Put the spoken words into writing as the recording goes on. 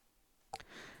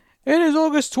It is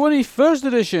August 21st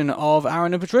edition of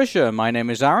Aaron and Patricia. My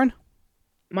name is Aaron.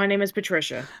 My name is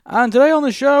Patricia. And today on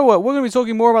the show, we're going to be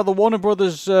talking more about the Warner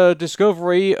Brothers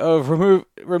discovery of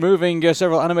removing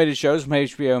several animated shows from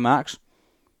HBO Max.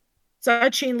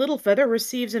 Sachin Littlefeather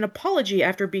receives an apology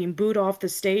after being booed off the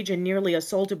stage and nearly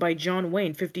assaulted by John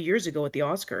Wayne 50 years ago at the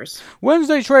Oscars.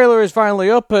 Wednesday trailer is finally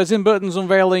up. Tim Burton's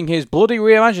unveiling his bloody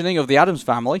reimagining of the Addams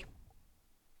Family.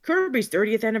 Kirby's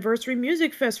 30th anniversary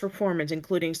Music Fest performance,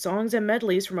 including songs and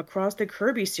medleys from across the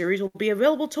Kirby series, will be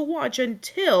available to watch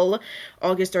until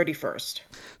August 31st.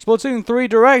 Splatoon 3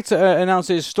 Direct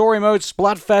announces story mode,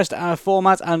 Splatfest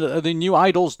format, and the new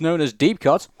idols known as Deep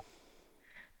Cut.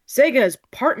 Sega is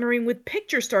partnering with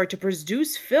PictureStar to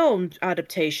produce film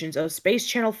adaptations of Space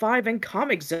Channel 5 and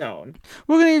Comic Zone.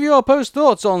 We're going to give you our post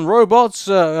thoughts on robots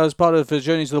as part of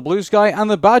Journey to the Blue Sky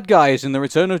and the bad guys in the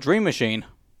Return of Dream Machine.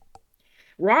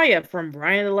 Raya from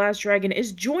Raya and the Last Dragon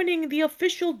is joining the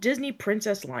official Disney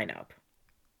Princess lineup.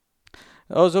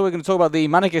 Also, we're going to talk about the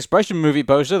Manic Expression movie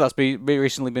poster that's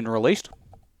recently been released.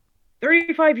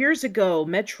 35 years ago,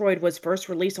 Metroid was first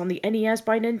released on the NES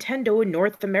by Nintendo in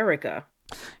North America.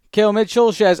 Kel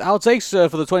Mitchell shares outtakes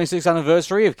for the 26th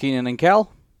anniversary of Keenan and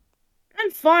Kel.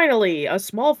 And finally, a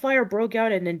small fire broke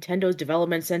out at Nintendo's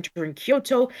development center in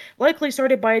Kyoto, likely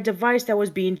started by a device that was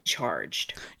being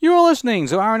charged. You are listening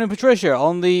to Aaron and Patricia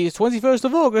on the 21st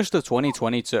of August of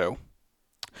 2022.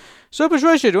 So,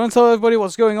 Patricia, do you want to tell everybody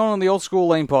what's going on the Old School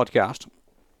Lane podcast?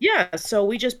 Yeah, so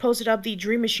we just posted up the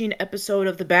Dream Machine episode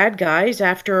of The Bad Guys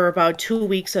after about 2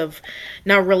 weeks of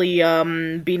not really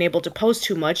being able to post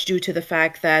too much due to the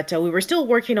fact that we were still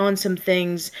working on some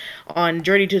things on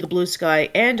Journey to the Blue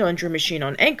Sky and on Dream Machine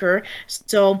on Anchor.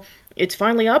 So it's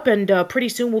finally up, and pretty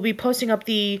soon we'll be posting up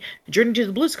the Journey to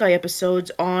the Blue Sky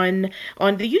episodes on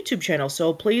the YouTube channel.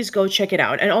 So please go check it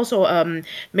out. And also,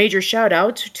 major shout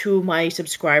out to my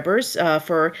subscribers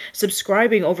for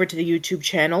subscribing over to the YouTube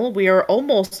channel. We are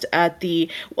almost at the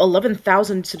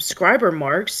 11,000 subscriber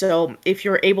mark. So if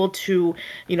you're able to,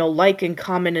 like and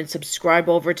comment and subscribe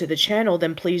over to the channel,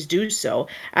 then please do so.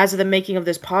 As of the making of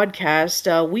this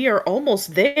podcast, we are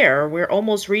almost there. We're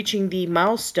almost reaching the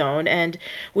milestone, and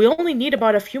we only need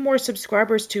about a few more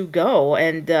subscribers to go,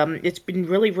 and it's been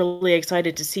really, really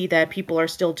excited to see that people are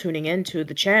still tuning into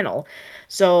the channel.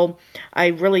 So I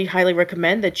really highly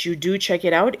recommend that you do check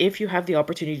it out if you have the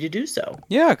opportunity to do so.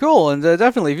 Yeah, cool, and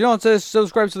definitely, if you don't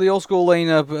subscribe to the Old School Lane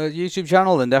YouTube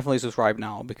channel, then definitely subscribe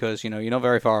now, because, you're not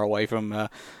very far away from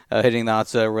hitting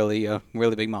that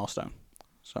really big milestone.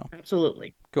 So,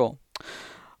 Absolutely. cool.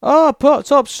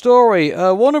 Top story.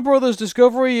 Warner Brothers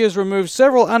Discovery has removed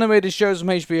several animated shows from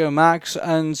HBO Max,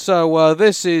 and so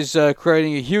this is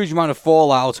creating a huge amount of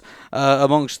fallout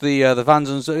amongst the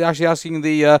fans, and so actually asking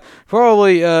the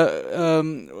probably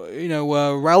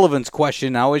relevant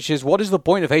question now, which is, what is the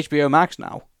point of HBO Max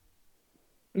now?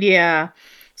 Yeah.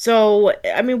 So,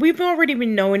 I mean, we've already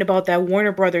been knowing about that.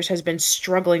 Warner Brothers has been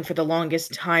struggling for the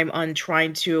longest time on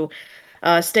trying to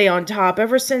stay on top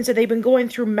ever since they've been going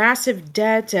through massive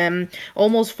debt and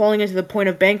almost falling into the point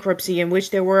of bankruptcy, in which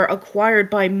they were acquired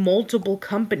by multiple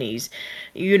companies.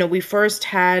 We first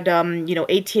had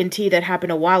AT&T that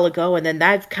happened a while ago, and then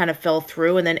that kind of fell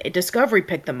through, and then Discovery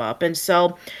picked them up. And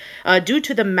so due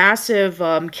to the massive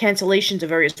cancellations of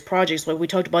various projects, like we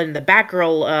talked about in the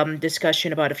Batgirl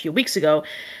discussion about a few weeks ago.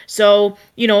 So,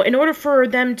 in order for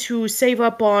them to save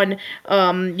up on,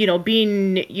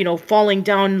 being, falling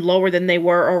down lower than they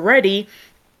were already,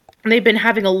 they've been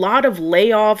having a lot of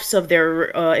layoffs of their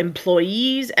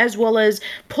employees, as well as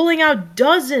pulling out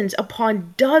dozens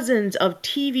upon dozens of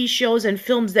TV shows and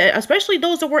films, that, especially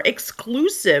those that were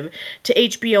exclusive to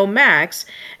HBO Max.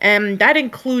 And that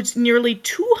includes nearly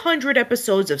 200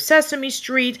 episodes of Sesame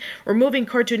Street, removing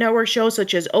Cartoon Network shows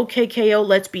such as OKKO,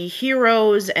 Let's Be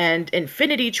Heroes, and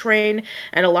Infinity Train.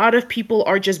 And a lot of people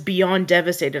are just beyond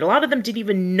devastated. A lot of them didn't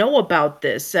even know about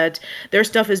this, that their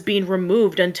stuff is being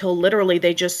removed, until literally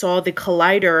they just saw the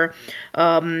Collider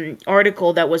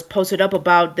article that was posted up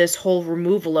about this whole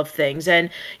removal of things. And,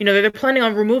 they're planning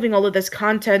on removing all of this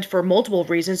content for multiple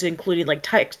reasons, including like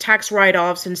tax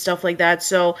write-offs and stuff like that.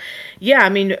 So, yeah, I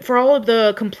mean, for all of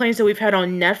the complaints that we've had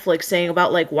on Netflix saying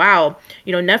about like, wow,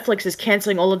 Netflix is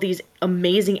canceling all of these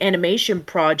amazing animation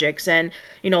projects and,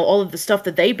 all of the stuff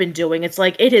that they've been doing, it's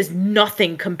like it is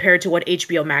nothing compared to what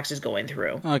HBO Max is going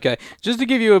through. Okay, just to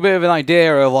give you a bit of an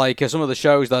idea of like some of the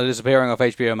shows that are disappearing off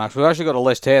HBO Max, we've actually got a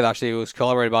list here that actually was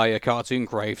collaborated by Cartoon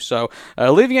Crave. So,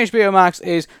 leaving HBO Max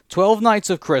is 12 Nights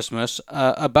of Christmas,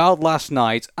 About Last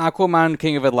Night, Aquaman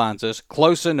King of Atlantis,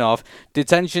 Close Enough,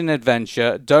 Detention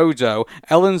Adventure, Dodo,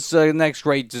 Ellen's Next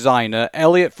Great Designer,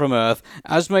 Elliot from Earth,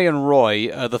 Asme and Roy,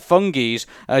 The Fungies,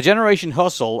 Generation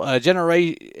Hustle,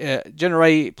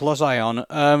 Generate Plus Ion,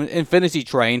 Infinity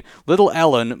Train, Little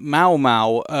Ellen, Mau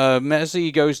Mau,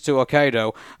 Messi Goes to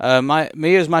Hokkaido,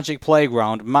 Mia's Magic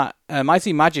Playground,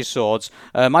 Mighty Magiswords,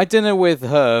 My Dinner with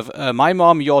Herv, My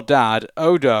Mom, Your Dad,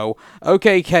 Odo,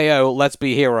 OKKO, Let's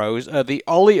Be Heroes, The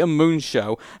Ollie and Moon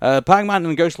Show, Pac-Man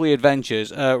and Ghostly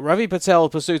Adventures, Ravi Patel,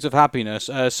 Pursuit of Happiness,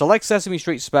 Select Sesame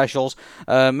Street Specials,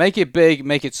 Make It Big,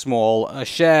 Make It Small,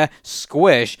 Share,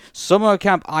 Squish, Summer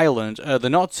Camp Island, The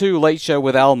Not Too Late Show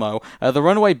with Elmo, The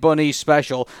Runaway Bunny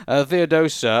Special,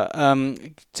 Theodosia,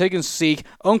 Tig and Seek,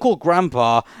 Uncle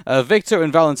Grandpa, Victor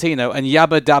and Valentino, and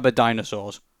Yabba Dabba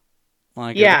Dinosaurs.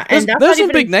 Like, Yeah, there's and that's there's not some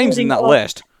even big names in including that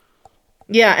list.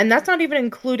 Yeah, and that's not even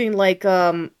including like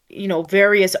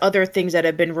various other things that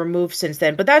have been removed since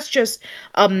then. But that's just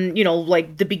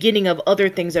like the beginning of other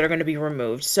things that are going to be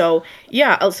removed. So,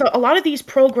 yeah, so a lot of these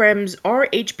programs are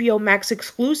HBO Max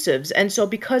exclusives, and so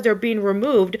because they're being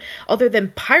removed, other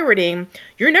than pirating,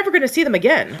 you're never going to see them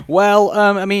again. Well,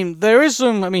 I mean, there is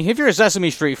some. I mean, if you're a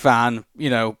Sesame Street fan,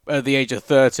 at the age of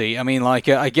 30, I mean, like,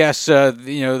 I guess,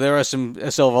 there are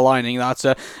some silver lining.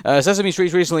 That Sesame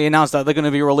Street recently announced that they're going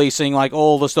to be releasing like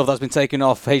all the stuff that's been taken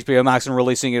off HBO Max and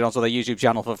releasing it onto their YouTube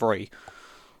channel for free.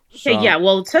 Okay, So yeah,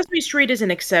 well, Sesame Street is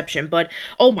an exception, but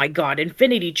oh my God,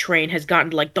 Infinity Train has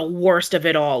gotten like the worst of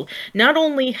it all. Not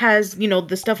only has,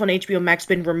 the stuff on HBO Max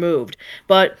been removed,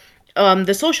 but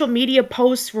the social media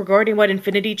posts regarding what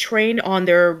Infinity Train on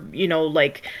their,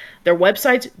 like their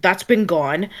websites, that's been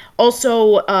gone.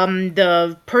 Also,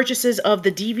 the purchases of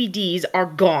the DVDs are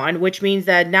gone, which means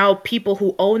that now people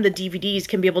who own the DVDs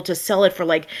can be able to sell it for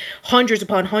like hundreds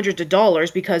upon hundreds of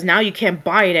dollars because now you can't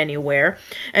buy it anywhere.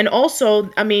 And also,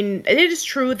 I mean, it is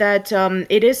true that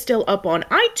it is still up on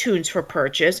iTunes for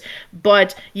purchase,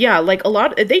 but yeah, like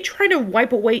they try to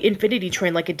wipe away Infinity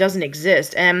Train like it doesn't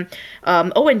exist. And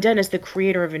Owen Dennis, the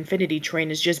creator of Infinity Train,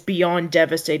 is just beyond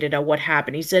devastated at what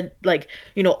happened. He said, like,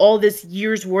 all this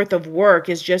years worth of work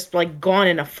is just like gone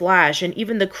in a flash. And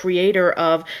even the creator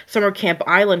of Summer Camp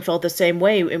Island felt the same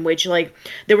way, in which like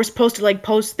they were supposed to like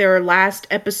post their last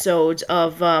episodes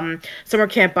of Summer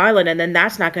Camp Island, and then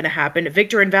that's not going to happen.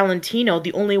 Victor and Valentino,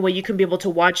 the only way you can be able to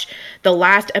watch the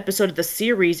last episode of the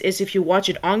series is if you watch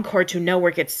it on Cartoon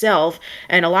Network itself.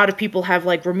 And a lot of people have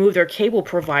like removed their cable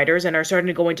providers and are starting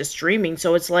to go into streaming.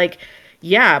 So it's like,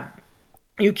 yeah,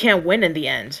 you can't win in the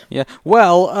end. yeah.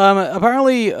 Well,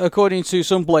 apparently, according to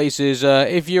some places,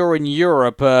 if you're in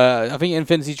Europe, I think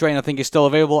Infinity Train, I think, is still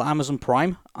available on Amazon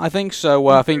Prime. I think so.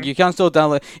 I think you can still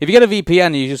download. If you get a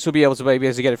VPN, you should still be able to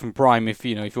maybe get it from Prime if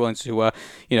if you want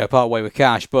to part way with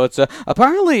cash. But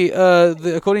apparently,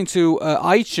 according to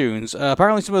iTunes,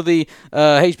 apparently some of the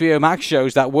HBO Max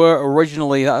shows that were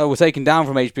originally that were taken down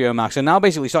from HBO Max are now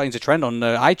basically starting to trend on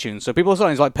iTunes. So people are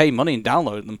starting to like pay money and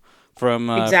download them from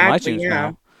Exactly, iTunes yeah.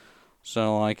 now.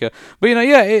 So like, but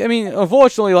yeah, I mean,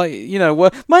 unfortunately, like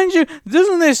mind you,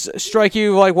 doesn't this strike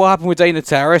you like what happened with Dana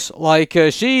Terrace? Like,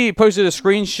 she posted a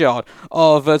screenshot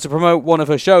of to promote one of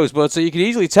her shows, but you could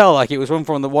easily tell like it was from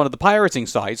one of the pirating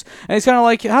sites, and it's kind of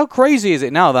like, how crazy is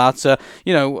it now that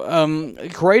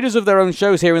creators of their own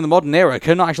shows here in the modern era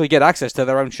cannot actually get access to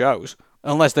their own shows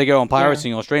unless they go on Yeah.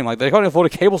 pirating or stream? Like, they can't afford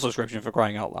a cable subscription for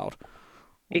crying out loud.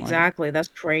 Like, Exactly, that's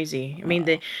crazy. I mean,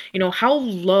 how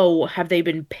low have they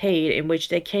been paid in which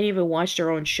they can't even watch their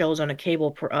own shows on a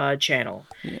cable channel?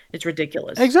 It's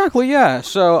ridiculous. exactly, yeah.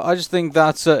 So I just think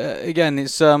that's again,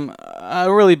 it's a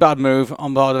really bad move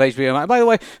on part of HBO Max. By the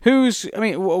way,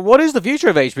 what is the future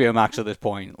of HBO Max at this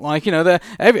point? Like,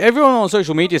 everyone on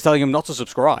social media is telling them not to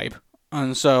subscribe,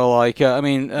 and so like, Yeah, I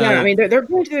mean, they're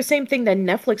going through the same thing that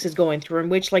Netflix is going through, in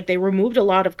which like they removed a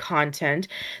lot of content,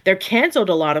 they're canceled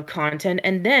a lot of content,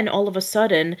 and then all of a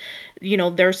sudden,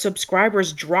 their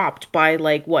subscribers dropped by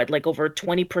like what, like over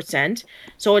 20%.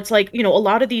 So it's like, a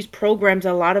lot of these programs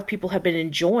that a lot of people have been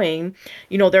enjoying,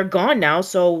 they're gone now.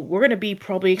 So we're going to be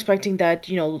probably expecting that,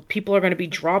 people are going to be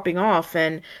dropping off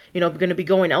and, going to be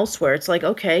going elsewhere. It's like,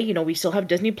 okay, we still have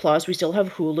Disney Plus, we still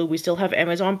have Hulu, we still have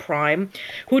Amazon Prime.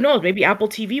 Who knows? Maybe Apple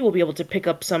TV will be able to pick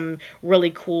up some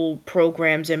really cool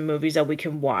programs and movies that we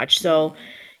can watch. So,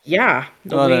 Yeah,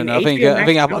 I Oh no, mean no. HBO Max I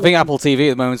think television. Apple TV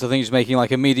at the moment. I think is making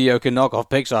like a mediocre knockoff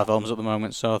Pixar films at the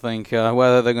moment. So I think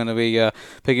whether they're going to be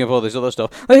picking up all this other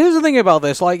stuff. But here's the thing about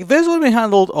this: like this would be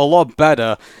handled a lot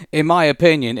better, in my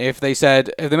opinion, if they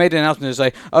made an announcement to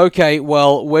say, okay,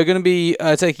 well, we're going to be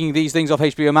taking these things off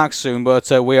HBO Max soon, but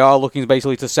we are looking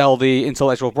basically to sell the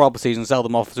intellectual properties and sell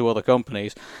them off to other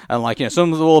companies. And like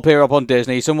some will appear up on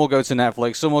Disney, some will go to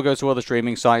Netflix, some will go to other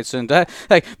streaming sites, and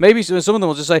hey, maybe some of them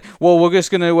will just say, well, we're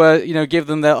just going to give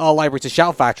them our library to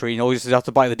Shout Factory, and you'll just have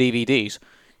to buy the DVDs.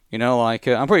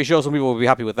 I'm pretty sure some people would be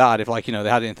happy with that if, they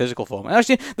had it in physical form. And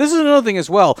actually, this is another thing as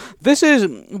well. This is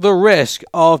the risk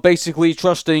of basically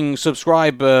trusting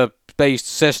subscriber based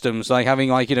systems, like having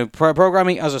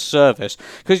programming as a service,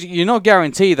 because you're not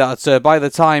guaranteed that by the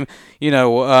time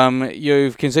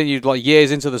you've continued like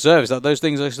years into the service that those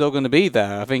things are still going to be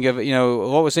there. I think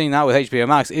what we're seeing now with HBO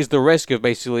Max is the risk of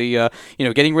basically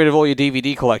getting rid of all your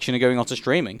DVD collection and going onto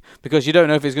streaming, because you don't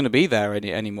know if it's going to be there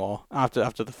anymore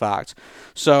after the fact.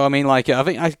 So I mean, I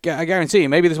guarantee you,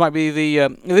 maybe this might be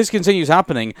if this continues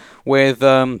happening with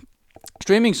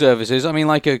streaming services. I mean,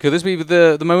 could this be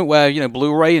the moment where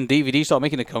Blu-ray and DVD start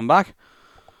making a comeback?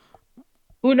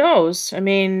 Who knows? I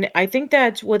mean, I think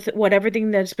that with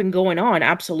everything that's been going on,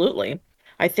 absolutely.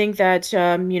 I think that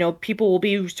people will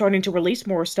be starting to release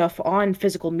more stuff on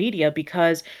physical media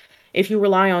because if you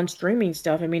rely on streaming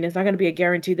stuff, I mean, it's not going to be a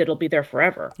guarantee that it'll be there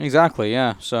forever. Exactly.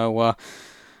 Yeah. So.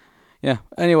 Yeah.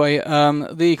 Anyway,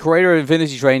 the creator of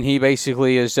Infinity Train, he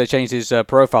basically has changed his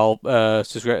profile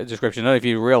description. I don't know if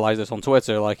you realize this on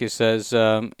Twitter. Like it says,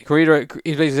 creator.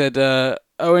 He basically said,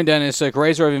 Owen Dennis,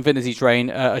 creator of Infinity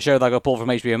Train, a show that got pulled from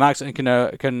HBO Max and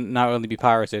can now only be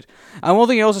pirated. And one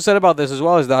thing he also said about this as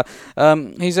well is that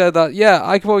he said that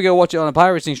I could probably go watch it on a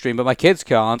pirating stream, but my kids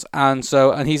can't. And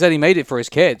he said he made it for his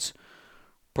kids.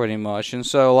 Pretty much, and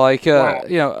so Wow. a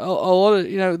lot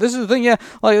of this is the thing,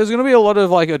 there's going to be a lot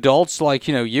of adults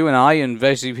you and I and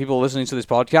basically people listening to this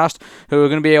podcast who are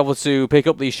going to be able to pick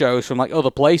up these shows from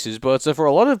other places, but for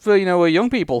a lot of young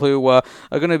people who are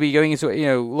going to be going into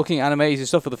looking at animes and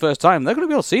stuff for the first time, they're going to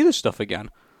be able to see this stuff again.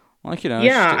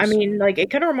 Yeah, I mean, it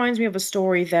kind of reminds me of a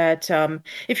story that,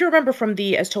 if you remember from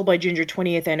the As Told by Ginger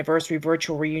 20th anniversary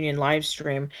virtual reunion live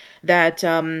stream, that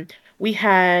we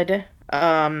had,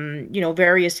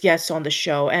 various guests on the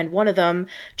show, and one of them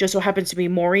just so happens to be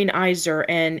Maureen Iser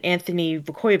and Anthony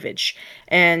Vukovic.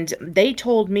 And they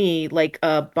told me,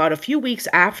 about a few weeks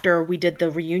after we did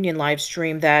the reunion live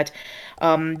stream, that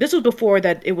this was before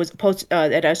that it was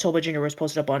that As Told by Ginger was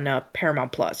posted up on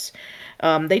Paramount Plus.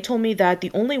 They told me that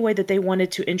the only way that they wanted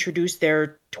to introduce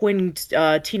their twin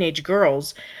teenage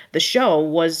girls, the show,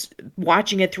 was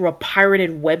watching it through a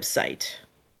pirated website.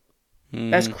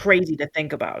 That's mm, crazy to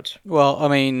think about. well, I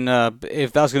mean,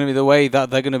 if that's going to be the way that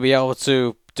they're going to be able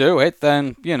to do it,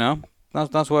 then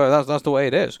that's the way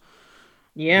it is.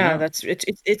 You Yeah, know, that's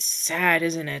it's sad,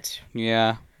 isn't it?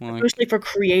 yeah, Especially for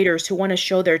creators who want to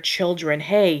show their children,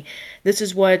 hey, this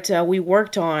is what we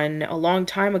worked on a long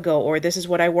time ago, or this is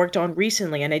what I worked on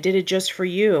recently, and I did it just for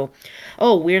you.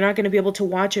 Oh, we're not going to be able to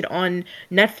watch it on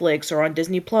Netflix or on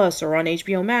Disney Plus or on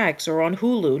HBO Max or on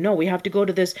Hulu. No, we have to go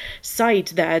to this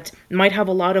site that might have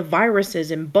a lot of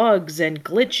viruses and bugs and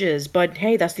glitches, but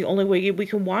hey, that's the only way we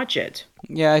can watch it.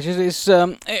 Yeah, it's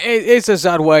a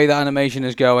sad way that animation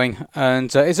is going,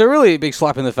 and it's a really big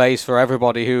slap in the face for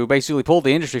everybody who basically pulled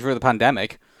the industry through the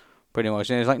pandemic, pretty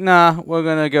much. And it's like, nah, we're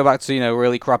gonna go back to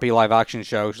really crappy live action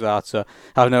shows that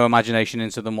have no imagination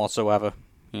into them whatsoever.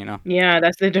 You know. Yeah,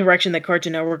 that's the direction that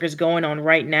Cartoon Network is going on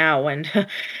right now, and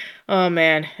oh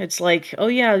man, it's like, oh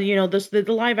yeah, the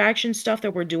live action stuff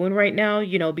that we're doing right now,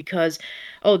 because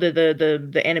oh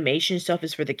the animation stuff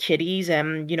is for the kiddies,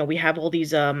 and we have all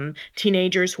these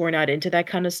teenagers who are not into that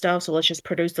kind of stuff, so let's just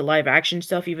produce the live action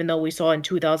stuff, even though we saw in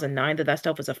 2009 that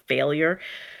stuff was a failure.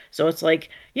 So it's like,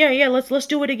 yeah, yeah, let's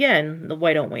do it again.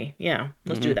 Why don't we? Yeah,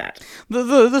 let's do hmm that.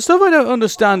 The stuff I don't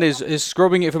understand is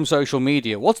scrubbing it from social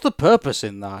media. What's the purpose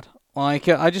in that?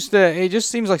 It just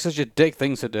seems like such a dick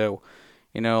thing to do.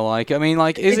 I mean,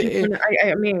 They're is just it? trying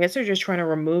to, I mean, I guess they're just trying to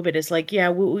remove it. It's like, yeah,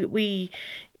 we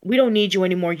don't need you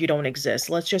anymore. You don't exist.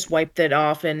 Let's just wipe that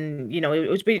off. And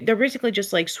they're basically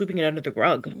just like sweeping it under the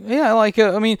rug. Yeah,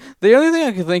 I mean, the only thing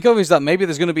I can think of is that maybe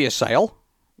there's going to be a sale.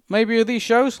 maybe of these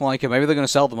shows. Like maybe they're going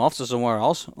to sell them off to somewhere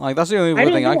else. Like that's the only I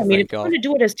other don't thing I know. I can mean, if think they of. want to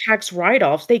do it as tax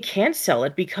write-offs, they can't sell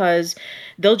it because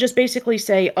they'll just basically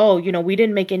say, "Oh, we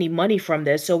didn't make any money from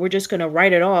this, so we're just going to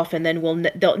write it off, and then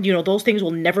those things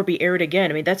will never be aired again."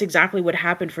 I mean, that's exactly what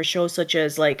happened for shows such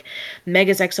as like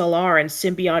Megas XLR and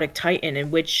Symbiotic Titan,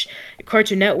 in which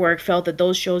Cartoon Network felt that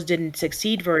those shows didn't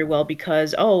succeed very well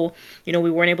because, oh, we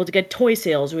weren't able to get toy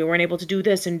sales, we weren't able to do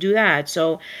this and do that,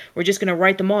 so we're just going to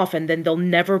write them off, and then they'll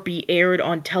never be aired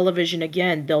on television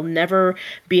again. They'll never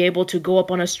be able to go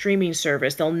up on a streaming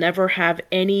service. They'll never have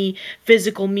any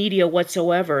physical media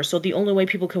whatsoever. So the only way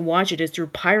people can watch it is through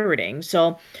pirating.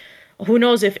 So who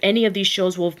knows if any of these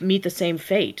shows will meet the same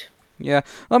fate. Yeah,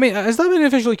 I mean, has that been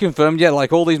officially confirmed yet?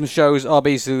 Like all these shows are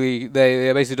basically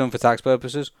they're basically done for tax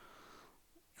purposes.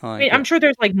 I mean, Like, I'm sure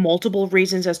there's like multiple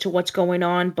reasons as to what's going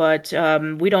on, but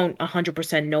we don't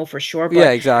 100% know for sure. yeah, But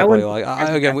I exactly. wouldn't be Like surprised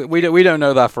if again, that's we don't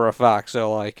know that for a fact.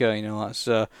 So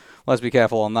let's be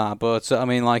careful on that. But I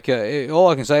mean, all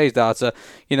I can say is that the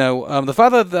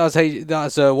fact that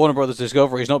that's Warner Brothers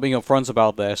Discovery is not being upfront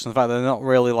about this, and the fact that they're not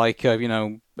really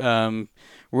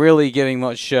really giving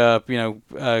much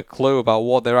clue about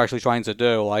what they're actually trying to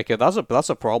do. That's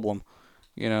a problem.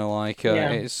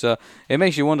 yeah. It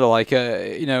makes you wonder. We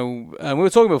were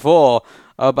talking before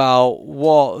about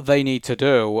what they need to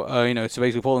do. To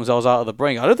basically pull themselves out of the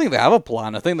brink. I don't think they have a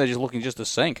plan. I think they're just looking just to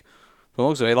sink. From the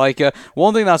looks of it,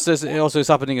 one thing that's also is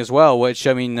happening as well, which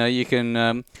I mean, you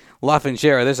can laugh and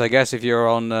cheer at this, I guess, if you're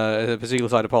on a particular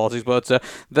side of politics. But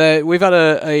we've had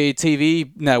a TV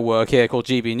network here called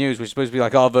GB News, which is supposed to be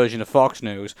like our version of Fox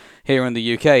News here in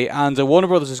the UK, and Warner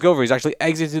Brothers Discovery has actually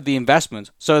exited the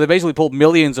investment. So they basically pulled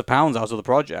millions of pounds out of the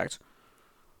project.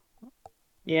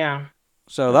 Yeah.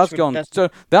 So that's gone. So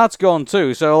that's gone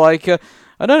too. So I don't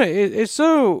know. It's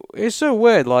so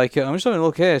weird. I'm just having a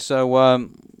look here. So.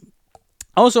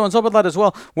 Also, on top of that as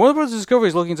well, Warner Bros. Discovery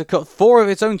is looking to cut 4 of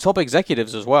its own top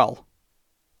executives as well.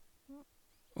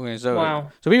 Okay,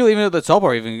 Wow. so people even at the top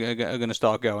are going to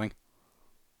start going.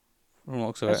 From the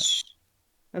looks of it.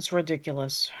 That's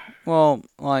ridiculous. Well,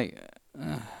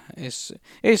 it's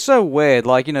so weird.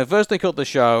 First they cut the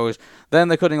shows, then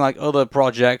they're cutting other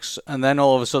projects, and then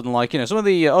all of a sudden, some of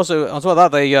the also on top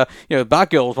of that,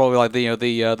 Batgirl is probably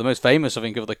the most famous, I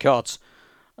think, of the cuts.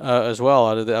 As well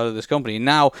out of this company.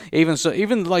 Now, even some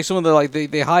of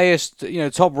the highest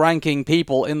top ranking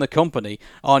people in the company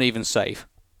aren't even safe.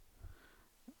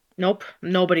 Nope.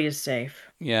 Nobody is safe.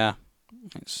 Yeah,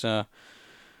 it's oh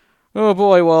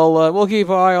boy. Well, we'll keep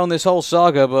our eye on this whole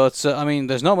saga, but I mean,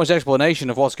 there's not much explanation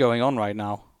of what's going on right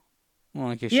now.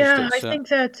 Yeah,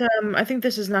 I think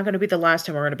this is not going to be the last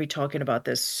time we're going to be talking about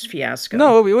this fiasco.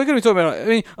 No, we're going to be talking about. I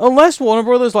mean, unless Warner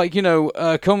Brothers, Warner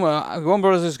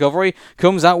Brothers Discovery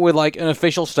comes out with an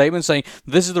official statement saying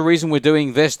this is the reason we're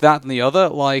doing this, that, and the other.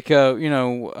 By the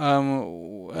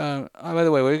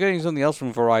way, we're getting something else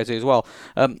from Variety as well.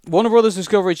 Warner Brothers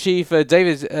Discovery chief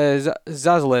David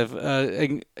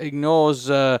Zaslav ignores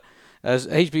as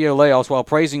HBO layoffs while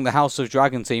praising the House of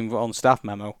Dragon team on staff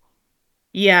memo.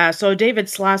 Yeah, so David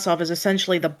Slasov is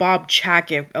essentially the Bob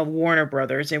Chapek of Warner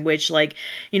Brothers, in which,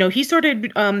 he started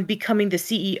becoming the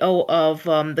CEO of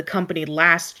the company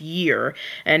last year,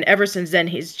 and ever since then,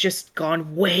 he's just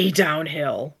gone way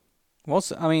downhill.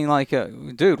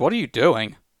 Dude, what are you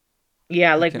doing?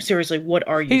 Yeah, seriously, what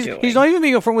are you doing? He's not even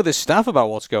being upfront with his staff about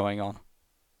what's going on.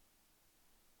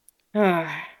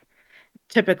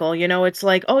 Typical, it's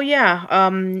like, oh yeah,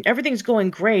 everything's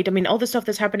going great. I mean, all the stuff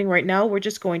that's happening right now, we're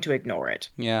just going to ignore it.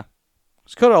 Yeah.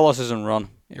 Let's cut our losses and run.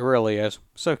 It really is.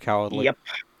 So cowardly. Yep.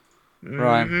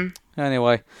 Right.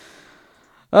 Anyway.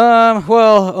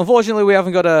 Well, unfortunately, we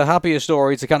haven't got a happier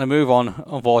story to kind of move on,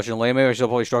 unfortunately. Maybe I should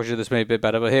probably structure this maybe a bit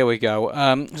better, but here we go.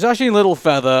 Zasheen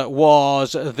Littlefeather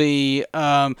was the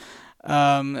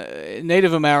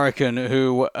Native American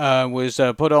who was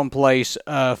put on place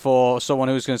for someone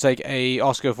who was going to take a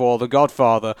Oscar for The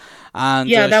Godfather, and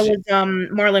yeah, that was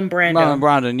Marlon Brando. Marlon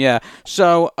Brando, yeah.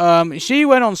 So she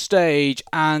went on stage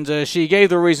and she gave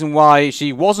the reason why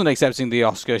she wasn't accepting the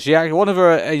Oscar. One of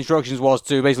her instructions was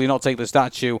to basically not take the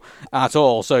statue at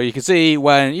all. So you can see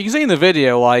in the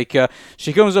video,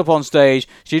 she comes up on stage,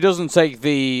 she doesn't take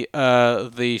the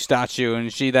statue,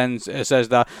 and she then says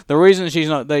that the reason he's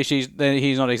not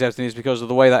accepting is because of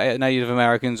the way that Native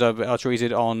Americans are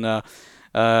treated on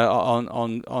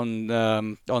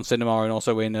cinema and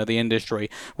also in the industry,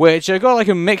 which got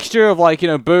a mixture of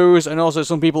boos and also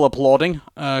some people applauding,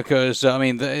 because I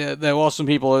mean there was some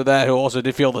people there who also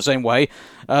did feel the same way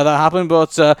that happened,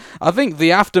 but I think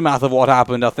the aftermath of what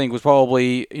happened, I think, was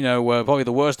probably probably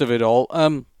the worst of it all.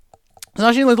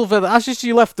 Sasheen Littlefeather, as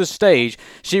she left the stage,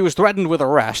 she was threatened with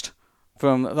arrest.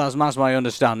 That's my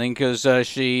understanding, because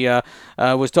she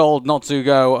was told not to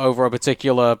go over a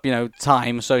particular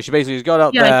time, so she basically just got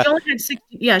out Yeah,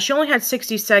 there. she only had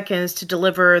 60 seconds to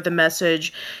deliver the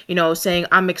message, saying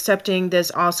I'm accepting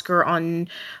this Oscar on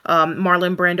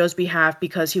Marlon Brando's behalf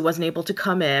because he wasn't able to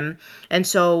come in. And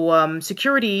so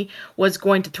security was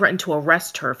going to threaten to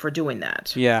arrest her for doing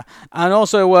that. Yeah, and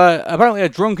also apparently a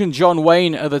drunken John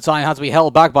Wayne at the time had to be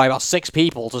held back by about 6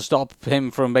 people to stop him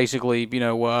from basically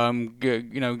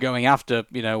going after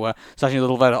Sasheen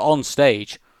Littlefeather on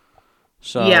stage.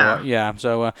 So Yeah. yeah,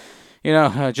 so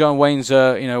John Wayne's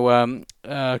I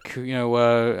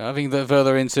think the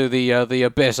further into the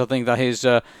abyss, I think that his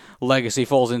legacy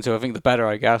falls into, I think the better,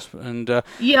 I guess. And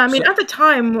Yeah, I mean, so at the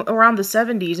time around the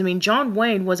 70s, I mean, John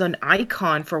Wayne was an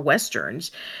icon for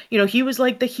Westerns. He was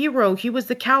like the hero. He was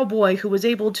the cowboy who was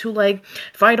able to like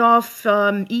fight off,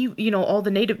 all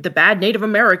the bad Native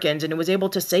Americans and was able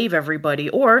to save everybody.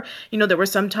 Or, there were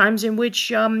some times in which,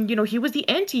 he was the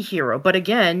anti-hero. But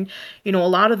again, a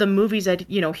lot of the movies that,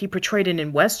 he portrayed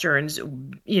in Westerns,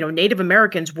 Native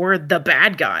Americans were the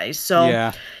bad guys. So,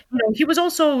 yeah. he was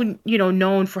also,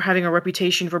 known for having a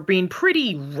reputation for being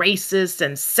pretty racist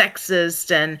and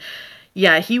sexist. And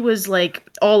yeah, he was like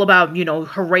all about,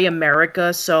 hooray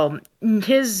America. So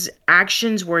his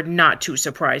actions were not too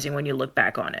surprising when you look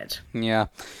back on it. Yeah.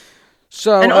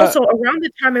 So And also around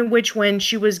the time in which when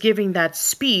she was giving that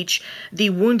speech, the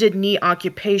Wounded Knee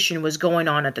occupation was going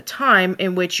on at the time,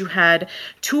 in which you had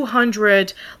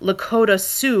 200 Lakota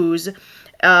Sioux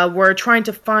were trying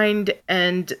to find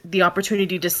and the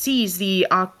opportunity to seize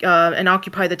and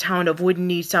occupy the town of Wounded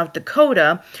Knee, South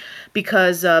Dakota,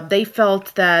 because they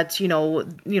felt that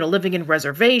living in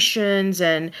reservations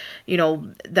and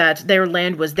that their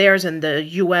land was theirs and the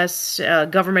U.S.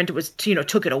 Government was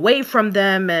took it away from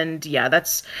them, and yeah,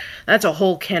 that's a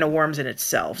whole can of worms in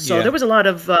itself. So yeah. there was a lot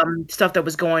of stuff that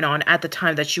was going on at the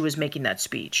time that she was making that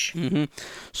speech.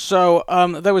 So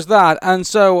there was that, and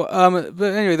so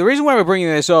but anyway, the reason why we're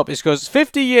bringing this up is because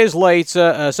 50 years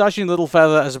later, Sasheen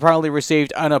Littlefeather has apparently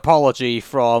received an apology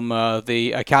from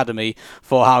the Academy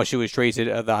for how she was treated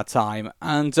at that time,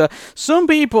 and some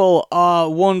people are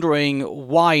wondering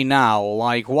why now.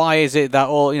 Like, why is it that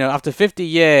after 50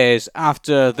 years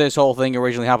after this whole thing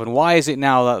originally happened, why is it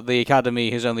now that the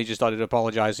Academy has only just started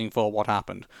apologizing for what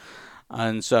happened?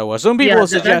 And so Yeah, some people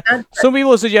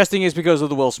are suggesting it's because of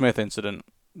the Will Smith incident.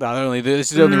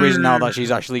 This is the only reason now that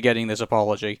she's actually getting this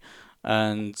apology.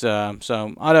 And so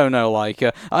I don't know. Like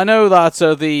I know that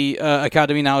the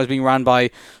Academy now is being ran by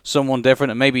someone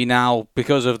different, and maybe now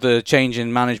because of the change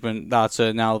in management, that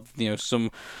now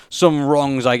some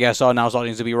wrongs, I guess, are now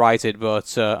starting to be righted.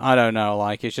 But I don't know.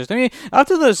 Like, it's just, I mean,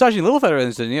 after the Sasheen Littlefeather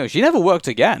incident, she never worked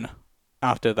again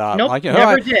after that. nope, Like,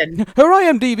 never did. her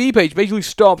IMDb page basically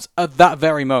stopped at that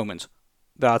very moment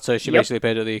that she Yep. basically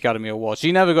appeared at the Academy Awards.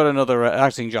 She never got another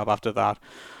acting job after that,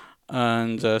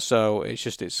 and so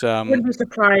Wouldn't be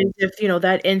surprised if,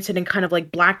 that incident kind of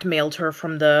like blackmailed her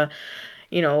from the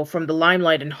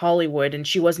limelight in Hollywood and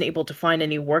she wasn't able to find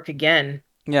any work again.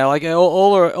 yeah, like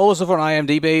all the stuff on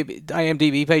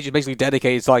IMDb page is basically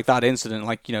dedicated to like that incident,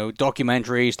 like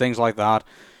documentaries, things like that.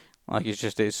 Like,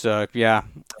 yeah,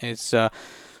 it's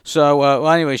well,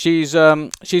 anyway, she's got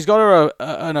her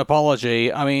an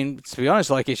apology. I mean, to be honest,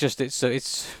 like,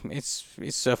 it's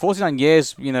 49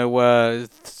 years,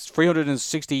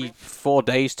 364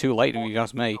 days too late, if you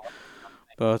ask me.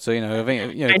 But I think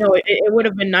I know it would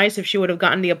have been nice if she would have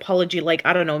gotten the apology, like,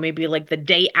 I don't know, maybe like the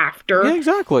day yeah, after.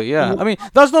 exactly. Yeah, I mean,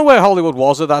 that's not where Hollywood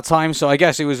was at that time, so I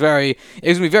guess it was gonna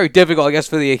be very difficult, I guess,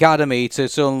 for the Academy to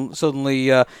suddenly,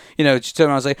 just turn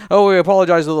around and say, "Oh, we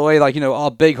apologize for the way, like,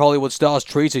 our big Hollywood stars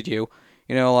treated you."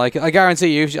 Like, I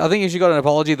guarantee you, I think if she got an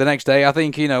apology the next day, I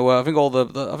think, I think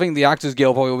I think the Actors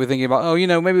Guild probably will be thinking about, oh,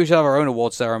 maybe we should have our own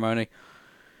award ceremony.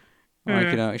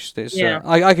 Like, Hmm. it's Yeah.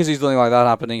 I can see something like that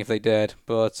happening if they did,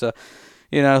 but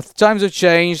times have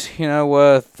changed,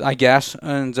 I guess,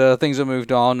 and things have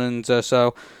moved on, and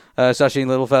so Sasheen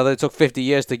Littlefeather, it took 50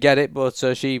 years to get it, but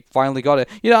she finally got it.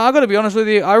 I got to be honest with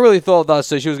you, I really thought that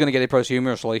she was going to get it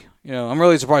posthumously. I'm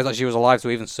really surprised that she was alive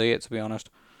to even see it, to be honest.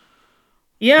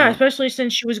 Yeah, So especially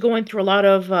since she was going through a lot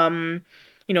of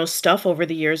stuff over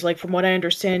the years. Like from what I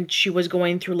understand, she was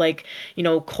going through like,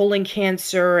 colon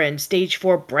cancer and stage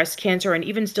 4 breast cancer, and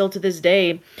even still to this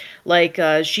day, like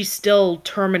she's still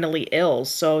terminally ill.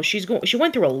 So she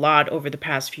went through a lot over the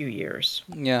past few years.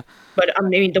 yeah. But, I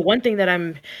mean, the one thing that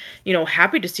I'm,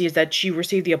 happy to see is that she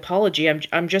received the apology.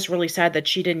 I'm just really sad that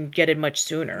she didn't get it much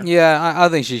sooner. Yeah, I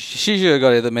think she should have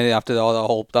got it the minute after that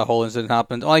whole incident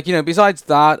happened. Like, besides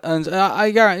that, and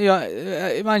I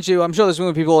guarantee, mind you, I'm sure there's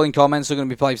going to be people in comments who are going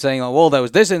to be like saying, like, well, there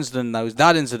was this incident, there was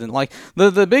that incident. Like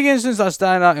the big incidents that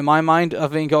stand out in my mind, I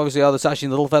think obviously are the Sashi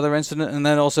Littlefeather incident, and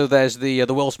then also there's the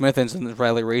Will Smith incident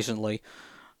fairly recently,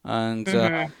 and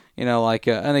Mhm.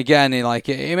 and again,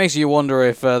 it makes you wonder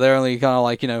if they're only kind of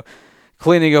like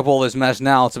cleaning up all this mess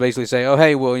now to basically say, oh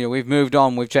hey, well, we've moved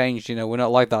on, we've changed, we're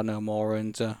not like that no more.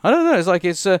 And I don't know, it's like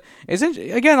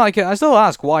again, like I still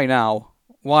ask why now?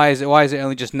 Why is it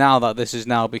only just now that this has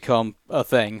now become a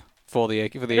thing for the I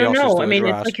don't Oscars know. to I mean,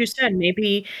 it's address? like you said,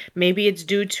 maybe it's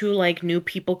due to like new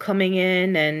people coming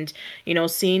in and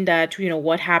seeing that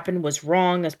what happened was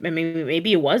wrong. I mean,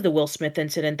 maybe it was the Will Smith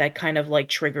incident that kind of like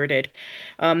triggered it.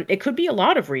 It could be a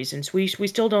lot of reasons. We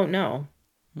still don't know.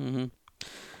 hmm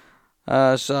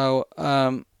so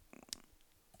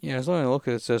yeah, as long as I look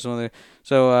at some of the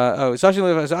it's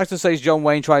actually actor says John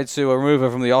Wayne tried to remove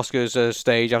her from the Oscars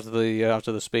stage after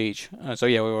the speech. So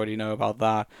yeah, we already know about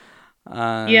that.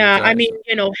 And Yeah, I mean,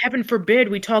 heaven forbid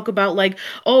we talk about like,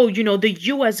 oh, the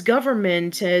US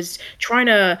government is trying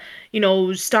to,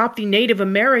 stop the Native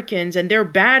Americans and they're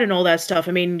bad and all that stuff.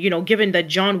 I mean, given that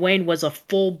John Wayne was a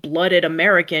full-blooded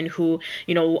American who,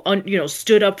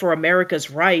 stood up for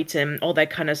America's rights and all that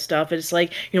kind of stuff. It's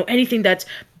like, anything that's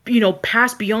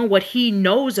past beyond what he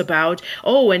knows about.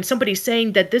 Oh, and somebody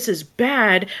saying that this is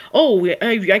bad. Oh,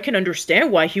 I can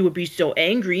understand why he would be so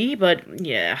angry, but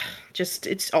yeah, just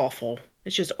it's awful.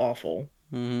 It's just awful.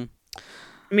 hmm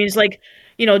I mean, it's like,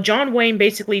 John Wayne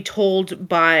basically told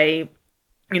by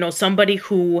somebody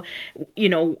who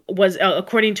was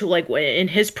according to like in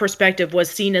his perspective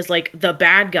was seen as like the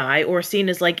bad guy or seen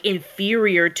as like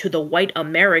inferior to the white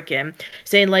American,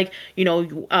 saying like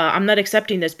I'm not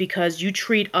accepting this because you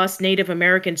treat us Native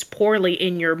Americans poorly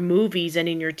in your movies and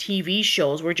in your TV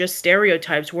shows. We're just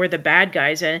stereotypes, we're the bad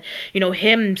guys. And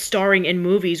him starring in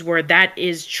movies where that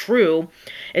is true,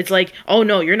 it's like, oh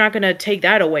no, you're not going to take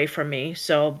that away from me.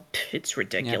 So it's Yeah.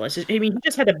 ridiculous. I mean, he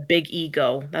just had a big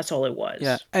ego, that's all it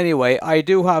Yeah. was. Anyway, I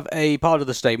do have a part of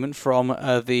the statement from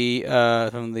the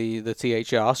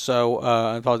THR. So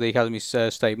part of the Academy's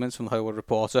statements from the Hollywood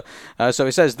Reporter. So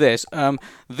it says this: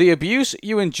 the abuse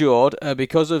you endured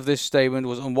because of this statement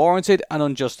was unwarranted and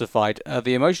unjustified.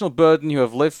 The emotional burden you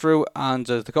have lived through and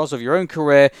the cost of your own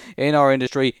career in our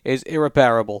industry is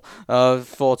irreparable.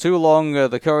 For too long,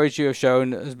 the courage you have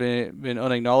shown has been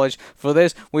unacknowledged. For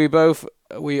this, we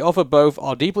offer both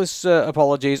our deepest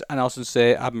apologies and our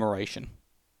sincere admiration.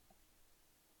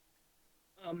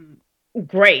 Um,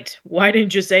 Great. Why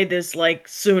didn't you say this like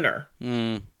sooner?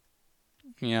 Mm,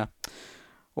 yeah.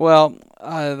 Well,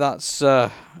 that's.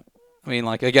 I mean,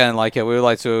 like again, we would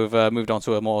like to have moved on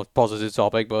to a more positive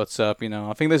topic, but I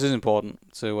think this is important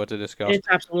to discuss. It's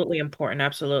absolutely important,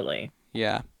 absolutely.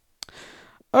 Yeah.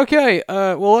 Okay,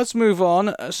 well, let's move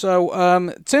on.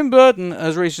 So, Tim Burton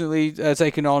has recently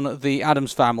taken on the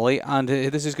Addams Family, and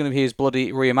this is going to be his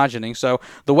bloody reimagining. So,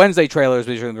 the Wednesday trailer has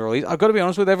been released. I've got to be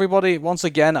honest with everybody. Once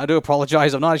again, I do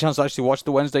apologize. I've not had a chance to actually watch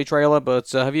the Wednesday trailer,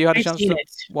 but have you had a I've chance seen to it.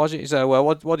 watch it? So,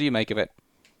 what do you make of it?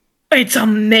 It's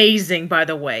amazing, by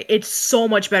the way. It's so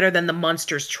much better than the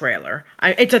Monsters trailer.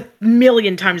 It's a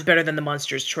million times better than the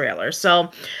Monsters trailer. So,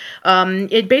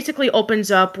 it basically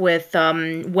opens up with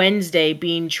Wednesday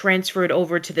being transferred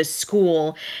over to this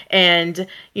school, and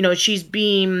she's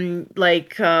being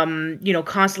like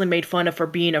constantly made fun of for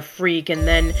being a freak, and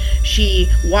then she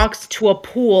walks to a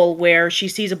pool where she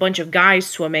sees a bunch of guys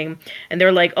swimming, and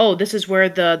they're like, "Oh, this is where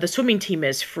the swimming team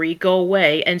is. Freak, go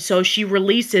away!" And so she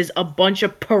releases a bunch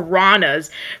of piranhas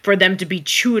for them to be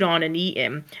chewed on and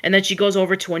eaten. And then she goes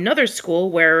over to another school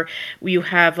where we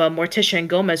have Morticia and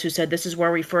Gomez, who said this is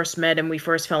where we first met and we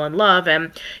first fell in love.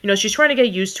 And she's trying to get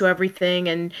used to everything,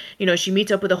 and she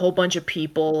meets up with a whole bunch of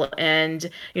people, and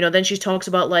then she talks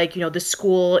about like this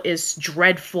school is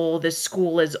dreadful, this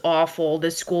school is awful,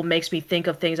 this school makes me think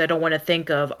of things I don't want to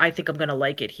think of. I think I'm gonna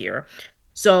like it here.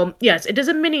 So yes, it is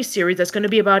a mini series that's going to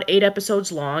be about 8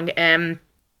 episodes long, and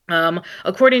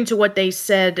according to what they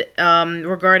said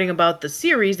regarding about the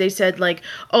series, they said like,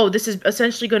 oh, this is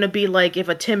essentially going to be like if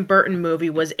a Tim Burton movie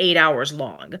was 8 hours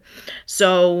long.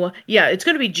 So yeah, it's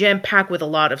going to be jam packed with a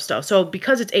lot of stuff. So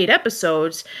because it's 8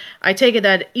 episodes, I take it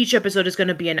that each episode is going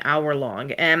to be an hour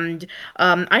long, and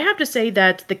I have to say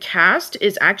that the cast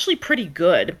is actually pretty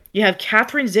good. You have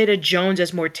Catherine Zeta-Jones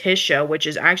as Morticia, which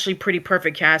is actually pretty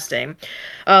perfect casting.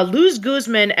 Luz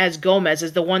Guzman as Gomez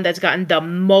is the one that's gotten the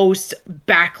most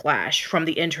backlash from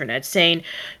the internet saying,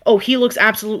 "Oh, he looks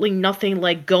absolutely nothing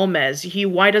like Gomez.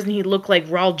 Why doesn't he look like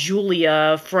Raul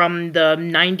Julia from the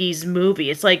 '90s movie?"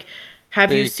 It's like,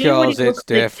 have you seen what he Because looks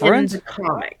it's like in the different.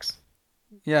 comics?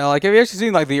 Yeah, like have you actually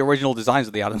seen like the original designs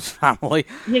of the Adams Family?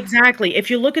 Exactly.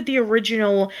 If you look at the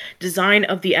original design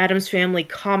of the Addams Family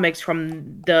comics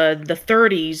from the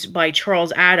 30s by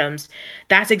Charles Addams,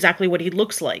 that's exactly what he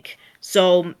looks like.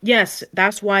 So, yes,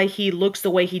 that's why he looks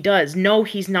the way he does. No,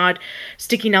 he's not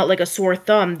sticking out like a sore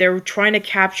thumb. They're trying to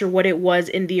capture what it was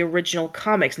in the original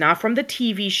comics, not from the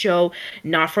TV show,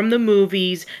 not from the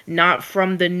movies, not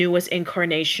from the newest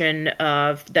incarnation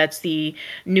of that's the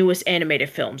newest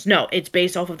animated films. No, it's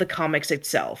based off of the comics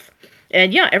itself.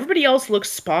 And yeah, everybody else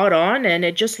looks spot on, and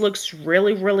it just looks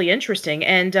really, really interesting.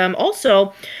 And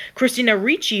also, Christina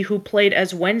Ricci, who played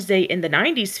as Wednesday in the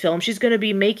 '90s film, she's going to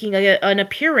be making an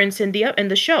appearance in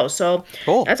the show. So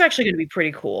Cool. that's actually going to be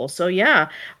pretty cool. So yeah,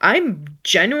 I'm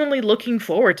genuinely looking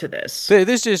forward to this.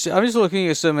 This just I'm just looking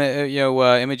at some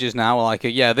images now. Like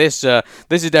yeah, this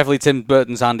is definitely Tim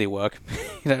Burton's handiwork.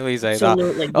 You know, we say that.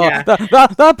 Absolutely, Oh, yeah.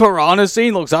 that piranha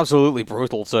scene looks absolutely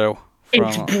brutal too.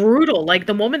 It's From brutal. Like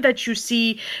the moment that you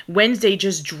see Wednesday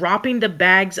just dropping the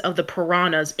bags of the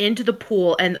piranhas into the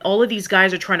pool and all of these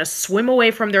guys are trying to swim away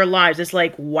from their lives, it's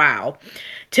like, wow.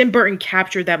 Tim Burton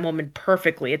captured that moment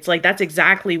perfectly. It's like that's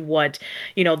exactly what,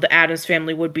 the Addams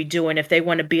family would be doing if they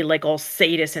want to be like all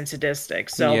sadist and sadistic.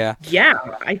 So, yeah. yeah,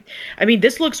 I mean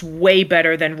this looks way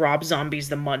better than Rob Zombie's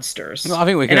The Well, Munsters. I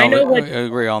think we can And I all know what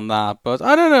agree on that, but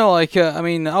I don't know. Like, I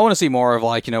mean, I want to see more of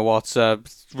like what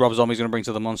Rob Zombie's going to bring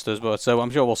to the monsters, but so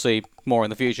I'm sure we'll see more in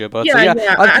the future. But yeah, yeah,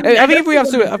 yeah. I I think if we have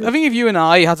definitely to, want I think if you and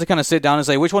I had to kind of sit down and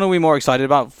say which one are we more excited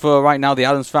about for right now, the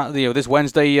Adams Family, this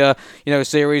Wednesday,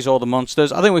 series or the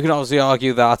monsters, I think we can obviously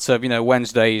argue that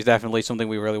Wednesday is definitely something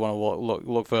we really want to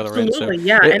look further into. Absolutely,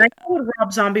 yeah. And I It, know what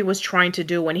Rob Zombie was trying to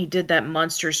do when he did that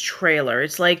Monsters trailer.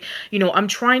 It's like, I'm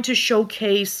trying to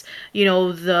showcase,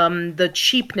 the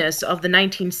cheapness of the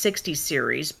 1960s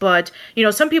series. But,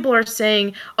 some people are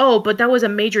saying, oh, but that was a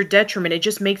major detriment. It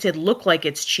just makes it look like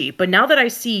it's cheap. But now that I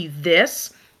see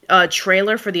this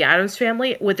trailer for the Addams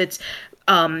Family with its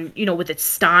with its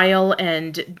style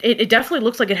and it definitely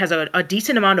looks like it has a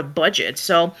decent amount of budget.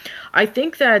 So I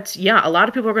think that, yeah, a lot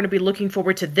of people are going to be looking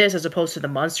forward to this as opposed to the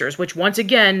Munsters, which once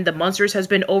again, the Munsters has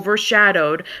been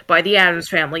overshadowed by the Addams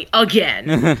Family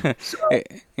again. So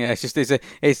yeah,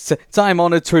 it's a time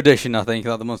honored tradition. I think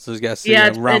that the monsters gets yeah,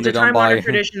 it's a rounded on time-honored by.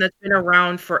 tradition that's been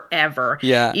around forever.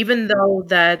 Yeah. Even though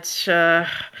that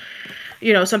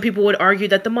some people would argue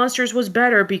that the Monsters was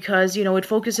better because it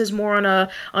focuses more on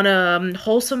a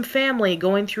wholesome family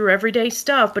going through everyday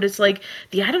stuff. But it's like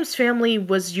the Addams Family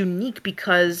was unique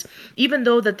because even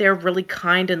though that they're really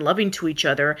kind and loving to each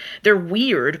other, they're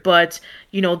weird, but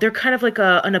they're kind of like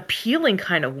an appealing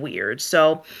kind of weird.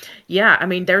 So yeah, I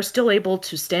mean they're still able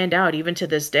to stand out even to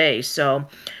this day. So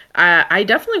I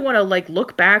definitely want to like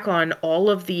look back on all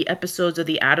of the episodes of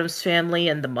the Addams Family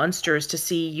and the Munsters to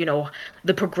see,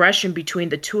 the progression between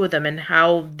the two of them and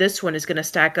how this one is going to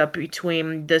stack up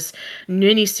between this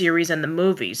mini series and the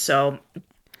movie. So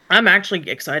I'm actually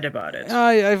excited about it.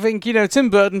 I think Tim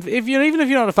Burton. Even if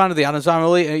you're not a fan of the Addams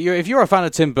Family, if you're a fan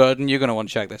of Tim Burton, you're going to want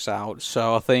to check this out.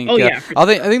 So I think, Oh yeah, for I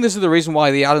think this is the reason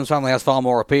why the Addams Family has far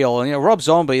more appeal. And Rob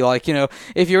Zombie, like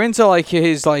if you're into like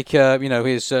his his kind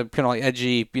of like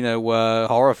edgy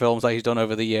horror films that he's done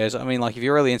over the years. I mean, like if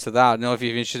you're really into that, if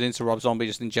you're interested into Rob Zombie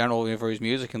just in general, for his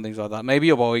music and things like that, maybe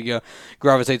you'll probably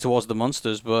gravitate towards the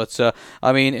Munsters. But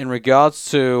I mean, in regards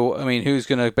to who's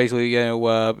going to basically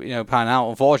pan out,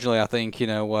 unfortunately. I think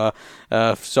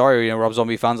sorry, Rob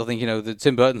Zombie fans. I think that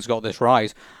Tim Burton's got this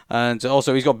right, and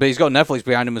also he's got Netflix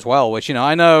behind him as well. Which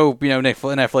I know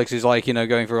Netflix is like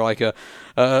going through like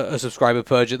a subscriber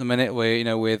purge at the minute,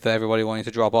 where with everybody wanting to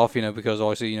drop off, because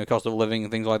obviously cost of living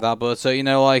and things like that. But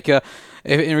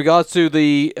in regards to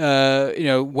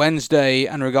the Wednesday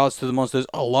and in regards to the monsters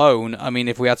alone, I mean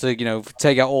if we had to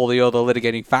take out all the other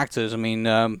litigating factors, I mean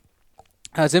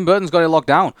Tim Burton's got it locked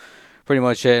down. Pretty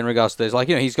much in regards to this, like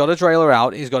he's got a trailer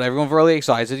out, he's got everyone really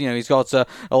excited. He's got a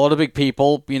lot of big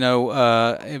people,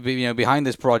 behind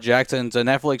this project, and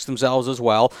Netflix themselves as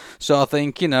well. So I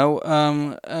think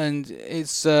and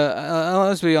it's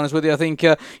let's be honest with you, I think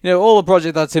all the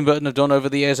projects that Tim Burton have done over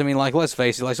the years. I mean, like let's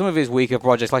face it, like some of his weaker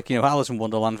projects, like Alice in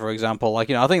Wonderland, for example. Like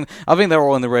I think they're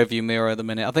all in the rearview mirror at the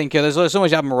minute. I think there's so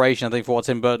much admiration, I think, for what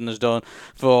Tim Burton has done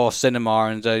for cinema,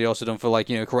 and he also done for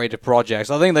creative projects.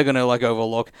 I think they're gonna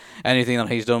overlook anything that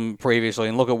he's done previously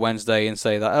and look at Wednesday and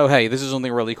say that, oh hey, this is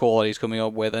something really cool that he's coming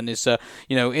up with, and it's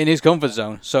in his comfort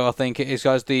zone. So I think it's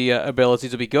got the ability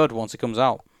to be good once it comes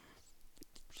out.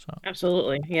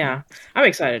 Absolutely. Yeah. I'm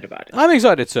excited about it. I'm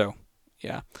excited too.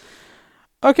 Yeah.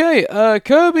 Okay,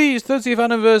 Kirby's 30th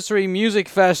anniversary music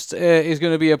fest is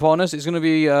going to be upon us. It's going to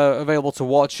be available to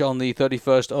watch on the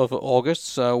 31st of August.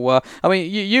 So, I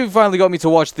mean, you finally got me to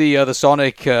watch the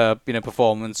Sonic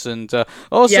performance, and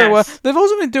also Yes. they've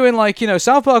also been doing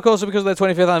South Park also because of their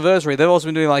 25th anniversary. They've also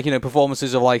been doing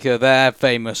performances of their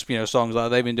famous songs that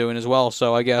they've been doing as well.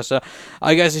 So I guess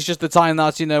it's just the time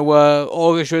that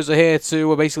August shows are here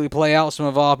to basically play out some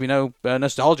of our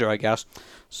nostalgia, I guess.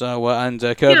 So, and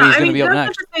Yeah, Kirby's I going to mean, be up that's not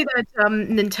next. to say that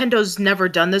Nintendo's never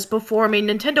done this before. I mean,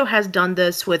 Nintendo has done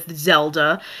this with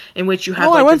Zelda, in which you Oh,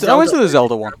 have like the I went Zelda to the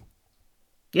Zelda one. Orchestra.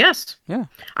 Yes. Yeah.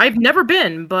 I've never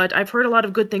been, but I've heard a lot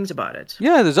of good things about it.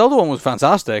 Yeah, the Zelda one was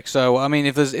fantastic. So, I mean,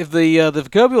 if the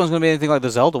Kirby one's going to be anything like the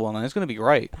Zelda one, then it's going to be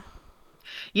great.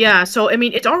 Yeah, so I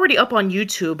mean, it's already up on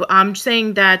YouTube. I'm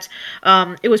saying that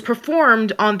it was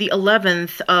performed on the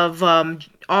 11th of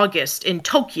August in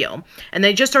Tokyo, and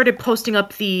they just started posting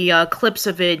up the clips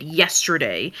of it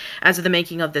yesterday as of the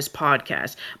making of this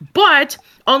podcast. But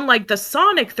unlike the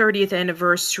Sonic 30th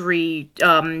anniversary,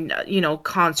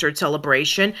 concert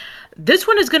celebration, this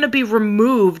one is going to be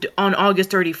removed on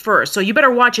August 31st. So you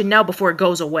better watch it now before it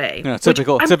goes away. Yeah, Which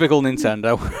typical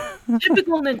Nintendo.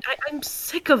 I'm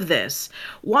sick of this.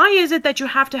 Why is it that you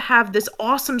have to have this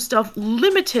awesome stuff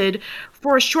limited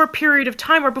for a short period of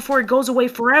time or before it goes away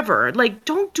forever? Like,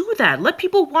 don't do that. Let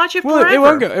people watch it Well,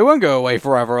 forever. it won't go away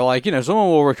forever. Someone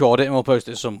will record it and we'll post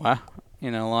it somewhere.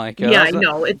 Yeah, I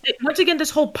know. Once again, this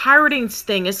whole pirating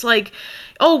thing, it's like,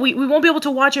 oh, we won't be able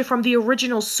to watch it from the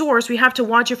original source. We have to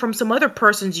watch it from some other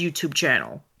person's YouTube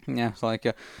channel. Yeah, it's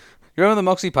you remember the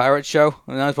Moxie Pirate show?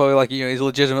 And that's probably it's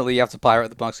legitimately you have to pirate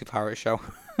the Moxie Pirate show.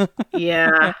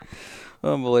 Yeah.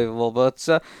 Unbelievable, but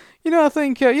I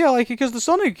think because the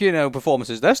Sonic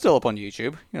performances they're still up on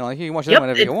YouTube. You can watch them Yep,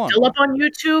 whenever you it's want. still up on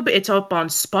YouTube. It's up on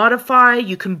Spotify.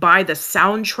 You can buy the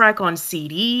soundtrack on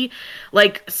CD.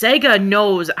 Like, Sega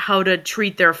knows how to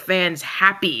treat their fans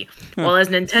happy, while as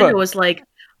Nintendo is like,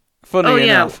 Funny oh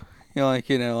yeah, enough,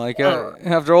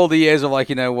 after all the years of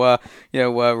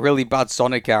really bad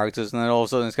Sonic characters, and then all of a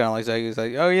sudden it's kind of like Sega's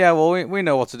like, oh yeah, well we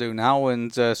know what to do now,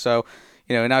 and so.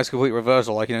 Now it's complete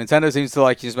reversal. Nintendo seems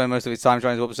to spend most of its time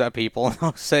trying to upset people, and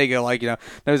Sega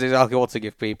knows exactly what to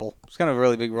give people. It's kind of a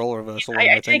really big role reversal when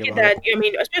I I think take it about that it. I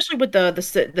mean, especially with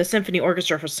the symphony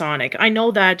orchestra for Sonic. I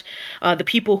know that the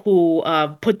people who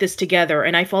put this together,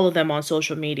 and I follow them on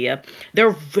social media,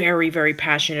 they're very very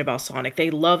passionate about Sonic.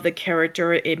 They love the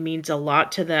character. It means a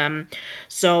lot to them.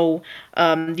 So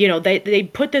they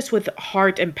put this with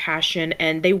heart and passion,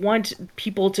 and they want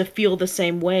people to feel the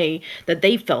same way that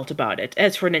they felt about it.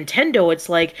 As for Nintendo, it's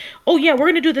like, oh yeah, we're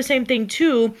gonna do the same thing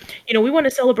too. We want to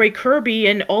celebrate Kirby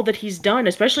and all that he's done,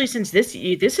 especially since this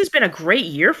has been a great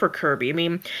year for Kirby. I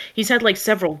mean, he's had like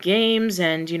several games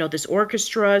and this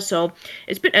orchestra. So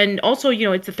it's been, and also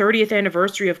it's the 30th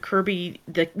anniversary of Kirby,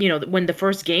 when the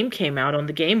first game came out on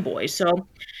the Game Boy. So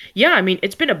yeah, I mean,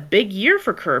 it's been a big year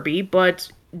for Kirby,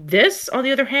 but this, on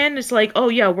the other hand, is like, oh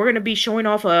yeah, we're gonna be showing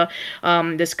off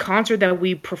this concert that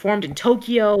we performed in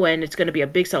Tokyo, and it's gonna be a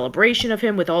big celebration of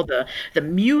him with all the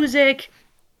music.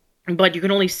 But you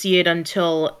can only see it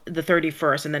until the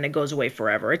 31st, and then it goes away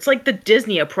forever. It's like the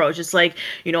Disney approach. It's like,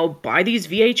 buy these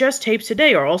VHS tapes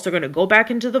today, or else they're gonna go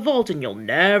back into the vault, and you'll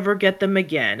never get them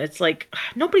again. It's like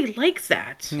nobody likes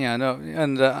that. Yeah, no,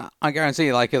 and I guarantee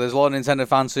there's a lot of Nintendo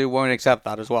fans who won't accept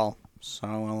that as well.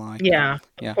 So Yeah, of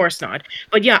yeah. course not.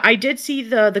 But yeah, I did see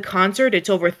the concert.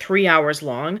 It's over 3 hours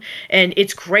long, and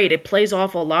it's great. It plays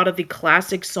off a lot of the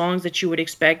classic songs that you would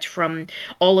expect from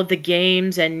all of the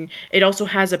games, and it also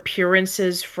has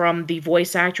appearances from the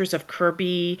voice actress of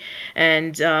Kirby.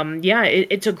 And yeah,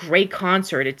 it's a great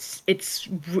concert.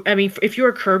 I mean, if you're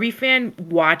a Kirby fan,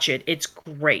 watch it. It's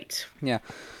great. Yeah.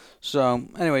 So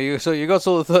anyway, you got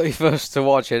till the 31st to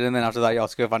watch it, and then after that you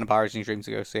have to go find a pirating stream to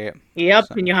go see it. Yep,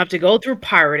 So and you have to go through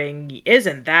pirating.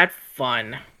 Isn't that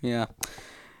fun? yeah.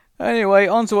 Anyway,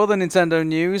 on to other Nintendo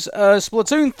news.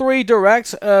 Splatoon 3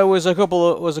 Direct was a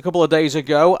couple of days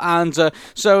ago, and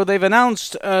so they've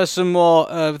announced some more.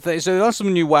 So they've announced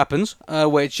some new weapons,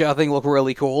 which I think look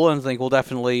really cool, and I think will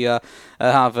definitely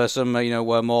have some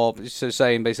more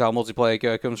saying basically how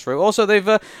multiplayer comes through. Also, they've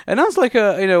announced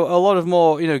a lot of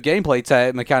more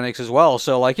gameplay mechanics as well.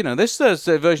 So this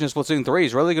version of Splatoon 3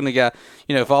 is really going to get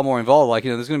far more involved.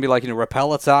 There's going to be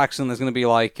repel attacks, and there's going to be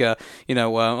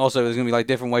also there's going to be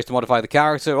different ways to to modify the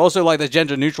character. Also, like, there's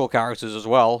gender-neutral characters as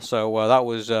well, so that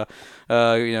was,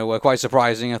 quite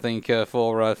surprising, I think,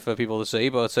 for people to see,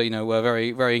 but,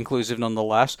 very, very inclusive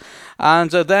nonetheless. And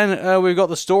then we've got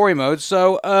the story mode,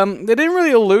 so they didn't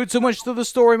really allude too much to the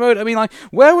story mode. I mean, like,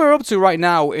 where we're up to right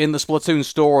now in the Splatoon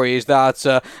story is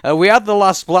that we had the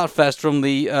last Splatfest from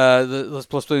the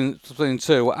Splatoon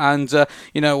 2, and,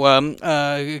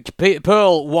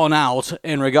 Pearl won out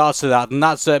in regards to that, and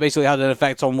that's basically had an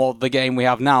effect on what the game we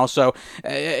have now. So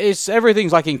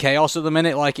everything's like in chaos at the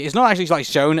minute. Like, it's not actually like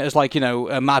shown as like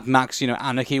a Mad Max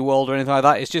anarchy world or anything like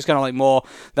that. It's just kind of like more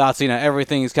that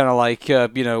everything is kind of like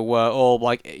all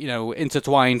like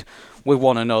intertwined with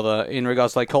one another in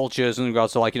regards to like cultures and in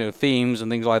regards to like themes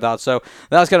and things like that. So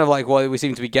that's kind of like what we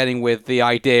seem to be getting with the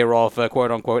idea of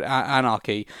quote unquote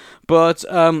anarchy. But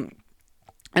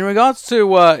in regards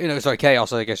to,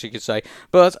 chaos, I guess you could say.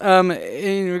 But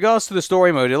in regards to the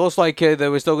story mode, it looks like they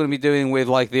were still going to be doing with,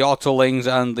 like, the Octolings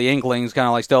and the Inklings kind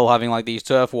of, like, still having, like, these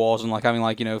turf wars and, like, having,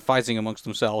 like, fighting amongst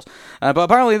themselves. But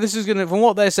apparently this is going to, from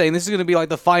what they're saying, this is going to be, like,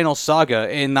 the final saga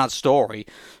in that story.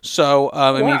 So,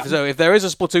 so if there is a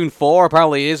Splatoon 4,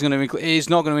 apparently it is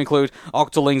not going to include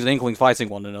Octolings and Inklings fighting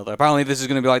one another. Apparently this is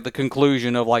going to be, like, the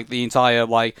conclusion of, like, the entire,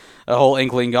 like, a whole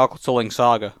Inkling-Octoling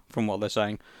saga, from what they're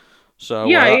saying. So,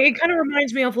 yeah, it kind of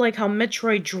reminds me of like how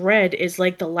Metroid Dread is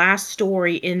like the last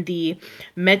story in the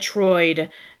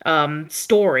Metroid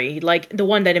story, like the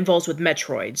one that involves with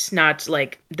Metroids, not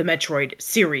like the Metroid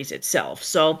series itself.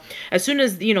 So as soon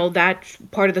as that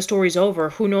part of the story's over,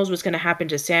 who knows what's going to happen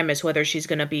to Samus? Whether she's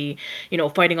going to be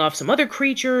fighting off some other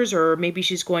creatures, or maybe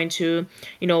she's going to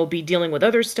be dealing with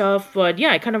other stuff. But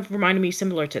yeah, it kind of reminded me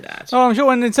similar to that. Oh, I'm sure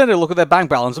when Nintendo look at their bank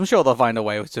balance, I'm sure they'll find a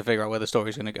way to figure out where the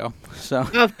story's going to go. So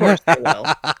of course they will.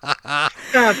 Of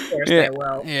course they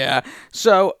will. Yeah.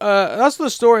 So that's the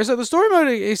story. So the story mode,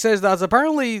 it says that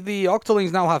apparently the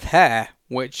Octolings now have hair,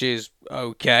 which is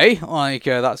okay. Like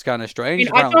that's kind of strange.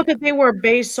 I thought that they were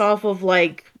based off of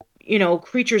like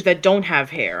creatures that don't have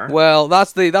hair. Well,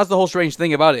 that's the whole strange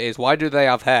thing about it is why do they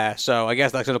have hair? So I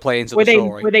guess that's going to play into the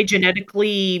story. Were they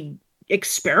genetically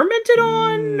experimented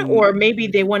on, or maybe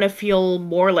they want to feel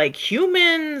more like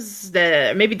humans?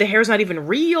 Maybe the hair's not even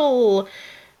real.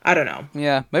 I don't know.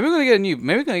 Yeah, maybe we're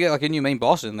gonna get like a new main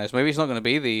boss in this. Maybe it's not gonna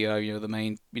be the the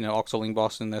main Octoling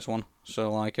boss in this one.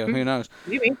 So like who knows?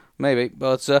 Maybe.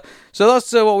 But so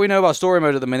that's what we know about story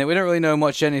mode at the minute. We don't really know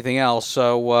much anything else.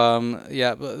 So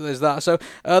yeah, there's that. So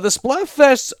the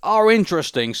Splatfests are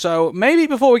interesting. So maybe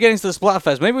before we get into the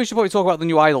Splatfest, maybe we should probably talk about the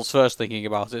new idols first. Thinking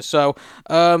about it. So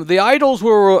the idols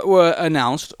were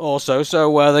announced also.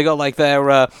 So they got like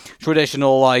their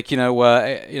traditional like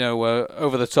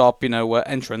over the top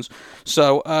entrance.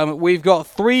 So we've got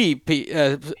 3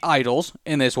 idols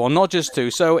in this one, not just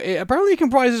 2. So it apparently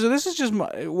comprises of, this is just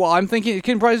what I'm thinking, it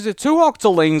comprises of 2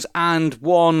 Octolings and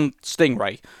 1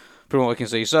 Stingray, from what we can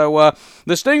see. So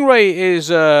the Stingray is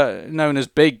known as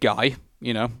Big Guy,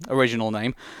 original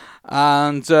name.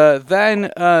 And then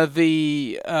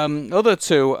the other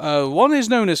 2, one is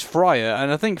known as Friar,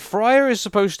 and I think Friar is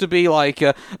supposed to be like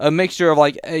a mixture of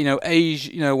like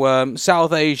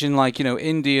South Asian like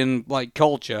Indian like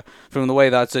culture, from the way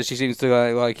that she seems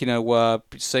to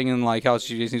sing and like how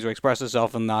she seems to express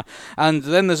herself and that. And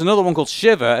then there's another one called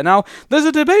Shiva. And now there's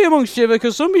a debate among Shiva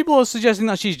because some people are suggesting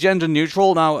that she's gender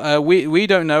neutral. Now we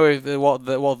don't know if what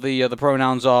the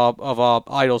pronouns are of our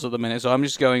idols at the minute, so I'm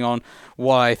just going on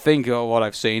what I think or what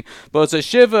I've seen. But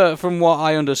Shiva, from what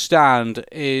I understand,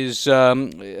 is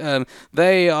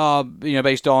they are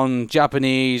based on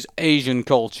Japanese Asian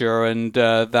culture, and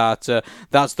that's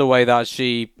the way that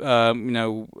she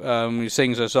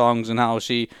sings her songs and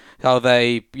how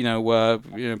they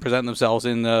present themselves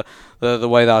in the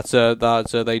way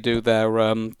that they do their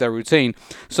routine.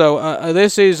 So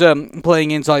this is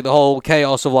playing into like the whole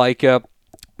chaos of like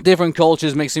different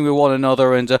cultures mixing with one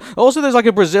another, and also there's like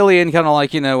a Brazilian kind of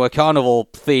like a carnival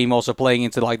theme also playing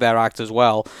into like their act as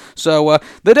well. So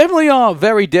they definitely are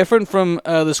very different from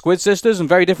the Squid Sisters and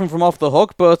very different from Off the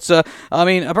Hook. But I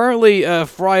mean, apparently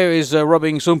Friar is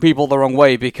rubbing some people the wrong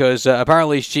way because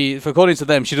apparently according to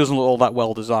them, she doesn't look all that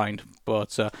well designed.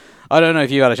 But I don't know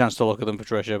if you had a chance to look at them,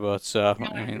 Patricia, but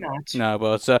no,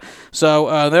 but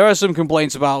so there are some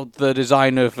complaints about the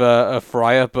design of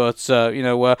Friar, but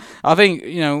I think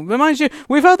mind you,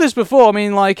 we've had this before. I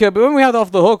mean, like, but when we had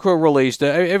Off the Hook released,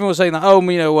 everyone was saying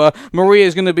that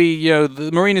Maria's going to be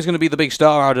Marina's going to be the big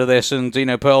star out of this, and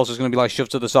Pearl's is going to be like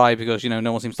shoved to the side because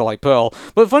no one seems to like Pearl.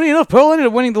 But funny enough, Pearl ended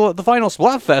up winning the final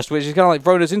Splatfest, which is kind of like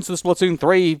thrown us into the Splatoon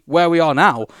 3 where we are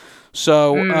now.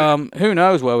 So who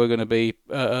knows where we're going to be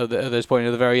at at this point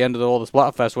at the very end of all the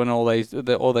Splatfest when all they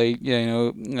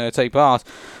take part.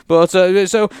 But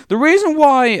so the reason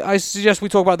why I suggest we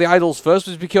talk about the idols first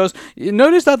was because you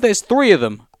notice that there's 3 of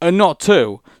them and not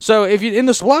 2. So if you in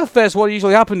the Splatfest, what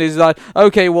usually happened is that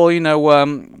okay, well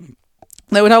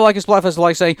they would have like a Splatfest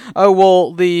like saying, oh,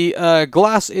 well, the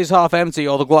glass is half empty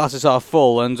or the glass is half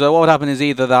full. And what would happen is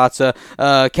either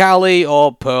that Callie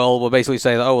or Pearl would basically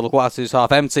say that, oh, well, the glass is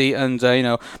half empty. And,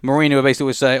 Marina would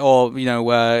basically say, or,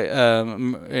 Maria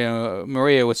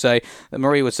would say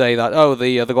that, oh,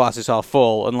 the glass is half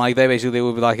full. And, like, they basically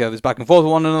would be like this back and forth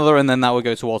with one another. And then that would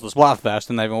go towards the Splatfest.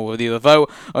 And everyone would either vote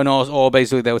or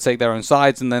basically they would take their own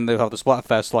sides. And then they would have the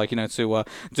Splatfest, to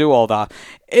do all that.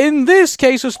 In this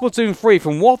case of Splatoon 3,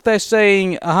 from what they're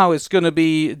saying, how it's going to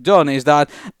be done is that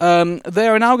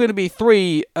there are now going to be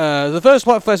 3. The first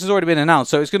Splatfest has already been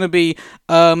announced, so it's going to be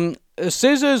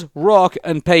scissors, rock,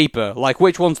 and paper. Like,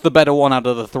 which one's the better one out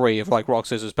of the 3 of like rock,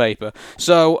 scissors, paper?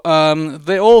 So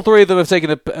all 3 of them have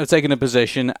taken a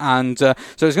position, and so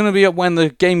it's going to be up when the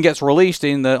game gets released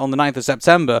on the 9th of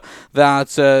September.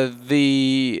 That in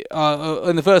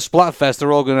the first Splatfest,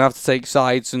 they're all going to have to take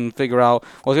sides and figure out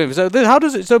what's going to be. So how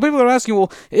does it? So people are asking,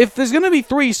 well, if there's going to be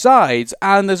 3 sides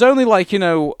and there's only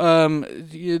the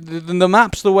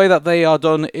maps the way that they are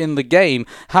done in the game,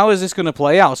 how is this going to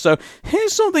play out? So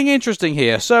here's something interesting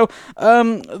here. So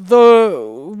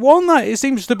the one that it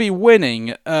seems to be winning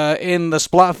in the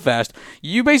Splatfest,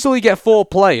 you basically get 4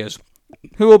 players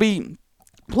who will be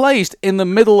placed in the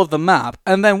middle of the map,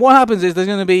 and then what happens is there's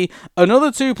going to be another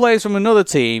 2 players from another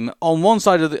team on one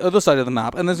side of the other side of the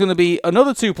map, and there's going to be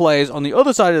another 2 players on the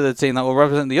other side of the team that will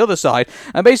represent the other side,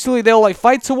 and basically they'll like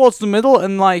fight towards the middle,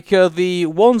 and the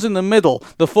ones in the middle,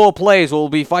 the 4 players will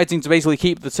be fighting to basically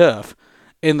keep the turf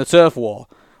in the turf war.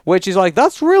 Which is like,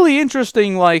 that's really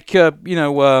interesting, gameplay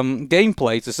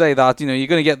to say that, you're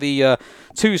going to get the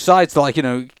 2 sides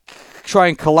to, try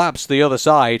and collapse the other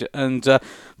side, and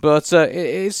but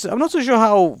I'm not so sure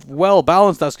how well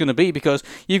balanced that's going to be, because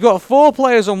you've got 4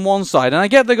 players on one side, and I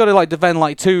get they've got to defend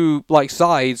 2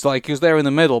 sides, because they're in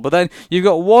the middle, but then you've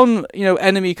got one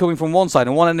enemy coming from one side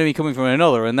and one enemy coming from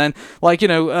another, and then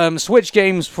Switch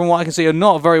games, from what I can see, are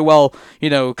not very well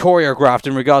choreographed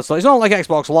in regards to, it's not like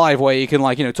Xbox Live where you can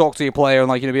talk to your player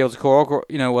and be able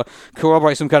to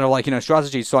corroborate some kind of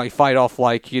strategies to fight off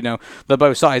the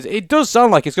both sides. It does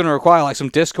sound like it's going to require some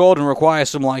Discord and require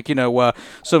some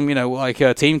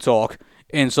team talk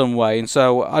in some way, and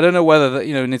so I don't know whether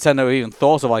Nintendo even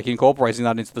thought of incorporating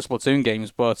that into the Splatoon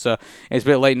games, but it's a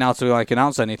bit late now to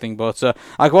announce anything. But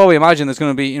I can well imagine there's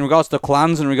going to be, in regards to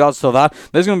clans, in regards to that,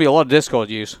 there's going to be a lot of Discord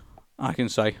use, I can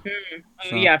say.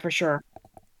 So. Yeah, for sure.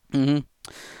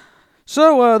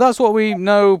 So that's what we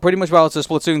know pretty much about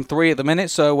Splatoon 3 at the minute.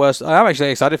 So I'm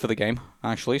actually excited for the game,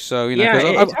 actually. So it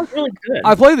sounds really good.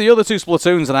 I've played the other 2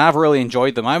 Splatoons and I have really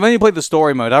enjoyed them. I've only played the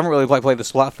story mode. I haven't really played the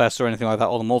Splatfest or anything like that,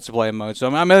 or the multiplayer mode. So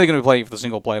I'm only going to be playing for the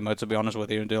single player mode, to be honest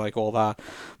with you, and do all that.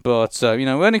 But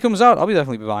when it comes out, I'll be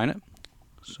definitely buying it.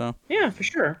 So yeah, for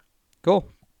sure. Cool.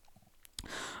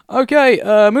 Okay,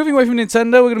 moving away from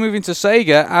Nintendo, we're going to move into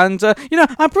Sega, and,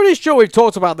 I'm pretty sure we've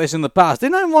talked about this in the past.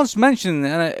 Didn't I once mention,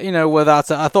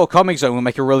 that I thought Comic Zone would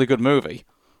make a really good movie?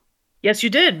 Yes, you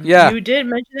did. Yeah. You did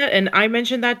mention that, and I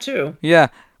mentioned that too. Yeah.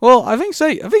 Well, I think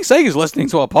Sega's listening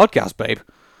to our podcast, babe.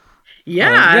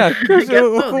 Yeah. They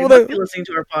must be listening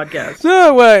to our podcast.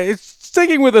 So, it's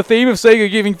sticking with the theme of Sega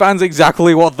giving fans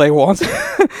exactly what they want.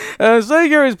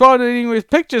 Sega is partnering with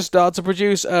Picture Star to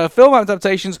produce film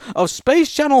adaptations of Space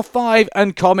Channel 5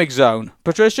 and Comic Zone.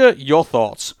 Patricia, your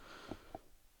thoughts?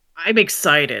 I'm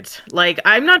excited.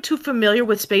 I'm not too familiar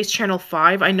with Space Channel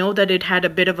 5. I know that it had a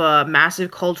bit of a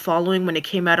massive cult following when it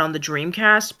came out on the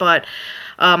Dreamcast, but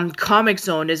Comic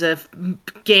Zone is a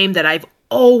game that I've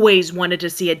always wanted to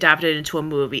see adapted into a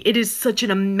movie. It is such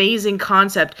an amazing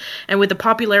concept, and with the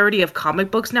popularity of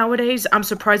comic books nowadays, I'm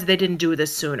surprised they didn't do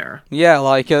this sooner. Yeah,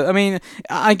 I get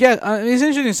it's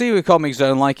interesting to see with Comic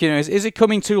Zone, is it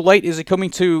coming too late? Is it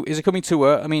coming too is it coming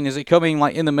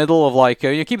in the middle of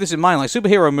you keep this in mind,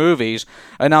 superhero movies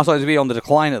are now starting to be on the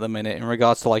decline at the minute in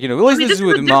regards to at least this is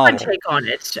with Marvel. This is a different take on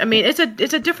it. I mean, it's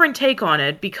a different take on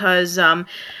it because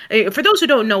for those who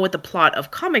don't know what the plot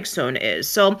of Comic Zone is,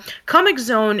 so Comic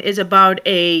Zone is about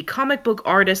a comic book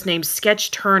artist named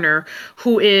Sketch Turner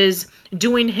who is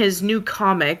doing his new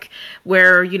comic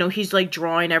where, he's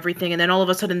drawing everything, and then all of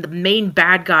a sudden the main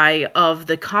bad guy of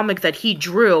the comic that he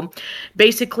drew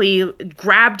basically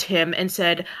grabbed him and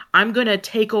said, I'm going to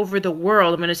take over the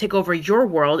world. I'm going to take over your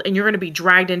world, and you're going to be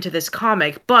dragged into this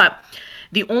comic. But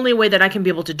the only way that I can be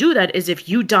able to do that is if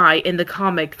you die in the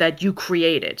comic that you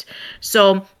created.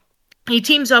 So he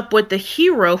teams up with the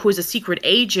hero who's a secret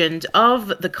agent of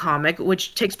the comic,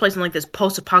 which takes place in like this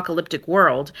post-apocalyptic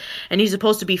world, and he's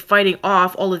supposed to be fighting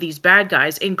off all of these bad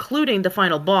guys, including the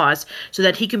final boss, so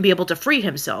that he can be able to free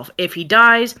himself. If he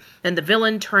dies, then the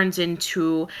villain turns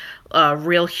into a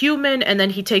real human, and then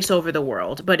he takes over the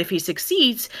world. But if he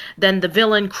succeeds, then the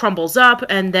villain crumbles up,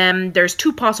 and then there's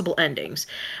two possible endings.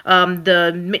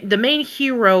 The main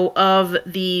hero of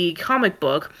the comic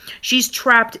book, she's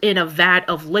trapped in a vat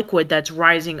of liquid that's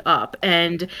rising up,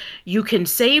 and you can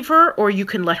save her or you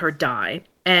can let her die.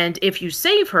 And if you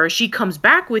save her, she comes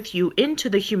back with you into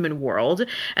the human world,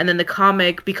 and then the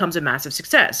comic becomes a massive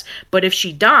success. But if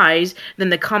she dies, then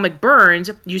the comic burns.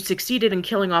 You succeeded in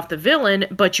killing off the villain,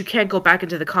 but you can't go back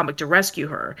into the comic to rescue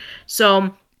her.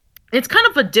 So it's kind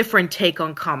of a different take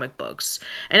on comic books.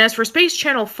 And as for Space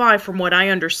Channel 5, from what I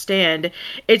understand,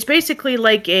 it's basically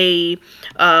like a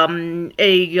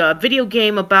video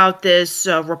game about this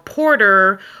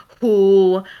reporter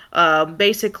who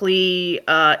basically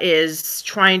is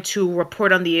trying to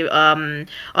report on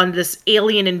this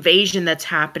alien invasion that's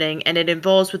happening, and it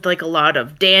involves with like a lot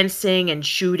of dancing and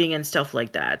shooting and stuff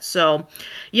like that. So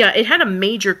yeah, it had a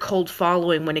major cult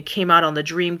following when it came out on the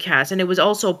Dreamcast, and it was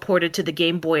also ported to the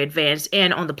Game Boy Advance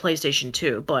and on the PlayStation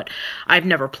 2, but I've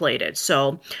never played it.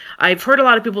 So I've heard a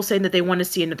lot of people saying that they want to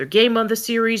see another game on the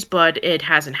series, but it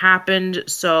hasn't happened.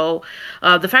 So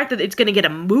the fact that it's going to get a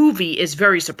movie is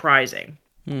very surprising.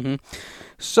 Mm-hmm.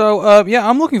 So, yeah,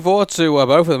 I'm looking forward to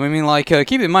both of them. I mean, like,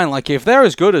 keep in mind, like, if they're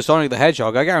as good as Sonic the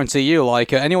Hedgehog, I guarantee you,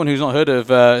 like, anyone who's not heard of,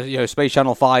 Space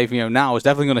Channel 5, now is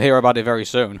definitely going to hear about it very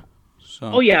soon.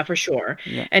 So, Oh yeah, for sure.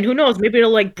 yeah. And who knows, maybe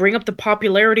it'll like bring up the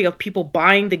popularity of people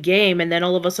buying the game, and then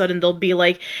all of a sudden they'll be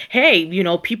like, "Hey,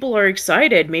 people are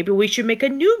excited. Maybe we should make a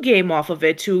new game off of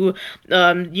it to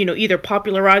either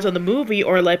popularize on the movie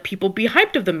or let people be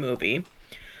hyped of the movie."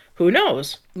 Who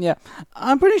knows? Yeah,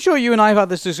 I'm pretty sure you and I have had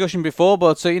this discussion before,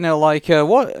 but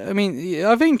what I mean,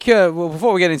 I think well,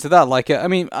 before we get into that,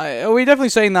 are we definitely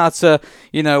saying that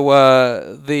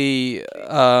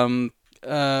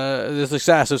the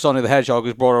success of Sonic the Hedgehog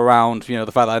has brought around,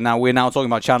 the fact that now we're talking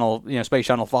about Space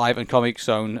Channel 5 and Comic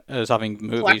Zone as having Oh,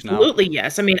 movies now. absolutely,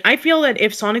 yes. I mean, I feel that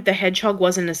if Sonic the Hedgehog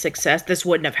wasn't a success, this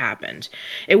wouldn't have happened.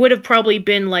 It would have probably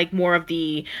been like more of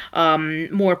the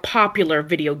more popular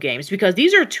video games, because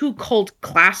these are two cult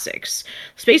classics.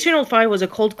 Space Channel 5 was a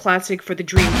cult classic for the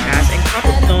Dreamcast, and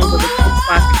Comic Zone was a cult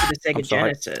classic for the I'm Sega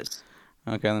sorry. Genesis.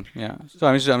 Okay then, yeah. So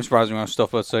I'm surprised with stuff,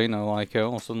 but all of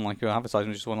a sudden,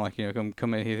 advertising just want to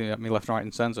come in here at me left, right,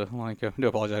 and centre. I do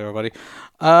apologise, everybody.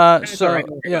 That's all right,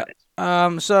 don't worry Yeah.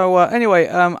 about it. Anyway,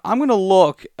 I'm gonna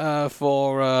look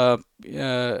for a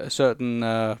certain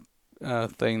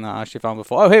thing that I actually found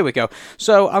before. Oh, here we go.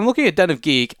 So I'm looking at Den of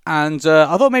Geek, and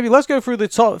I thought maybe let's go through the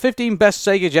top 15 best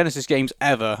Sega Genesis games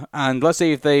ever, and let's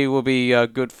see if they will be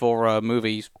good for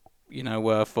movies.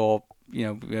 For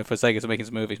Sega to make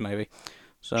into movies, maybe.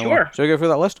 So, Sure. shall we go through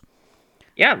that list?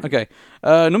 Yeah. Okay.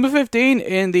 Number 15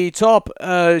 in the top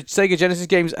Sega Genesis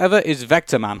games ever is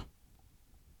Vector Man.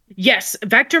 Yes,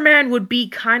 Vector Man would be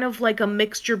kind of like a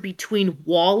mixture between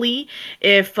Wally,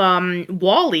 if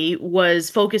Wally was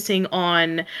focusing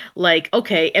on like,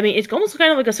 okay, I mean it's almost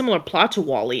kind of like a similar plot to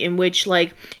Wally, in which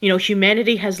like,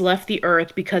 humanity has left the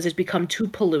earth because it's become too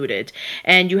polluted,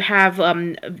 and you have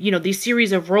these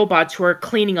series of robots who are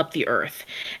cleaning up the earth.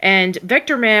 And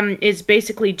Vector Man is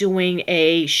basically doing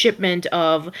a shipment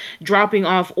of dropping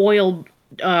off oil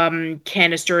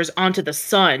canisters onto the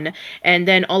sun, and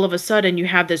then all of a sudden you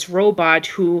have this robot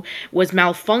who was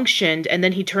malfunctioned, and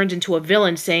then he turns into a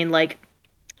villain saying like,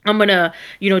 I'm gonna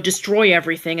destroy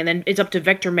everything, and then it's up to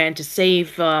Vector Man to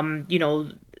save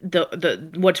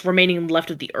the what's remaining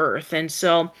left of the earth. And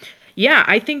so yeah,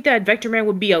 I think that Vector Man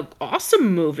would be a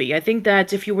awesome movie. I think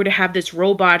that if you were to have this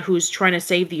robot who's trying to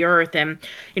save the earth, and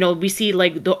we see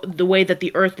like the way that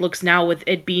the earth looks now, with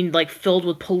it being like filled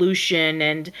with pollution,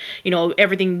 and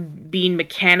everything being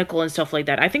mechanical and stuff like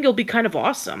that, I think it'll be kind of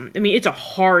awesome. I mean, it's a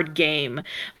hard game,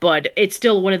 but it's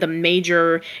still one of the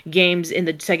major games in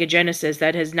the Sega Genesis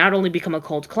that has not only become a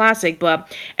cult classic, but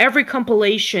every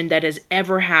compilation that has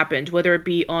ever happened, whether it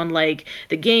be on like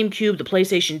the GameCube, the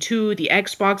PlayStation 2, the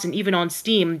Xbox, and even on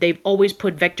Steam, they've always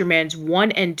put Vector Man's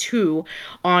 1 and 2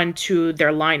 onto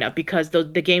their lineup because the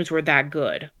games were that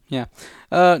good. Yeah.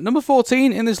 Number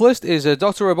 14 in this list is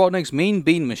Dr. Robotnik's Mean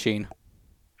Bean Machine.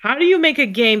 How do you make a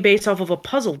game based off of a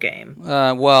puzzle game?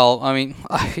 Well, I mean,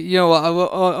 what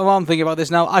I'm thinking about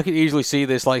this now, I could easily see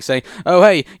this like saying, oh,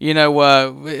 hey,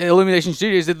 Illumination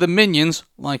Studios did the Minions,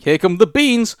 like, here come the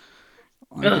beans.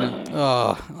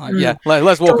 Yeah,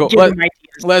 let's walk Don't give them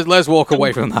ideas. let's walk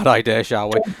away from that idea, shall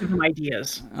we? Don't give them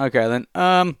ideas. Okay then.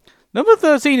 Number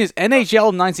 13 is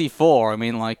NHL 94. I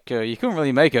mean, like, you couldn't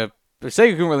really make a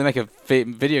Sega couldn't really make a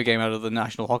video game out of the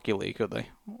National Hockey League, could they?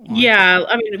 Like, Yeah,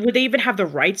 I mean, would they even have the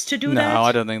rights to do no,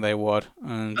 I that? don't think they would.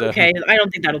 And Okay, I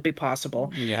don't think that'll be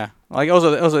possible. yeah, like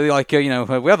also like we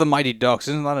have the Mighty Ducks.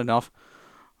 Isn't that enough?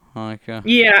 Like,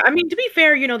 Yeah, I mean, to be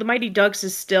fair, the Mighty Ducks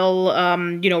is still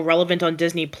relevant on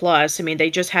Disney Plus. I mean, they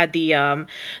just had the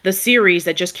series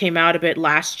that just came out a bit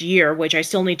last year, which I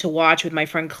still need to watch with my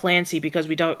friend Clancy because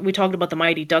we talked about the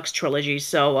Mighty Ducks trilogy.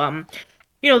 So,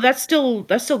 that's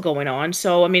still going on.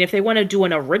 So, I mean, if they want to do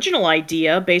an original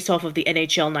idea based off of the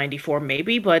NHL 94,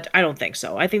 maybe, but I don't think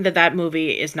so. I think that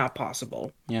movie is not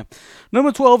possible. yeah.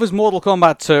 Number 12 is Mortal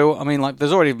Kombat 2. I mean, like,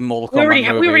 there's already Mortal Kombat We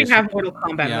already movies. have Mortal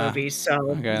Kombat Yeah. movies, so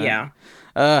Okay. Then.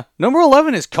 yeah. Number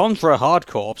 11 is Contra Hard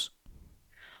Corps.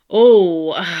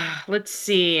 Oh, let's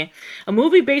see. A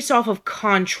movie based off of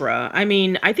Contra. I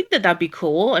mean, I think that that'd be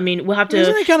cool. I mean, we'll have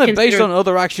Isn't to it kind of based consider. on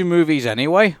other action movies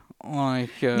anyway? Like,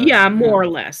 Yeah, yeah. more or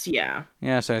less. Yeah.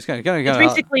 Yeah, so it's It's kind of.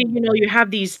 basically, you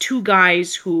have these two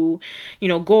guys who,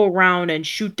 go around and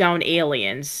shoot down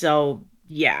aliens. So,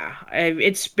 yeah,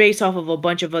 it's based off of a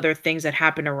bunch of other things that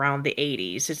happened around the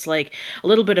 80s. It's like a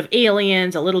little bit of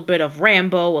aliens, a little bit of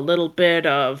Rambo, a little bit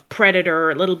of Predator,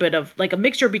 a little bit of like a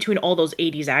mixture between all those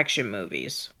 80s action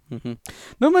movies.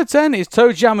 Number 10 is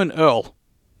Toe Jam and Earl.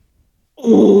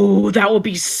 Ooh, that would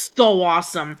be so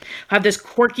awesome. Have this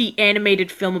quirky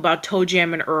animated film about Toe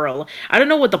Jam and Earl. I don't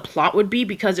know what the plot would be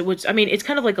because I mean, it's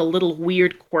kind of like a little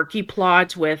weird, quirky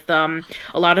plot with a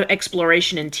lot of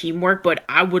exploration and teamwork, but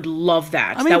I would love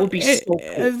that. I That mean, would be so cool.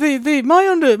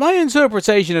 my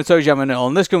interpretation of Toe Jam and Earl,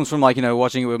 and this comes from like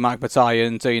watching it with Mark Bataille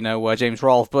and James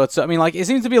Rolfe, but I mean like it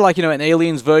seems to be like an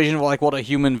aliens version of like what a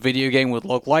human video game would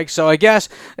look like. So I guess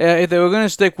if they were going to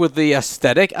stick with the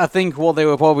aesthetic, I think what they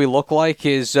would probably look like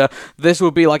is this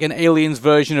would be like an aliens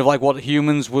version of like what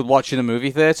humans would watch in a movie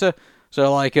theater.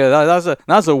 So like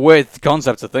that's a weird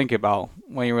concept to think about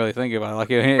when you really think about it. Like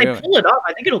If they pull it off,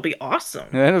 I think it'll be awesome.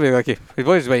 yeah, it'll be like it'll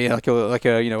always be like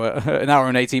a an hour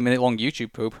and 18 minute long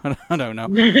YouTube poop. I don't know.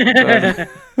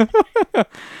 But,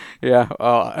 yeah,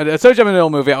 and a Toe Jam and Earl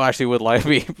movie I actually would like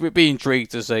be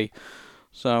intrigued to see.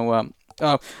 So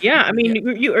oh Yeah, I yeah. mean,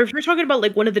 if you're talking about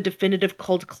like one of the definitive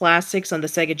cult classics on the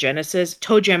Sega Genesis,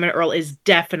 Toe Jam and Earl is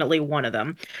definitely one of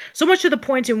them. So much to the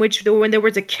point in which when there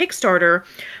was a Kickstarter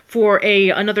for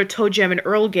another Toe Jam and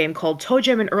Earl game called Toe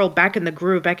Jam and Earl Back in the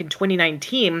Groove back in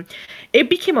 2019, it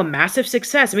became a massive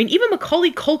success. I mean, even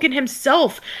Macaulay Culkin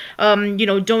himself,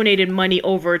 donated money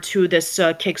over to this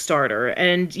Kickstarter,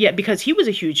 and yeah, because he was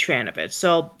a huge fan of it.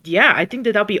 So yeah, I think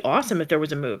that that'd be awesome if there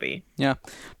was a movie. Yeah.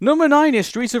 Number 9 is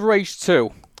Streets of Rage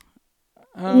 2.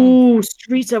 Ooh,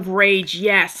 Streets of Rage.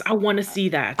 Yes, I want to see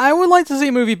that. I would like to see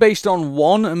a movie based on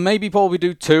one, and maybe probably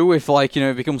do two if, like,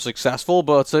 it becomes successful.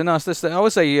 But no, I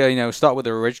would say, start with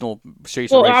the original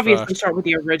Streets of Well, Rage obviously first. start with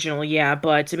the original, yeah,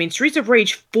 but I mean, Streets of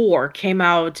Rage 4 came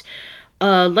out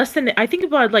less than I think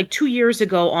about like 2 years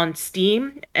ago on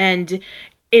Steam, and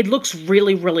it looks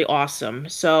really, really awesome.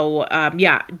 So,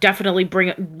 yeah, definitely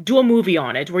do a movie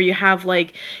on it where you have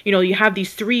like, you have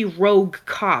these three rogue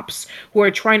cops who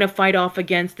are trying to fight off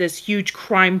against this huge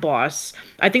crime boss.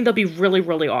 I think that'll be really,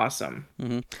 really awesome.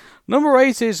 Number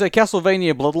 8 is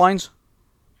Castlevania Bloodlines.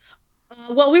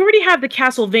 Well, we already have the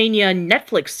Castlevania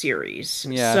Netflix series,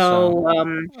 Yeah, so so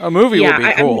a movie would yeah, be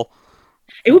I mean, cool.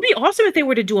 it would be awesome if they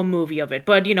were to do a movie of it,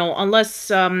 but unless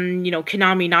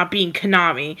Konami not being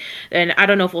Konami, then I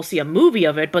don't know if we'll see a movie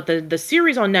of it. But the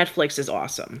series on Netflix is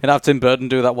awesome. And have Tim Burton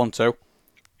do that one too.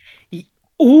 Y-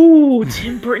 Ooh,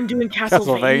 Tim Burton doing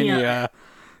Castlevania.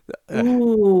 Castlevania.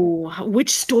 Ooh,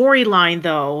 which storyline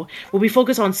though? Will we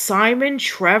focus on Simon,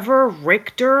 Trevor,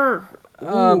 Richter?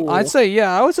 I'd Ooh. say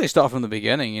yeah. I would say start from the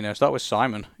beginning. Start with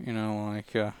Simon.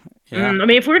 Yeah. I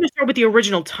mean, if we're gonna start with the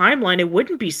original timeline, it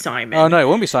wouldn't be Oh Simon. no, it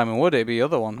wouldn't be Simon, would it? It'd be the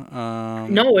other one.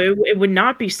 No, it would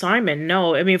not be Simon.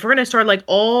 No, I mean, if we're gonna start like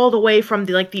all the way from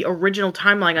the original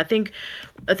timeline, I think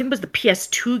it was the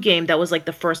PS2 game that was like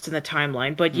the first in the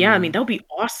timeline. But yeah, I mean, that would be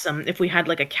awesome if we had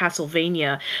like a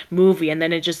Castlevania movie and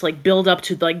then it just like build up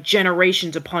to like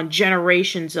generations upon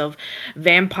generations of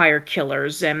vampire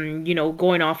killers and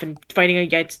going off and fighting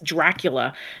against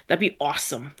Dracula. That'd be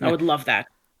awesome. I yeah. would love that.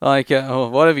 Like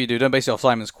whatever you do, don't base it off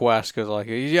Simon's Quest because like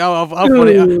yeah, how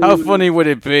Ooh. funny would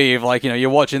it be if like you're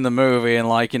watching the movie and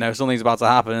like something's about to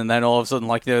happen and then all of a sudden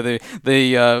like the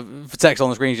text on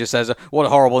the screen just says what a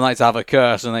horrible night to have a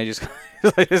curse and they just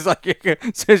it's like it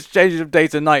just changes from day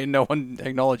to night and no one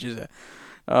acknowledges it.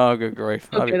 Oh, good grief!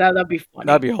 Okay, that'd be That'd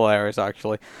funny. be hilarious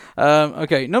actually.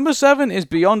 Okay, number 7 is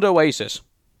Beyond Oasis.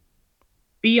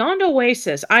 Beyond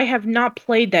Oasis, I have not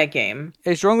played that game.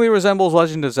 It strongly resembles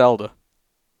Legend of Zelda.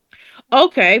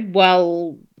 Okay,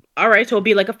 well, all right, so it'll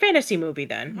be like a fantasy movie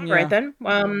then. All right Yeah.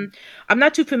 then. I'm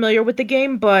not too familiar with the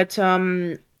game, but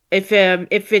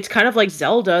if it's kind of like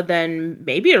Zelda, then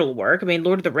maybe it'll work. I mean,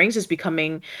 Lord of the Rings is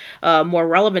becoming more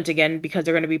relevant again because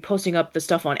they're going to be posting up the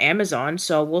stuff on Amazon,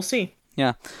 so we'll see.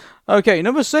 Yeah. Okay,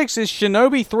 number 6 is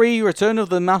Shinobi 3 Return of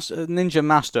the Ninja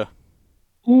Master.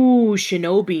 Ooh,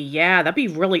 Shinobi, yeah, that'd be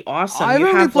really awesome. I've You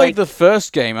only have played like the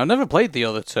first game. I've never played the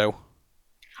other two.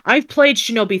 I've played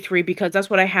Shinobi 3 because that's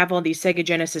what I have on the Sega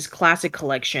Genesis Classic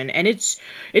Collection, and it's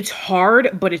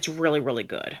hard, but it's really, really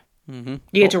good. Mm-hmm.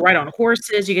 You get Oh, to ride on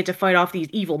horses, you get to fight off these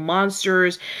evil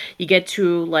monsters, you get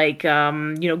to like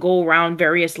go around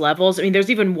various levels. I mean,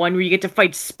 there's even one where you get to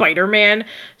fight Spider-Man.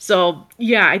 So,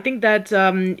 yeah, I think that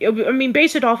I mean,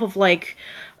 base it off of like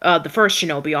the first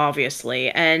Shinobi obviously,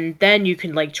 and then you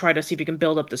can like try to see if you can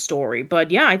build up the story. But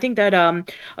yeah, I think that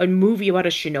a movie about a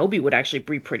Shinobi would actually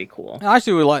be pretty cool. I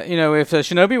actually would like, if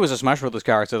Shinobi was a Smash Brothers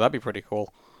character, that'd be pretty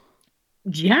cool.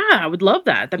 Yeah, I would love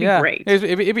that. That'd be Yeah, great.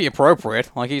 it'd be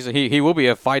appropriate. Like he will be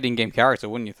a fighting game character,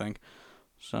 wouldn't you think?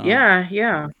 So Yeah,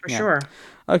 yeah, for yeah. sure.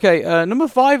 Okay, number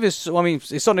 5 is, well, I mean,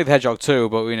 it's Sonic the Hedgehog 2,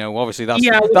 but obviously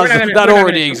Yeah, that we're not gonna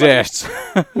already show it. exists.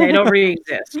 Yeah, it already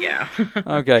exists. Yeah.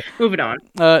 Okay, Moving on.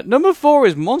 number 4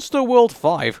 is Monster World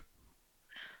 5.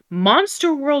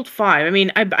 Monster World 5. I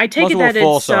mean, I take it Monster World that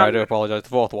 4, it's sorry, I do apologize. The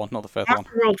fourth one, not the fifth one.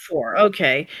 Monster World 4.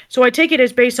 Okay. So I take it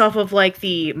as based off of like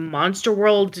the Monster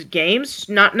World games,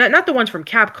 not the ones from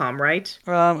Capcom, right?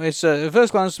 It's at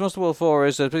first glance, Monster World 4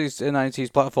 is a pretty 90s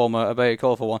platformer, a very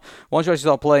colourful one. Once you actually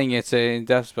start playing it in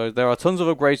depth, there are tons of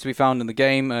upgrades to be found in the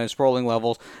game, sprawling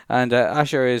levels, and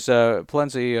Asher is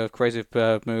plenty of creative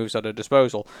moves at her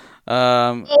disposal. Oh,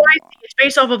 I see. It's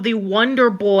based off of the Wonder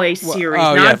Boy series,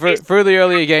 Oh yeah, not based. through the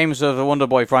earlier games of the Wonder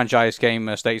Boy franchise came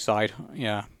stateside.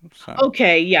 Yeah, so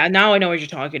Okay, yeah, now I know what you're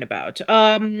talking about.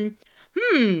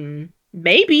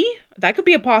 Maybe that could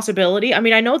be a possibility. I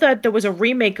mean, I know that there was a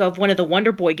remake of one of the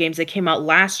Wonder Boy games that came out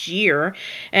last year,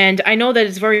 and I know that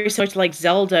it's very similar to like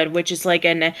Zelda, which is like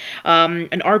an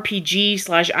RPG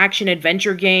slash action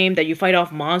adventure game that you fight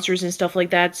off monsters and stuff like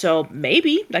that. So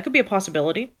maybe that could be a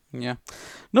possibility. yeah.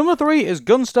 Number 3 is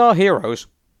Gunstar Heroes.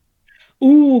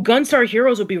 Ooh, Gunstar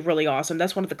Heroes would be really awesome.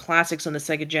 That's one of the classics on the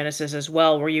Sega Genesis as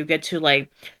well, where you get to like,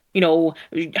 you know,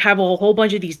 have a whole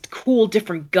bunch of these cool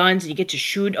different guns and you get to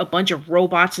shoot a bunch of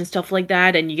robots and stuff like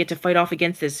that, and you get to fight off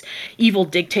against this evil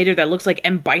dictator that looks like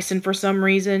M. Bison for some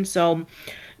reason. So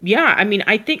yeah, I mean,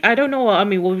 I don't know. I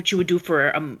mean, what you would do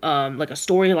for like a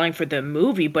storyline for the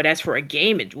movie, but as for a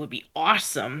game, it would be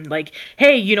awesome. Like,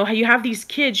 hey, how you have these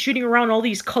kids shooting around all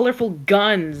these colorful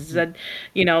guns that,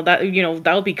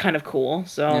 that would be kind of cool. Yeah,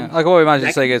 So I can always imagine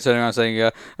that Sega turning around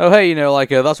saying, "Oh, hey,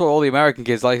 that's what all the American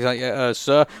kids like."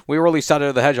 Sir, we released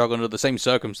Shadow the Hedgehog under the same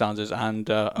circumstances, and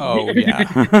oh yeah,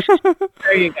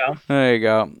 there you go. there you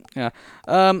go.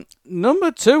 Yeah.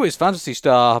 Number 2 is Fantasy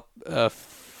Star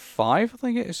 5, I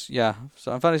think it is. Yeah.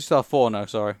 So Fantasy Star 4. No,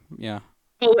 sorry. Yeah.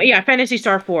 Oh yeah, Phantasy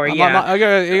Star 4. Yeah. I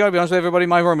gotta be honest with everybody.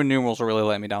 My Roman numerals are really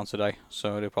letting me down today,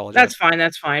 so I do apologize. That's fine,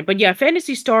 that's fine. But yeah,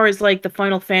 Phantasy Star is like the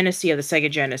Final Fantasy of the Sega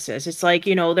Genesis. It's like,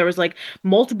 there was like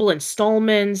multiple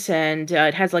installments and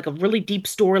it has like a really deep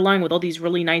storyline with all these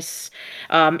really nice,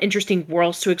 interesting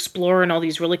worlds to explore and all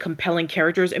these really compelling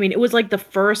characters. I mean, it was like the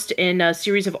first in a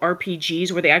series of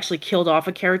RPGs where they actually killed off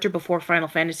a character before Final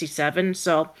Fantasy VII.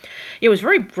 So it was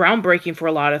very groundbreaking for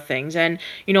a lot of things. And,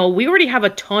 we already have a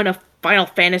ton of Final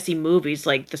Fantasy movies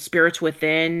like The Spirits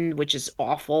Within, which is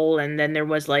awful, and then there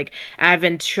was like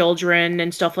Advent Children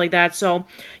and stuff like that. So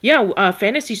yeah, a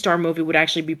Fantasy Star movie would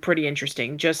actually be pretty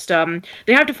interesting. Just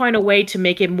they have to find a way to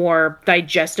make it more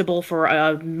digestible for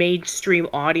a mainstream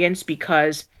audience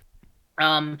because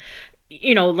um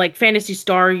like Fantasy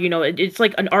Star, it's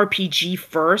like an RPG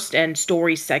first and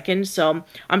story second. So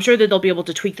I'm sure that they'll be able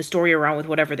to tweak the story around with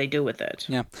whatever they do with it.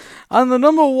 Yeah. And the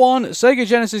number 1 Sega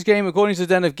Genesis game, according to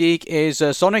Den of Geek, is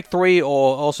Sonic 3,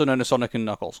 or also known as Sonic and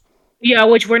Knuckles. Yeah,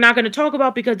 which we're not going to talk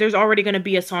about because there's already going to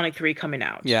be a Sonic 3 coming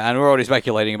out. Yeah, and we're already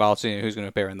speculating about who's going to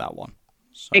appear in that one.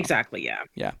 So, Exactly, yeah.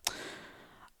 yeah.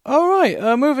 All right,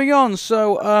 moving on.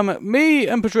 So, me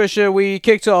and Patricia, we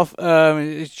kicked off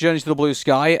Journey to the Blue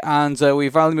Sky, and we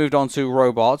finally moved on to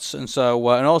robots. And so,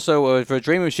 and also for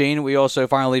Dream Machine, we also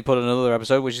finally put another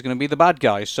episode, which is going to be the bad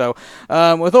guys. So,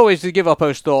 we thought we'd give our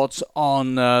post thoughts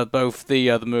on both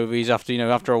the movies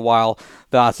after a while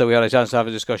that we had a chance to have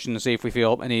a discussion and see if we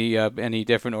feel any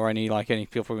different or any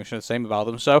feel the same about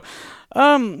them. So,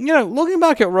 looking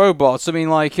back at robots, I mean,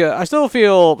 I still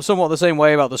feel somewhat the same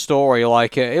way about the story.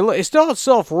 it starts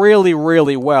off really,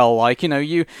 really well. Like,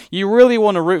 you really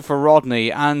want to root for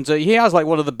Rodney, and he has like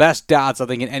one of the best dads I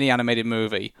think in any animated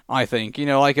movie. I think,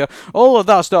 all of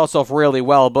that starts off really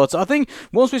well, but I think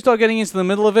once we start getting into the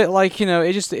middle of it, like,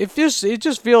 it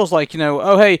just feels like,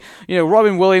 oh hey,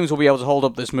 Robin Williams will be able to hold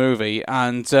up this movie,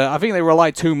 and I think they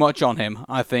rely too much on him.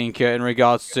 I think in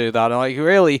regards to that, like,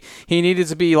 really, he needed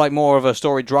to be like more of a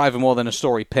story driver more than a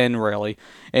story pin, really,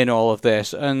 in all of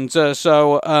this. And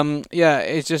yeah,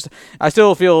 it's just, I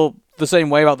still feel the same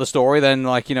way about the story then,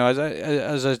 like,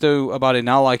 as I do about it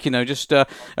now, like, just a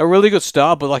really good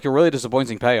start, but like a really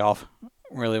disappointing payoff,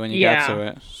 really, when you get to Yeah.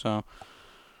 it. So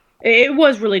It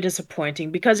was really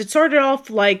disappointing because it started off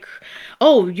like,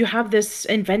 oh, you have this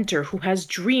inventor who has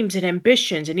dreams and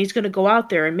ambitions, and he's going to go out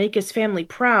there and make his family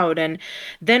proud. And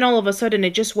then all of a sudden,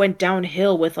 it just went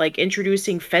downhill with like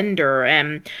introducing Fender.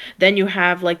 And then you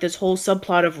have like this whole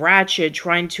subplot of Ratchet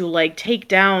trying to like take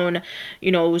down,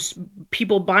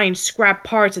 people buying scrap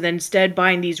parts and then instead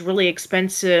buying these really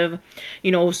expensive,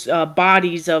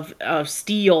 bodies of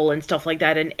steel and stuff like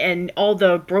that. And all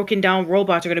the broken down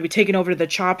robots are going to be taken over to the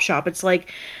chop shop. It's like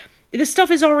this stuff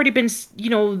has already been,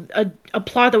 a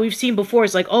plot that we've seen before.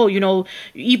 It's like, oh,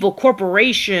 evil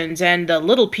corporations and the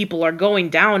little people are going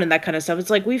down and that kind of stuff. It's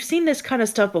like we've seen this kind of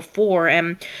stuff before.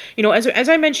 And, as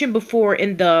I mentioned before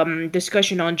in the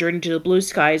discussion on Journey to the Blue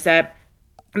Skies, that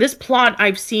this plot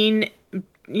I've seen,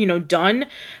 done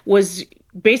was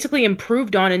basically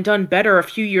improved on and done better a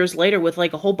few years later with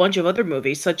like a whole bunch of other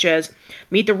movies such as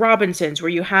Meet the Robinsons, where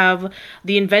you have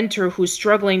the inventor who's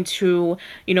struggling to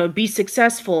be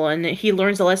successful, and he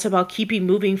learns a lesson about keeping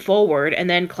moving forward. And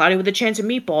then Cloudy with a Chance of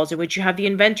Meatballs, in which you have the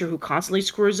inventor who constantly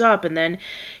screws up, and then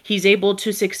he's able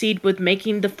to succeed with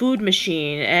making the food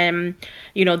machine. And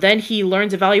then he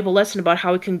learns a valuable lesson about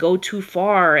how it can go too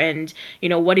far, and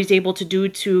what he's able to do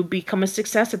to become a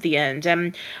success at the end.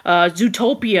 And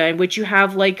Zootopia, in which you have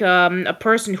like a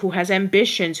person who has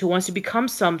ambitions, who wants to become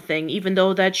something, even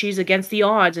though that she's against the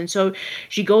odds, and so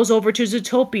she goes over to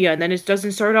Zootopia, and then it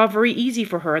doesn't start off very easy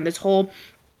for her. And this whole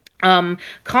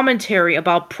commentary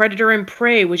about predator and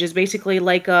prey, which is basically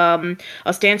like a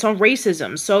stance on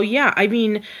racism. So yeah, I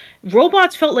mean,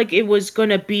 Robots felt like it was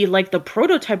gonna be like the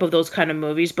prototype of those kind of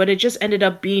movies, but it just ended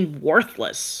up being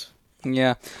worthless.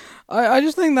 yeah. I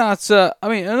just think that,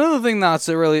 another thing that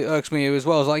really irks me as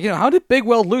well is, like, how did Big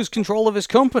World lose control of his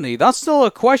company? That's still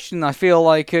a question I feel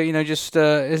like, just,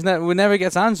 never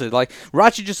gets answered. Like,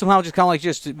 Ratchet just somehow just kind of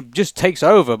like just takes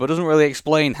over, but doesn't really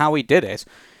explain how he did it.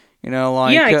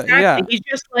 Yeah, exactly. Yeah. He's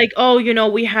just like, oh,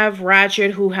 we have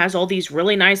Ratchet who has all these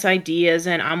really nice ideas,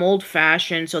 and I'm old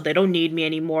fashioned, so they don't need me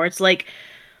anymore. It's like,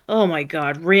 oh my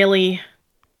God, really?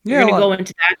 You're Yeah, gonna like, go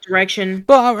into that direction?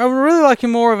 but I would really like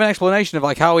more of an explanation of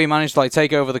like how he managed to like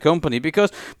take over the company,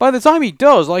 because by the time he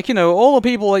does, like, all the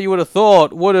people that you would have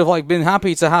thought would have like been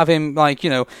happy to have him, like,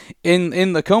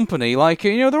 in the company, like,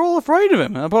 they're all afraid of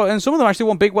him, and some of them actually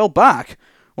want Big Well back.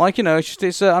 Like, I'm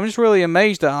just really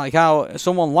amazed at like how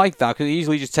someone like that could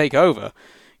easily just take over.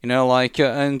 Like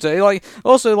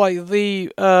also like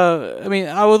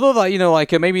I would love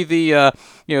that, maybe the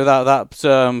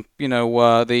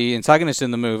the antagonist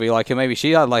in the movie, like, maybe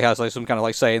she had like has like some kind of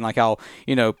like saying like how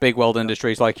Big World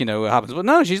Industries, like, happens, but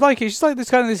no, she's like this kind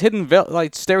of this hidden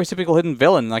like stereotypical hidden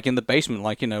villain, like in the basement,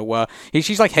 like,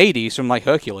 she's like Hades from like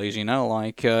Hercules,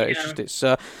 like, Yeah.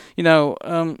 so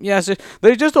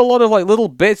there's just a lot of like little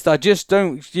bits that just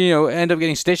don't end up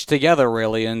getting stitched together,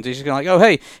 really, and he's just kind of like, oh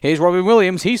hey, here's Robin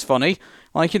Williams, he's funny.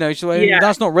 Like, Yeah.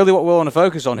 that's not really what we want to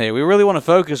focus on here. We really want to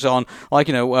focus on, like,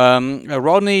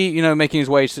 Rodney, making his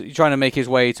way, trying to make his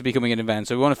way to becoming an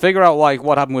inventor. We want to figure out, like,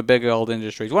 what happened with Big Weld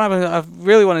Industries. I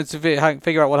really wanted to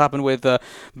figure out what happened with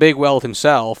Big Weld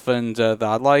himself and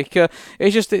that. Like,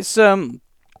 it's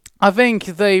I think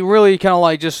they really kind of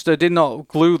like just did not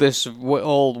glue this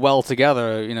all well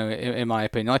together, in my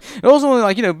opinion. Like, it also,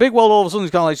 like, Big World all of a sudden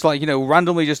is kind of like,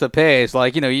 randomly just appears.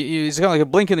 Like, it's kind of like a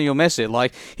blink and you'll miss it.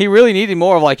 Like, he really needed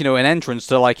more of, like, an entrance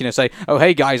to, like, say, oh,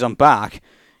 hey, guys, I'm back.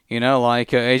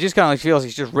 Like, it just kind of like feels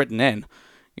he's just written in.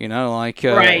 Like,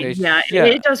 Right. Yeah.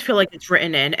 It does feel like it's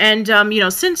written in. And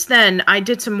since then I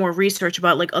did some more research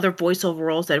about like other voiceover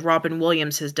roles that Robin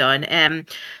Williams has done. And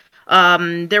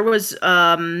there was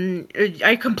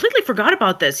I completely forgot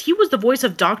about this. He was the voice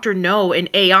of Dr. No in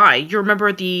AI. You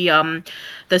remember the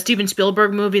Steven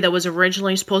Spielberg movie that was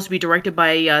originally supposed to be directed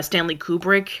by Stanley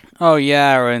Kubrick? Oh,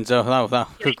 yeah, and good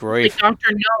Like grief.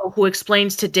 Dr. No, who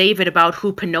explains to David about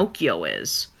who Pinocchio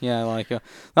is. Yeah, like,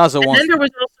 that's the And one. then there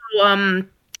was also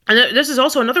this is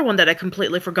also another one that I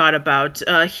completely forgot about.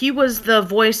 He was the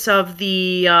voice of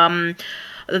the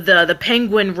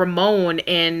penguin Ramon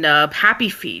in Happy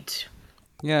Feet.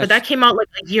 Yeah, But that came out like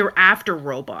a year after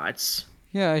Robots.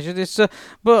 yeah,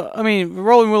 but I mean,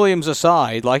 Robin Williams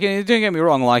aside, like, don't get me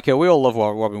wrong, like, we all love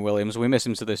Robin Williams, we miss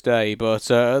him to this day, but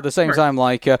at the Of same course. time,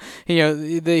 like,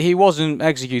 he wasn't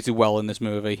executed well in this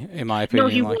movie, in my No, opinion.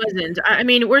 he Like, wasn't. I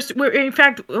mean, we're in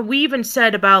fact we even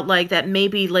said about like that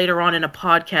maybe later on in a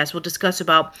podcast we'll discuss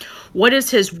about what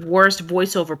is his worst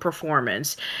voiceover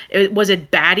performance. Was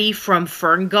it Batty from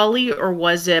Fern Gully or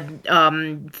was it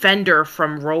Fender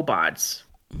from Robots?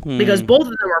 Because hmm. both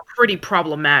of them are pretty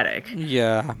problematic.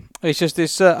 Yeah, it's just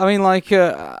this. I mean, like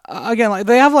again, like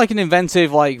they have like an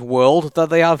inventive like world that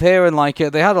they have here, and like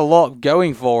they had a lot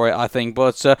going for it, I think.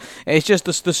 But it's just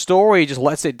the story just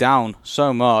lets it down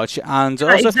so much, and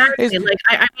Yeah, also it's exactly. Like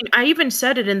I mean, I even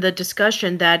said it in the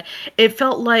discussion that it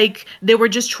felt like they were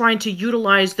just trying to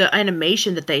utilize the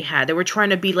animation that they had. They were trying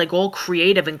to be like all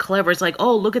creative and clever. It's like,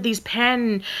 oh, look at these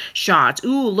pan shots.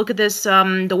 Ooh, look at this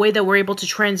the way that we're able to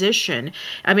transition.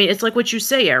 I mean, it's like what you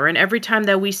say, Aaron. Every time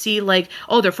that we see like,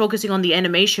 oh, they're focusing on the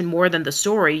animation more than the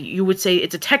story, you would say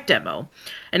it's a tech demo.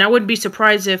 And I wouldn't be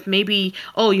surprised if maybe,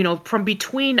 oh, from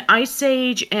between Ice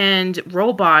Age and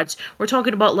Robots, we're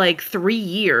talking about like 3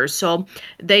 years. So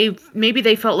they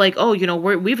felt like, oh,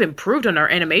 we've improved on our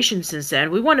animation since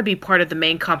then. We want to be part of the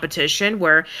main competition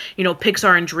where,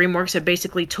 Pixar and DreamWorks have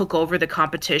basically took over the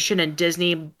competition and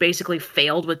Disney basically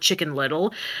failed with Chicken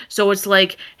Little. So it's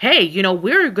like, hey,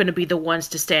 we're going to be the ones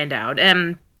to stand out.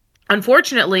 And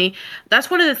unfortunately, that's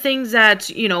one of the things that,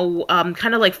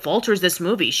 kind of like falters this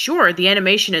movie. Sure, the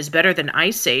animation is better than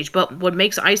Ice Age, but what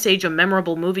makes Ice Age a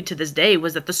memorable movie to this day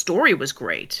was that the story was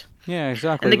great yeah,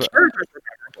 and exactly. the But characters were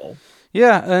memorable.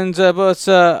 yeah, and but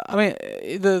I mean,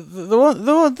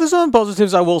 the some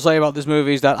positives I will say about this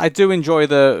movie is that I do enjoy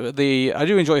I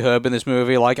do enjoy Herb in this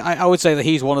movie. Like I would say that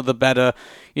he's one of the better,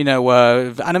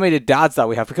 animated dads that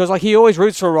we have because like he always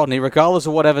roots for Rodney regardless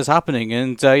of whatever's happening,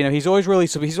 and he's always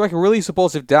he's like a really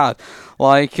supportive dad.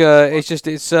 Like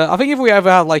it's I think if we ever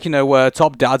had like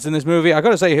top dads in this movie, I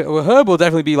gotta say Herb will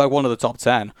definitely be like one of the top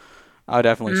 10. I would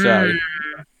definitely Mm, say,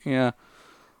 yeah.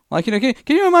 Like, can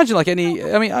you imagine, like, I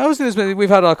mean, I always think we've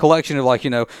had our collection of, like,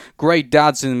 great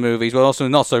dads in movies, but also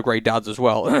not so great dads as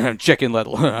well. Chicken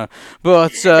Little.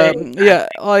 But, yeah, exactly.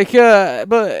 like,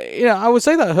 but, I would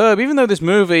say that Herb, even though this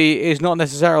movie is not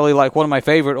necessarily, like, one of my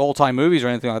favorite all-time movies or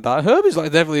anything like that, Herb is,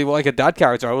 like, definitely, like, a dad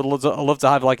character I would love to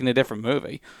have, like, in a different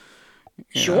movie.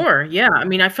 You know? Sure, yeah. I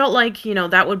mean, I felt like,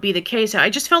 that would be the case. I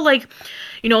just felt like,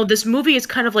 this movie is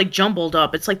kind of like jumbled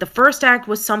up. It's like the first act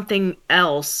was something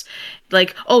else.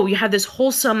 Like, oh, you have this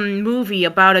wholesome movie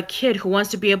about a kid who wants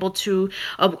to be able to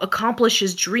accomplish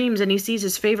his dreams and he sees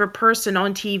his favorite person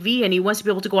on TV and he wants to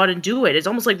be able to go out and do it. It's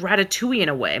almost like Ratatouille in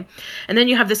a way. And then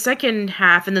you have the second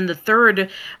half and then the third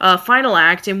final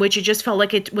act in which it just felt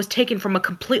like it was taken from a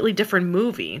completely different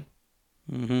movie.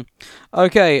 hmm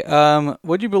Okay,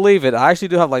 would you believe it? I actually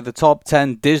do have like the top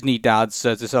 10 Disney dads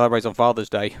to celebrate on Father's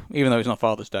Day, even though it's not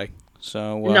Father's Day.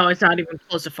 So, No, it's not even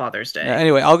close to Father's yeah, Day.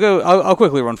 anyway, I'll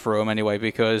quickly run through them anyway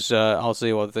because I'll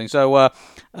see what the thing. So,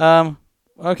 um,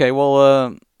 okay,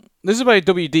 well, this is by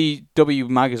WDW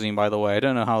magazine, by the way. I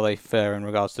don't know how they fare in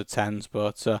regards to tens,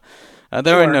 but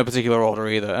they're in no Sure. particular order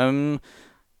either.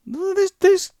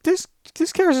 This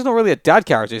character's not really a dad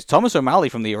character. It's Thomas O'Malley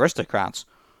from the Aristocrats.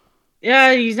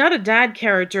 Yeah, he's not a dad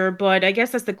character, but I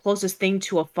guess that's the closest thing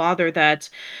to a father that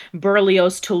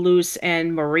Berlioz, Toulouse,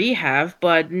 and Marie have.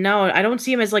 But no, I don't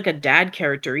see him as like a dad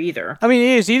character either. I mean,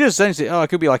 he is. He does sense it. Oh, it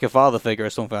could be like a father figure or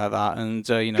something like that, and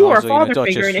Sure, a also father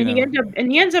figure, Duchess. and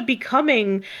he ends up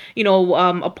becoming,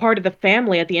 a part of the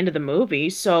family at the end of the movie.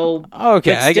 So,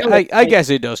 Okay, but still, it's I like, guess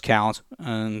it does count,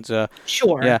 and yeah.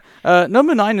 sure,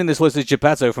 Number 9 in this list is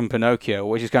Geppetto from Pinocchio,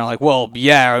 which is kind of like, well,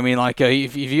 yeah. I mean, like,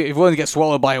 if you want to get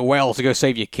swallowed by a whale to go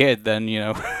save your kid, then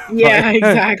yeah, like,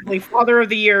 exactly. Father of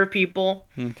the year, people.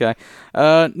 okay.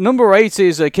 Number 8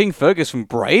 is King Fergus from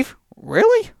Brave.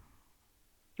 Really?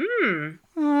 Hmm.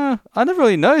 I never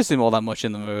really noticed him all that much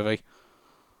in the movie.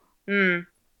 Hmm.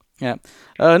 Yeah.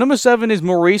 Number 7 is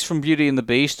Maurice from Beauty and the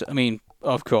Beast. I mean,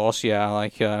 of course, yeah.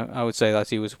 Like, I would say that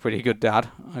he was a pretty good dad,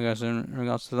 I guess, in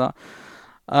regards to that.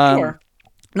 Um, Sure.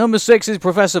 Number 6 is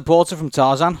Professor Porter from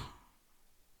Tarzan.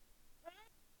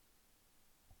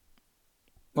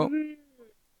 Oh, Mm,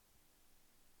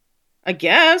 I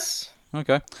guess.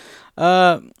 okay.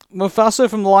 Mufasa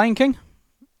from The Lion King.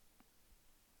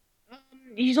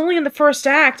 He's only in the first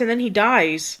act, and then he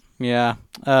dies. Yeah.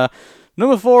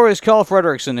 Number 4 is Carl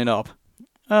Fredricksen in Up.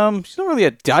 He's not really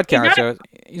a dad He's not character.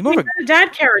 He's more He's of a not a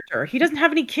dad character. He doesn't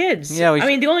have any kids. yeah. I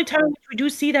mean, the only time in which we do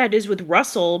see that is with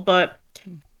Russell, but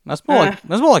Uh,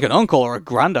 That's more like an uncle or a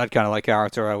granddad kind of like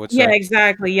character, I would yeah, say.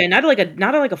 exactly. Yeah, not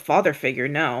like a father figure.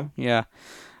 No. Yeah.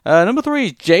 Number three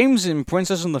is James in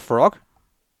Princess and the Frog.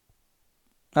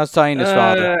 That's Tina's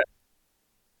father.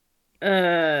 Uh,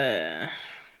 uh,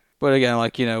 But again,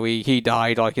 like he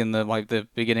died like in the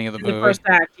beginning of the in the movie. first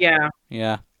act. Yeah.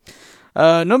 Yeah.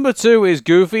 Number two is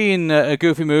Goofy in a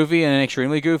Goofy movie and an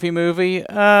extremely Goofy movie.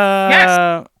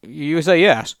 Yes. You say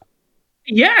yes.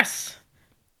 Yes.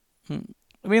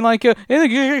 I mean, like in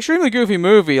the extremely Goofy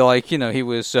movie, like he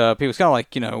was kind of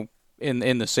like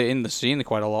in the scene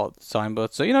quite a lot of the time.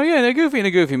 But yeah, in a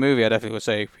Goofy movie, I definitely would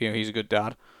say he's a good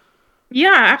dad.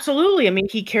 Yeah, absolutely. I mean,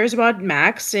 he cares about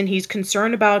Max and he's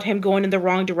concerned about him going in the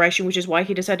wrong direction, which is why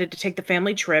he decided to take the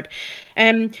family trip.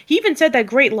 And he even said that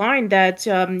great line that,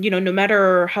 no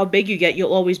matter how big you get,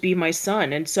 you'll always be my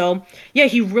son. And so, yeah,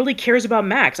 he really cares about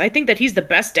Max. I think that he's the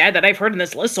best dad that I've heard in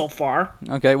this list so far.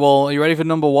 Okay, well, are you ready for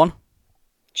number one?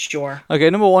 Sure. Okay,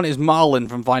 number one is Marlin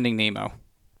from Finding Nemo.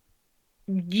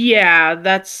 Yeah,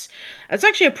 that's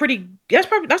actually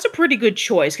that's a pretty good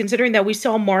choice considering that we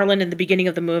saw Marlon in the beginning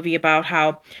of the movie about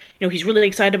how he's really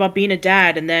excited about being a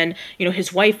dad and then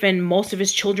his wife and most of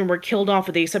his children were killed off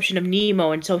with the exception of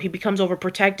Nemo and so he becomes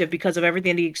overprotective because of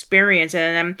everything that he experienced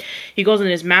and then he goes on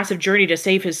this massive journey to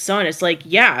save his son. It's like,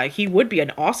 yeah, he would be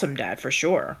an awesome dad for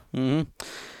sure. Hmm.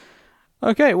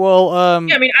 Okay, well,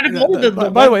 Yeah, I mean, out of all the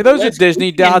by the ones way, on the those are list,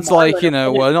 Disney Goofy and dads, like Marlon are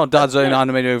probably well, not the dads own best.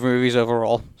 animated movies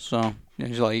overall. So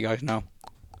just let you guys know.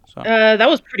 So That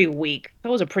was pretty weak. That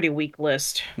was a pretty weak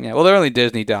list. yeah, well, they're only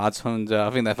Disney dads, and I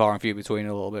think they're far and few between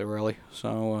a little bit, really.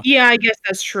 So Yeah, I guess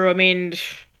that's true. I mean,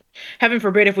 heaven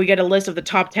forbid if we get a list of the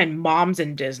top 10 moms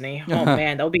in Disney. Oh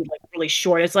man, that would be like really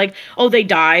short. It's like, oh, they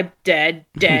die, dead,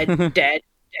 dead, dead,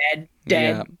 dead,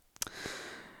 yeah. dead.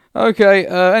 Okay.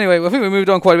 Anyway, I think we moved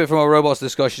on quite a bit from our robots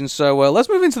discussion, so let's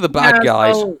move into the bad Yeah,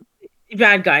 guys. so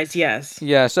bad guys, yes.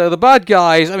 Yeah, so the bad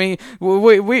guys. I mean,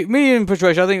 me and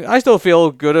Patricia. I think I still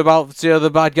feel good about the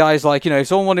bad guys. Like, if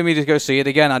someone wanted me to go see it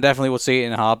again, I definitely would see it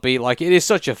in a heartbeat. Like, it is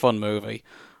such a fun movie.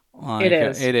 It Like,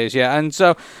 is. it is, yeah. And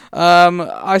so,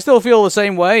 I still feel the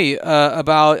same way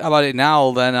about it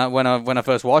now than when I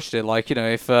first watched it. Like,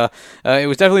 if it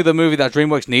was definitely the movie that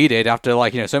DreamWorks needed after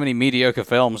like so many mediocre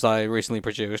films that I recently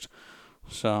produced.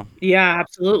 So. Yeah,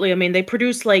 absolutely. I mean, they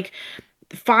produced like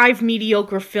five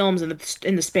mediocre films in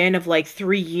the span of like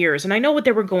 3 years, and I know what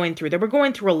they were going through. They were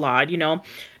going through a lot,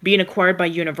 being acquired by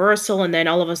Universal, and then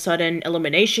all of a sudden,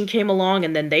 Illumination came along,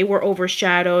 and then they were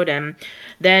overshadowed, and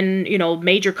then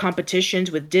major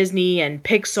competitions with Disney and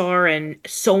Pixar and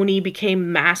Sony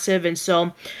became massive, and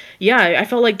so, yeah, I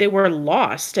felt like they were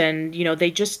lost, and they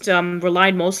just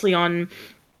relied mostly on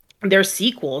their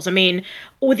sequels. I mean,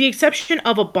 with the exception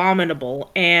of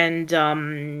Abominable and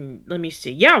let me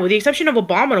see. Yeah, with the exception of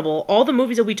Abominable, all the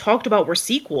movies that we talked about were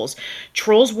sequels.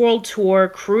 Trolls World Tour,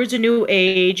 Cruise a New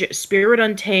Age, Spirit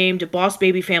Untamed, Boss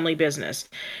Baby Family Business.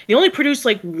 They only produced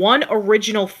like one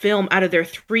original film out of their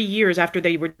 3 years after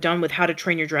they were done with How to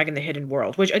Train Your Dragon: The Hidden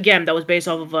World, which again, that was based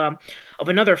off of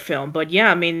another film. But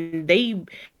yeah, I mean,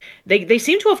 they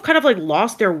seem to have kind of like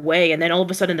lost their way, and then all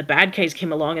of a sudden the bad guys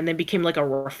came along and then became like a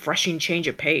refreshing change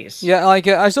of pace. Yeah,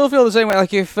 like I still feel the same way.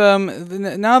 Like if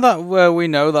now that we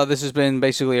know that this has been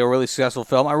basically a really successful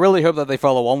film, I really hope that they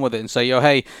follow on with it and say, "Yo,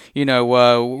 hey,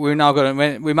 we're now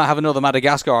we might have another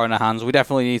Madagascar on our hands. We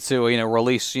definitely need to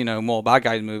release more bad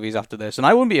guy movies after this." And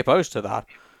I wouldn't be opposed to that.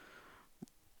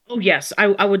 Oh yes,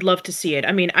 I would love to see it.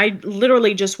 I mean, I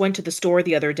literally just went to the store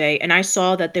the other day and I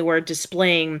saw that they were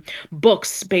displaying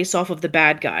books based off of the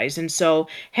bad guys. And so,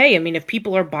 hey, I mean, if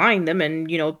people are buying them and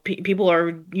people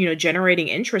are generating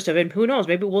interest of it, who knows?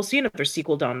 Maybe we'll see another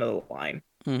sequel down the line.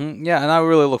 Yeah, and I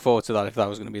really look forward to that if that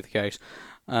was going to be the case.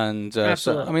 And so, I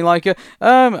Absolutely. mean, like,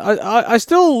 I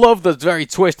still love the very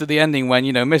twist at the ending when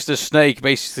Mr. Snake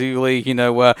basically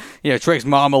tricks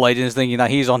Marmalade into thinking that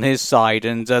he's on his side,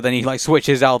 and then he like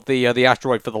switches out the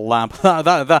asteroid for the lamp.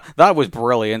 That was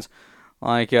brilliant.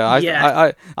 Like,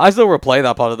 Yes. I still replay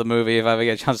that part of the movie if I ever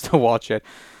get a chance to watch it.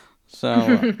 So,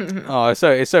 oh,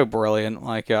 it's so brilliant.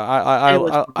 Like, It was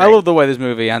I great. love the way this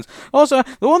movie ends. Also,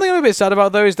 the one thing I'm a bit sad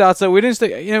about though is that we didn't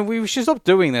stick. We should stop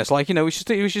doing this. Like, we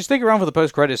should stick around for the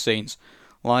post credit scenes.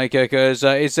 Like, because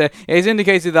it's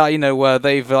indicated that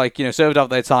they've like served out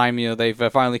their time.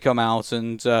 They've finally come out,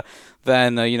 and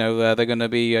then they're going to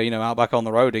be out back on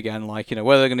the road again. Like,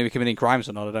 whether they're going to be committing crimes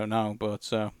or not, I don't know, but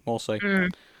we'll see. Mm,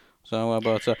 So,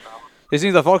 but it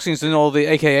seems that Fox and all the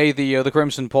AKA the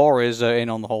Crimson Paw is in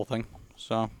on the whole thing.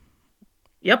 So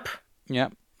yep. yeah.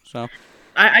 So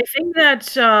I think that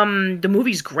the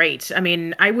movie's great. I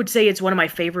mean, I would say it's one of my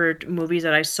favorite movies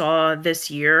that I saw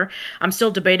this year. I'm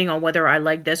still debating on whether I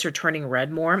like this or Turning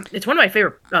Red more. It's one of my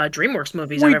favorite DreamWorks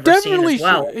movies I've We ever seen as definitely,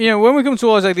 well. when we come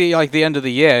towards the end of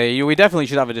the year, we definitely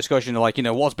should have a discussion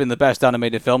of what's been the best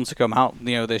animated film to come out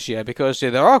this year, because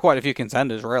there are quite a few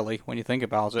contenders really when you think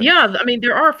about it. Yeah, I mean,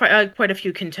 there are quite a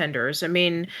few contenders. I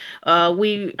mean,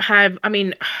 we have, I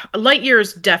mean,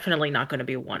 Lightyear's definitely not going to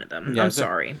be one of them. Yeah, I'm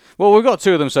sorry. well, we've got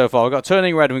two of them so far. We've got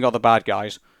Turning Red and we've got The Bad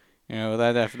Guys.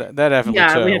 They're definitely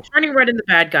Yeah, we have two. Turning Red and the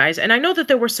Bad Guys, and I know that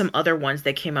there were some other ones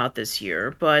that came out this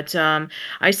year, but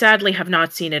I sadly have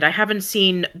not seen it. I haven't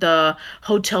seen the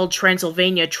Hotel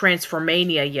Transylvania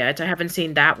Transformania yet. I haven't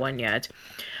seen that one yet.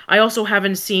 I also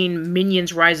haven't seen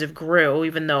Minions: Rise of Gru,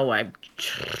 even though I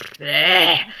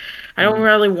don't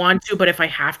really want to, but if I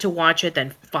have to watch it,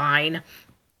 then fine.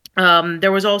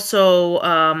 There was also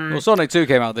Well, Sonic 2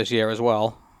 came out this year as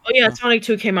well. oh yeah, Sonic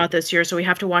 2 came out this year, so we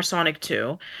have to watch Sonic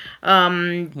 2.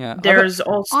 Yeah, There's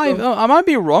also I might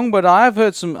be wrong, but I've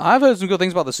heard some good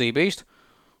things about the Sea Beast.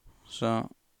 So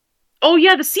oh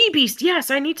yeah, the Sea Beast. Yes,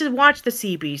 I need to watch the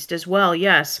Sea Beast as well.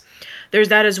 Yes, there's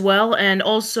that as well, and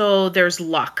also there's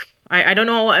Luck. I don't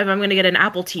know if I'm going to get an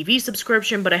Apple TV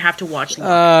subscription, but I have to watch Luck.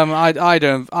 I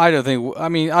don't think. I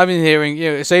mean, I've been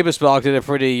hearing Saber Spark did a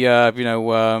pretty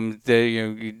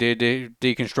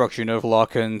deconstruction of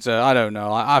Locke, and I don't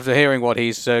know. After hearing what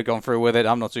he's gone through with it,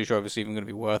 I'm not too sure if it's even going to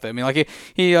be worth it. I mean,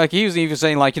 he was even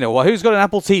saying well, who's got an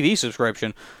Apple TV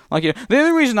subscription? The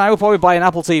only reason I would probably buy an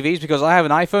Apple TV is because I have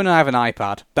an iPhone and I have an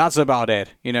iPad. That's about it.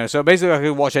 So basically, I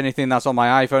can watch anything that's on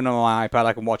my iPhone and on my iPad.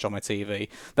 I can watch on my TV.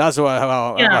 That's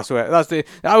Yeah.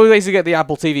 I would basically get the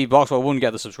Apple TV box, but I wouldn't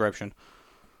get the subscription.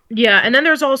 Yeah, and then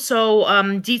there's also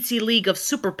DC League of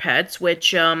Super Pets,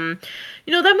 which that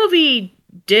movie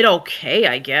did okay,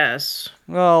 I guess.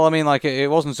 Well, I mean, it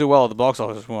wasn't too well at the box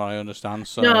office, from what I understand.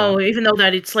 So No, even though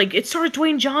that it's like it stars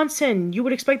Dwayne Johnson, you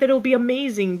would expect that it'll be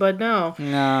amazing, but no.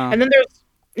 no. And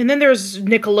then there's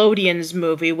Nickelodeon's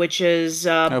movie, which is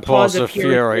No, Paws Paws of of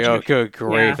Fury. Fury. Oh, good Yeah.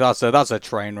 grief! That's a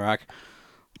train wreck.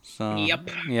 So Yep.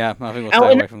 yeah, I think we'll Oh, stay and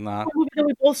away then from that. the movie that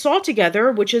we both saw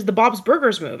together, which is the Bob's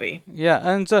Burgers movie. Yeah,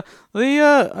 and I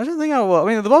don't think I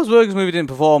mean, the Bob's Burgers movie didn't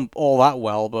perform all that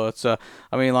well, but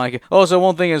I mean, also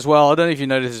one thing as well. I don't know if you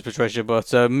noticed this, Patricia,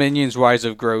 but Minions: Rise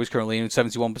of Gru is currently in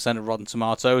 71% of Rotten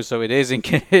Tomatoes, so it is in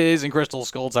it is in Crystal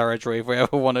Skull territory if we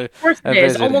ever want to Of course it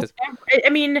is. visit it. I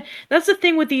mean, that's the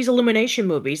thing with these Illumination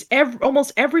movies.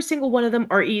 Almost every single one of them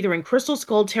are either in Crystal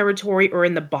Skull territory or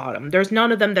in the bottom. There's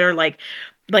none of them that are like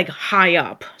high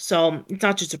up. So it's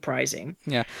not too surprising.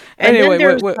 Yeah. And then Anyway,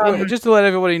 there's just to let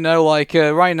everybody know,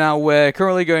 right now we're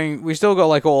currently going. We still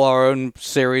got all our own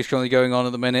series currently going on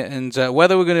at the minute, and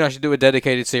whether we're going to actually do a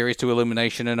dedicated series to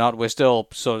Illumination or not, we're still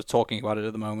sort of talking about it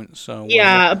at the moment. So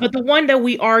yeah, but the one that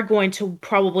we are going to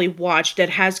probably watch that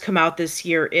has come out this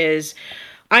year is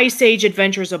Ice Age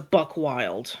Adventures of Buck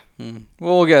Wild.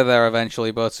 we'll get there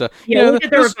eventually. But Yeah, we'll get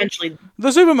there eventually.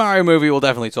 the Super Mario movie we'll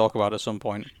definitely talk about at some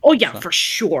point. Oh yeah, So for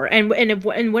sure. And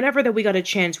whenever that we got a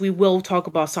chance, we will talk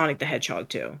about Sonic the Hedgehog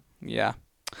too. yeah.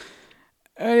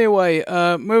 Anyway,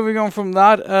 moving on from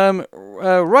that,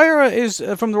 Raya is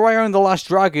from the Raya and the Last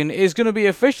Dragon is going to be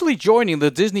officially joining the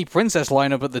Disney Princess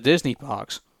lineup at the Disney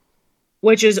parks.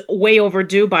 Which is way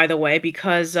overdue, by the way,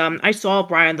 because I saw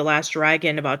Brian the Last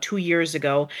Dragon about 2 years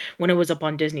ago when it was up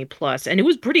on Disney Plus, and it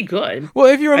was pretty good. Well,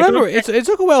 if you I remember, thought it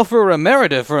took a while for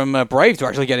Merida from Brave to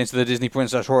actually get into the Disney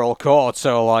Princess Royal Court.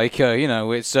 So,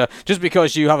 it's just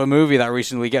because you have a movie that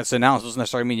recently gets announced doesn't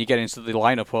necessarily mean you get into the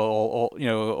lineup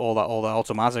all that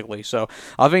automatically. So,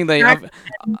 I think they that, have.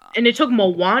 and it took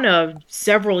Moana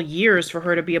several years for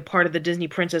her to be a part of the Disney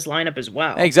Princess lineup as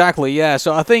well. Exactly, yeah.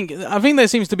 So I think there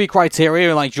seems to be criteria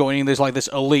joining this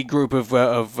elite group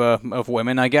of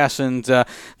women, I guess, and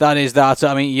that is that.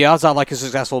 I mean, you have to have a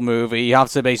successful movie. You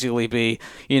have to basically be,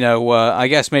 I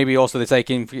guess maybe also they're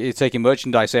taking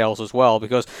merchandise sales as well,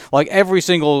 because every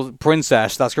single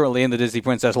princess that's currently in the Disney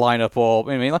Princess lineup, or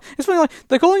I mean, it's funny,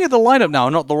 they're calling it the lineup now,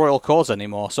 not the Royal Court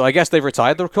anymore. So I guess they've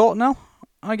retired the court now.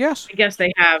 I guess. I guess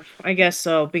they have. I guess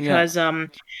so Yeah. because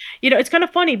it's kind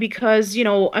of funny because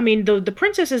I mean the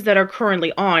princesses that are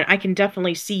currently on, I can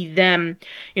definitely see them,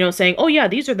 saying, "Oh yeah,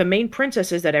 these are the main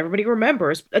princesses that everybody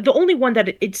remembers." The only one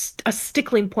that it's a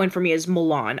stickling point for me is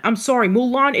Mulan. I'm sorry,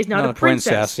 Mulan is not Not a a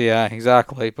princess, princess. yeah,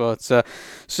 exactly. But so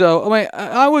I mean,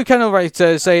 I would kind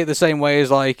of say it the same way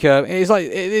as it's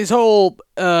this whole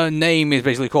name is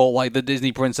basically called like the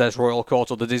Disney Princess Royal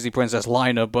Court or the Disney Princess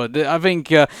Liner, but I think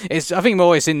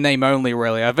more it's in name only.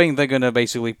 Really, I think they're gonna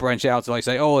basically branch out to like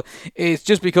say, oh, it's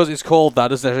just because it's called that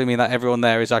doesn't necessarily mean that everyone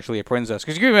there is actually a princess.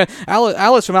 Because you remember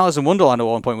Alice from Alice in Wonderland at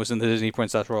one point was in the Disney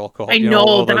Princess Royal Court. I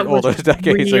know that All was those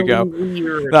decades really ago.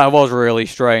 weird. That was really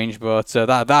strange, but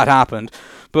that happened.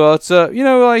 But I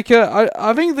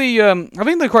think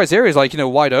the criteria is like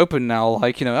wide open now.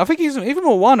 Like I think even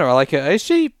Moana. Like is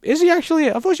he actually?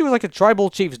 I thought she was like a tribal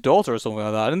chief's daughter or something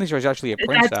like that. I didn't think she was actually a That's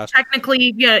princess.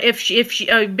 technically, yeah. If she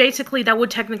basically that would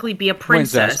technically be a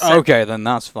Princess. princess. Okay, then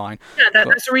that's fine. Yeah, But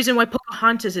that's the reason why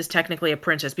Pocahontas is technically a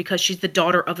princess because she's the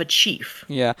daughter of a chief.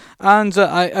 yeah, and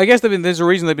I guess there's a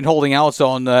reason they've been holding out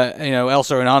on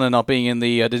Elsa and Anna not being in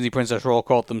the Disney Princess Royal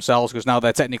Court themselves because now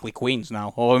they're technically queens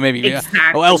now, or maybe well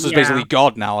Exactly. Elsa's Yeah. basically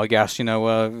God now, I guess.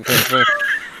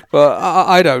 But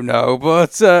I don't know.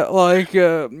 But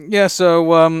yeah.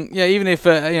 So yeah, even if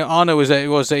Anna was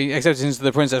accepted into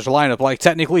the princess lineup, like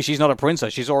technically she's not a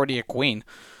princess; she's already a queen.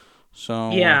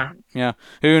 So Yeah. yeah,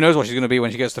 who knows what she's going to be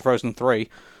when she gets to Frozen 3.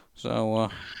 So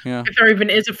yeah. If there even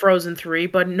is a Frozen 3,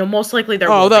 but no, most likely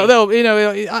there Oh, will be.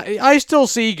 they'll I still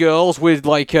see girls with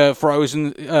like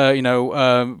Frozen,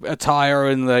 attire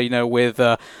and with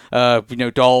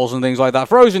dolls and things like that.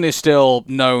 Frozen is still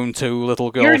known to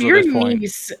little Your girls at your this point.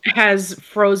 niece has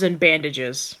Frozen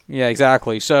bandages. Yeah,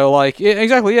 exactly. So like,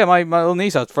 exactly. Yeah, my little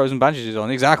niece has Frozen bandages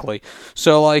on. Exactly.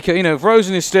 So like,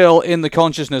 Frozen is still in the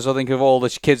consciousness, I think, of all the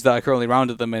kids that are currently around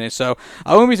at the minute. So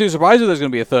I wouldn't be too surprised if there's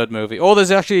going to be a third movie, or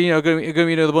there's actually going to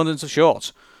be an abundance of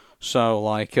shorts. So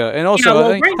like, and Yeah, also I well,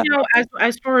 think right now,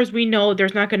 as far as we know,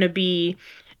 there's not going to be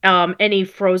any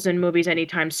Frozen movies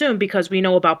anytime soon because we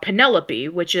know about Penelope,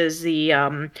 which is the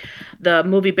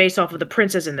movie based off of the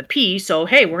Princess and the Pea. So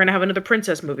hey, we're gonna have another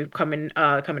princess movie coming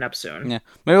up soon. yeah,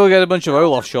 maybe we'll get a bunch of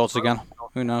Olaf shorts again.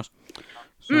 Who knows?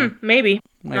 So Maybe.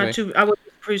 Not maybe. too. I would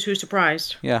be too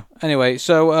surprised. Yeah. Anyway,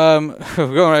 so we're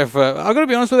going right for. I'm gonna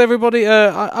be honest with everybody.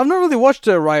 I've not really watched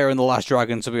Raya and the Last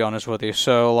Dragon, to be honest with you.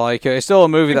 So like, it's still a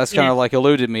movie that's kind Yeah. of like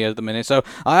eluded me at the minute. So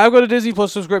I've got a Disney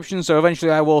Plus subscription, so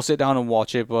eventually I will sit down and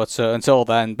watch it. But until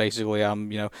then, basically,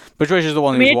 Patricia's the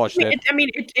one I who's mean, watched it.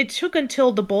 it took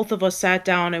until the both of us sat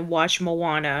down and watched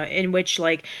Moana, in which,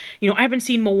 like, I haven't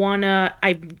seen Moana.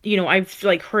 I've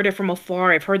like heard it from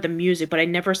afar. I've heard the music, but I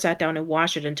never sat down and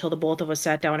watched it until the both of us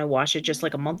sat down and watched it just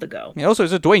like a month ago. Yeah. Also,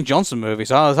 it's a Dwayne Johnson movie,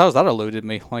 so how's that eluded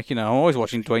me? Like, I'm always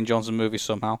watching Dwayne Johnson movies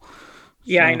somehow.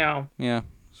 Yeah, I So know. yeah.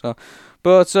 So,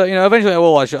 but eventually I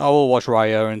will watch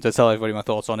Raya and to tell everybody my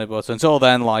thoughts on it. But until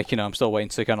then, like, I'm still waiting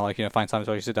to kind of like find time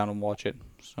to actually sit down and watch it.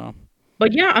 So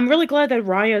But yeah, I'm really glad that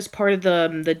Raya is part of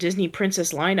the Disney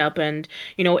Princess lineup, and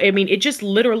I mean, it just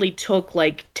literally took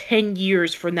like 10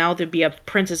 years for now to be a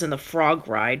Princess and the Frog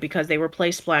ride because they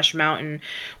replaced Splash Mountain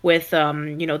with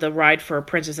the ride for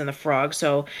Princess and the Frog.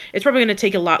 So it's probably going to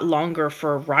take a lot longer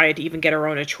for Raya to even get her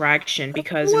own attraction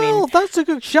because I mean, well, that's a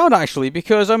good shout actually,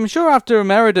 because I'm sure after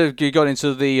Merida got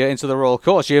into the Royal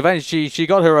Court, she eventually she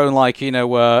got her own like she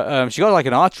got like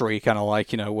an archery kind of like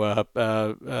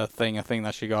thing, a thing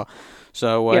that she got.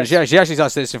 So yes. she actually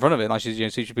starts this in front of it, like she's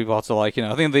teaching people how to like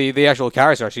I think the actual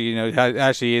character actually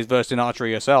actually is versed in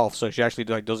archery herself, so she actually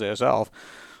like does it herself.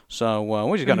 So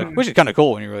which is kind of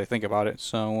cool when you really think about it.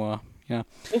 So yeah.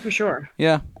 Oh, for sure.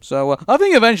 Yeah, so I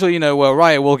think eventually,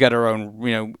 Riot will get her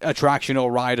own, attraction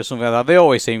or ride or something like that. They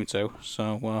always seem to.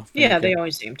 So I Yeah, think, they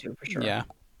always seem to, for sure. yeah.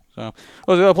 So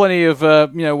well, they've got plenty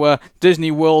of Disney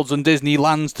worlds and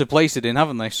Disneylands to place it in,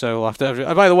 haven't they? So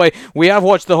after by the way, we have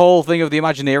watched the whole thing of the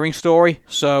Imagineering story.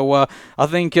 So I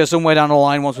think somewhere down the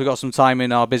line, once we've got some time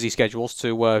in our busy schedules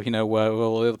to all the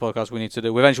other podcasts we need to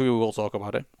do, eventually we will talk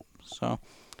about it. So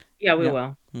Yeah, we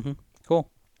yeah, will. cool.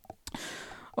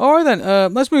 All right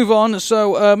then, let's move on.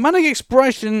 So, Manic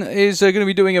Expression is going to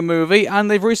be doing a movie, and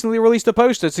they've recently released a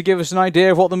poster to give us an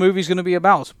idea of what the movie's going to be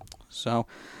about. So,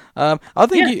 I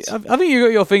think Yes. I think you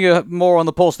got your finger more on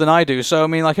the pulse than I do. So, I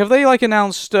mean, like, have they like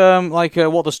announced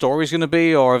what the story's going to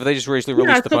be, or have they just recently Yeah,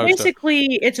 released the so poster? basically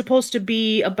it's supposed to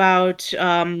be about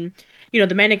the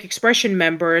Manic Expression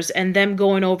members and them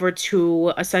going over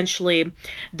to essentially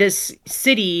this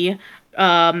city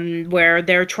where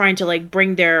they're trying to like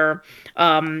bring their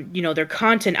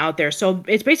content out there. So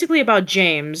it's basically about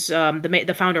James,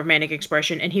 the founder of Manic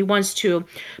Expression, and he wants to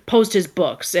post his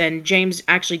books. And James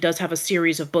actually does have a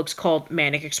series of books called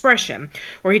Manic Expression,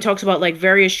 where he talks about like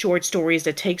various short stories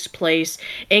that takes place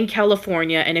in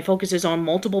California, and it focuses on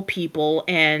multiple people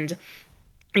and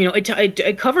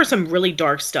it covers some really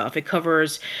dark stuff. It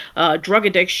covers drug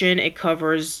addiction. It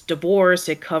covers divorce.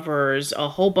 It covers a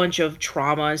whole bunch of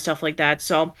trauma and stuff like that.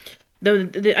 So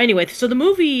Anyway, so the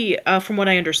movie, from what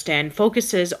I understand,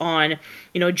 focuses on,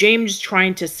 James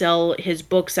trying to sell his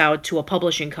books out to a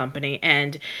publishing company,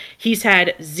 and he's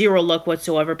had zero luck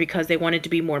whatsoever because they wanted to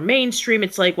be more mainstream.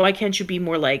 It's like, why can't you be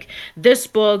more like this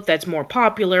book that's more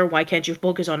popular? Why can't you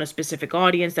focus on a specific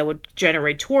audience that would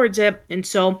generate towards it? And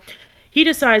so he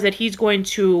decides that he's going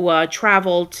to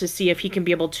travel to see if he can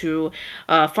be able to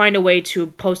find a way to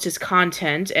post his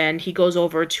content. And he goes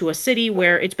over to a city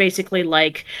where it's basically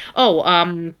like, oh,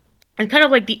 and kind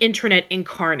of like the internet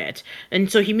incarnate.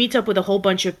 And so he meets up with a whole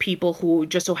bunch of people who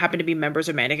just so happen to be members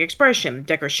of Manic Expression.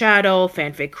 Decker Shadow,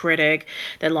 Fanfic Critic,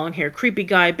 that long-haired creepy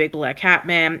guy, Big Black Hat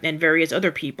Man, and various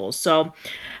other people. So,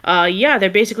 yeah, they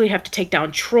basically have to take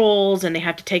down trolls, and they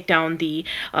have to take down the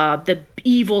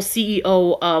evil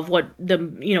CEO of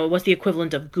what's the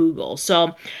equivalent of Google.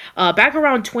 So, back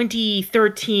around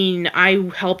 2013,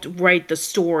 I helped write the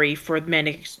story for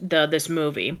this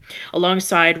movie,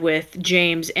 alongside with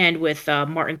James and with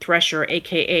Martin Thresher,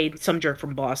 aka Some Jerk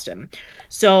from Boston.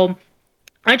 So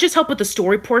I just helped with the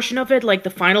story portion of it, like the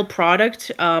final product.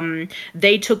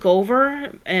 They took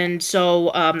over, and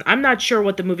so I'm not sure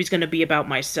what the movie's going to be about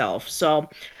myself. So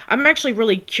I'm actually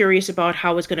really curious about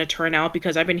how it's going to turn out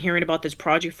because I've been hearing about this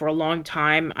project for a long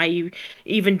time. I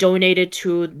even donated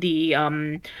to the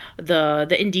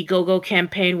Indiegogo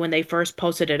campaign when they first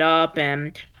posted it up,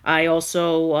 and I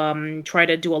also try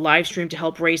to do a live stream to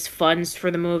help raise funds for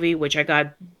the movie, which I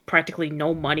got practically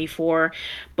no money for.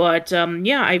 But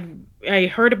yeah, I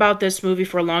heard about this movie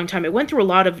for a long time. It went through a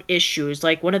lot of issues.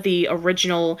 Like one of the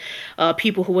original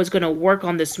people who was going to work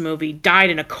on this movie died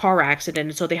in a car accident,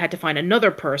 and so they had to find another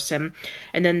person.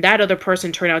 And then that other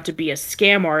person turned out to be a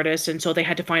scam artist, and so they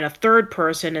had to find a third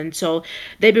person. And so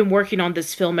they've been working on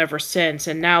this film ever since.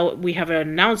 And now we have an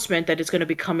announcement that it's going to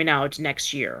be coming out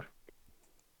next year.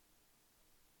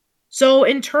 So,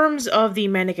 in terms of the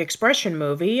Manic Expression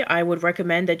movie, I would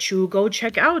recommend that you go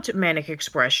check out Manic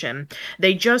Expression.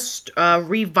 They just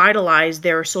revitalized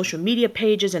their social media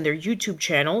pages and their YouTube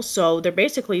channel, so they're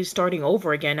basically starting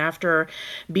over again after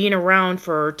being around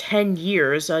for 10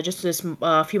 years. Just this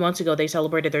few months ago, they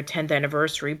celebrated their 10th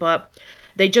anniversary, but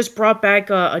they just brought back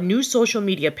a new social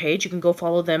media page. You can go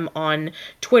follow them on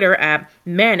Twitter at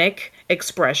Manic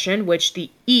Expression, which the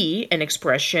E in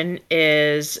expression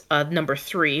is number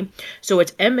three. So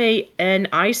it's MANIC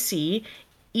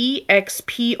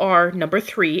number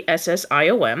three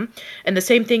SSIOM. And the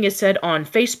same thing is said on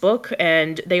Facebook,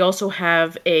 and they also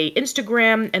have a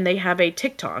Instagram and they have a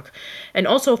TikTok. And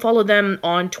also follow them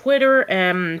on Twitter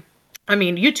and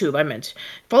YouTube, I meant.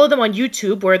 Follow them on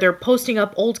YouTube where they're posting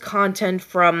up old content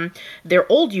from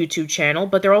their old YouTube channel,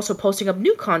 but they're also posting up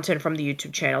new content from the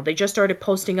YouTube channel. They just started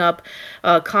posting up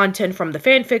content from the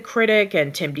Fanfic Critic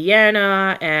and Tim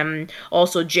Deanna and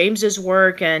also James's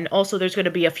work. And also there's going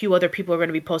to be a few other people who are going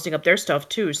to be posting up their stuff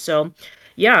too. So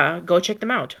yeah, go check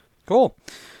them out. Cool.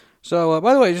 So,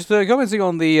 by the way, just commenting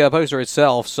on the poster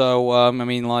itself. So, I was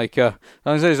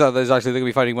saying that there's actually they're going to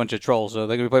be fighting a bunch of trolls. They're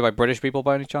going to be played by British people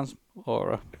by any chance,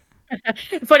 or?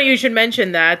 Funny you should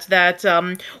mention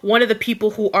that one of the people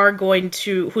who's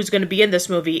going to be in this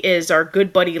movie is our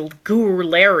good buddy Guru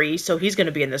Larry, so he's going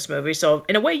to be in this movie. So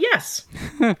in a way, yes.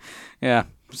 Yeah,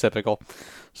 typical.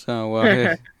 So,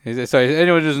 sorry,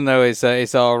 anyone who doesn't know,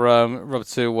 it's our rub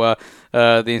to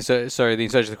the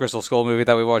Insurgent of the Crystal Skull movie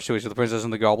that we watched, which was The Princess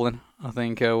and the Goblin. I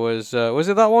think was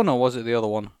it that one or was it the other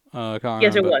one? I can't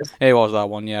yes, remember. It was. It was that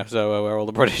one, yeah. So where all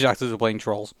the British actors were playing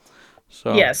trolls.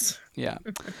 So yes. Yeah.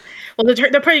 Well,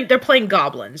 they're playing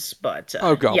goblins, but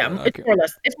goblin, yeah, okay.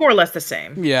 It's more or less the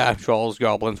same. Yeah, trolls,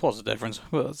 goblins. What's the difference?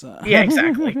 Yeah,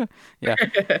 exactly. Yeah.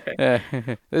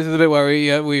 This is the bit where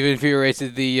we've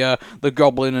infuriated the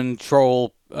goblin and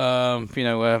troll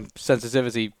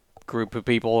sensitivity group of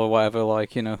people or whatever.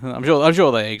 Like I'm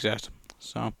sure they exist.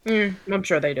 So I'm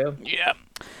sure they do. Yeah.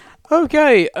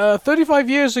 Okay, 35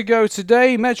 years ago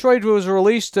today, Metroid was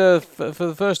released for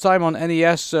the first time on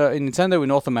NES in Nintendo in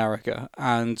North America,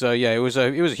 and it was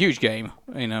a huge game,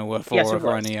 for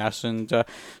NES, and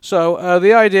so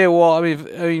the idea was,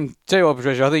 tell you what,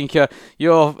 Patricia, I think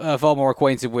you're far more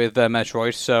acquainted with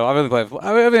Metroid, so I've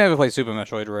only ever played Super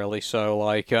Metroid really, so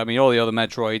all the other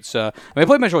Metroids, I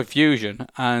played Metroid Fusion,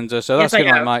 and so that's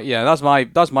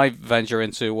that's my venture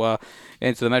into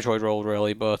the Metroid world,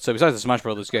 really. But besides the Smash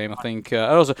Brothers game, I think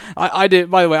I did.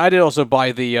 By the way, I did also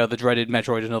buy the dreaded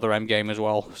Metroid Another M game as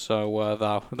well. So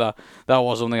that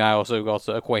was something I also got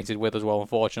acquainted with as well,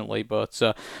 unfortunately. But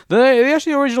the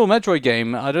actually original Metroid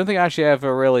game, I don't think I actually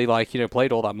ever really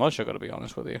played all that much. I got to be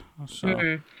honest with you. So.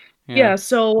 Mm-hmm. Yeah. Yeah,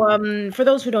 so for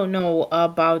those who don't know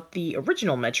about the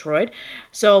original Metroid,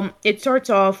 so it starts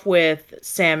off with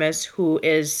Samus, who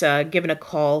is given a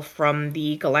call from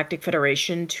the Galactic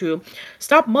Federation to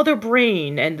stop Mother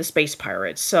Brain and the space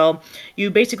pirates. So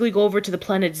you basically go over to the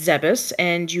planet Zebes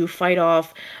and you fight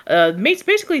off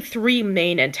basically three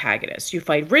main antagonists. You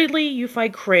fight Ridley, you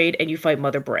fight Kraid, and you fight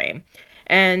Mother Brain.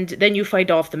 And then you fight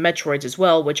off the Metroids as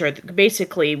well, which are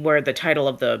basically where the title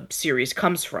of the series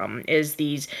comes from, is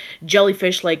these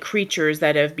jellyfish-like creatures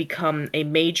that have become a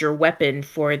major weapon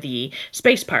for the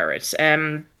space pirates.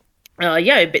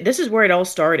 Yeah, this is where it all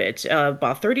started,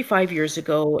 about 35 years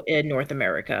ago in North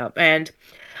America. And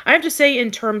I have to say,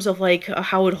 in terms of like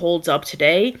how it holds up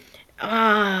today,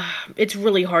 it's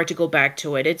really hard to go back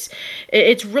to it.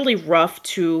 It's really rough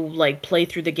to like play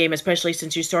through the game, especially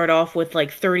since you start off with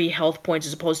like 30 health points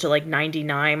as opposed to like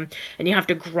 99, and you have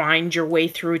to grind your way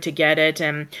through to get it.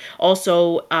 And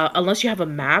also, unless you have a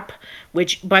map,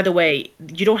 which by the way,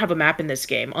 you don't have a map in this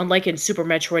game. Unlike in Super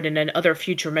Metroid and in other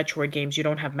future Metroid games, you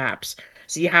don't have maps.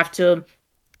 So you have to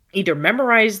either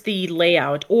memorize the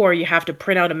layout or you have to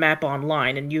print out a map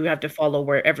online and you have to follow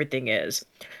where everything is.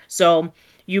 So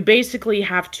you basically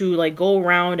have to like go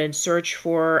around and search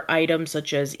for items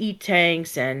such as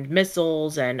e-tanks and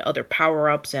missiles and other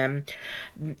power-ups, and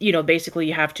basically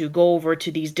you have to go over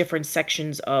to these different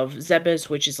sections of Zebes,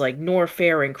 which is like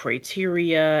Norfair and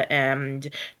Crateria and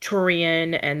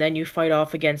Turian, and then you fight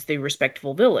off against the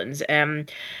respectful villains.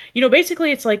 And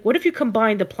basically it's like, what if you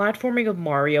combine the platforming of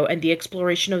Mario and the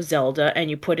exploration of Zelda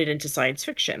and you put it into science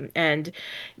fiction? And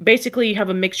basically you have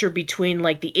a mixture between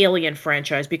like the Alien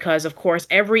franchise, because of course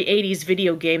every 80s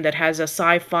video game that has a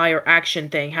sci-fi or action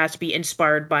thing has to be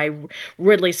inspired by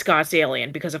Ridley Scott's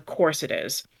Alien, because of course it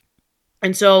is.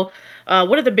 And so,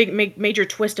 one of the big major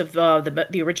twist of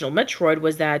the original Metroid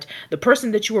was that the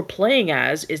person that you were playing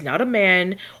as is not a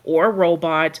man or a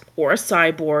robot or a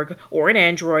cyborg or an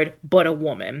android, but a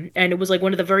woman. And it was like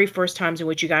one of the very first times in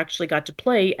which you actually got to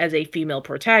play as a female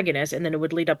protagonist, and then it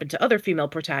would lead up into other female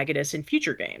protagonists in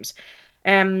future games.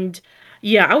 And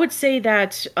yeah, I would say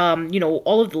that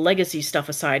all of the legacy stuff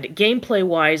aside, gameplay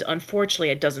wise,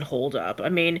 unfortunately, it doesn't hold up. I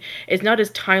mean, it's not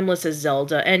as timeless as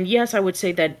Zelda. And yes, I would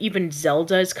say that even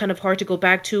Zelda is kind of hard to go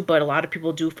back to, but a lot of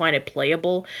people do find it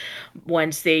playable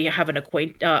once they have an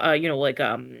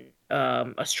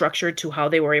a structure to how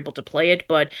they were able to play it.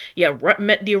 But yeah,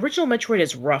 the original Metroid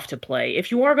is rough to play.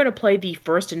 If you are going to play the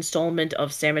first installment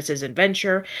of Samus's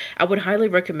Adventure, I would highly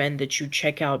recommend that you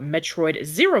check out Metroid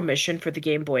Zero Mission for the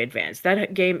Game Boy Advance.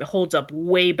 That game holds up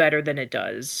way better than it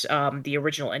does the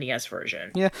original NES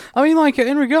version. Yeah, I mean, like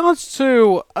in regards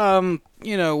to in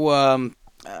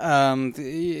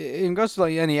regards to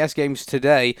like NES games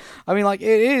today, I mean, like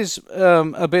it is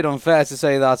a bit unfair to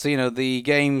say that the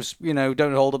games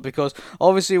don't hold up, because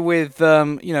obviously with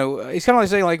it's kind of like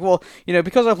saying like, well,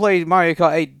 because I played Mario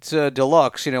Kart 8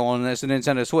 Deluxe on the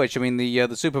Nintendo Switch. I mean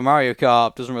the Super Mario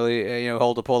Kart doesn't really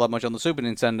hold up all that much on the Super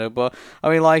Nintendo, but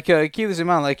I mean like keep this in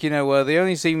mind, like the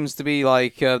only seems to be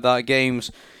like that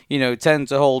games tend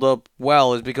to hold up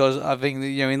well is because I think that,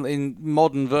 in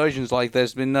modern versions, like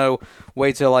there's been no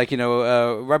way to like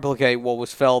replicate what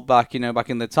was felt back back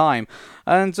in the time.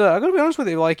 And I gotta be honest with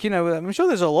you, like I'm sure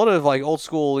there's a lot of like old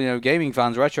school gaming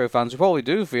fans, retro fans who probably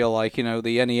do feel like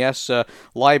the NES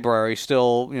library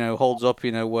still holds up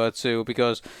where to,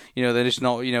 because they're just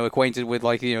not acquainted with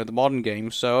like the modern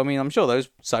games. So I mean I'm sure those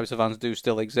types of fans do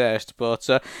still exist, but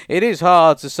it is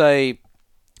hard to say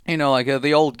like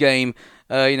the old game,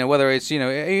 whether it's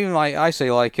even like I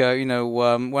say like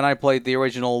when I played the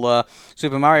original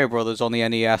Super Mario Brothers on the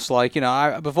NES, like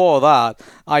before that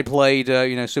I played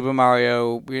Super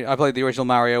Mario. I played the original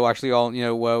Mario actually on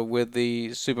with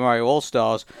the Super Mario All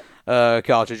Stars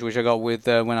cartridge, which I got with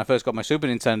when I first got my Super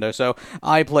Nintendo. So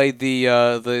I played the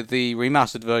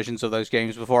remastered versions of those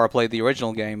games before I played the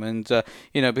original game, and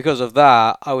because of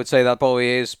that, I would say that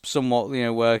probably is somewhat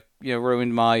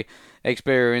ruined my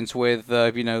experience with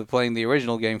playing the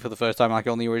original game for the first time, like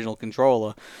on the original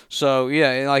controller. So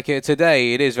yeah, like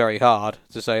today it is very hard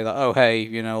to say that, oh hey,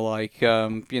 I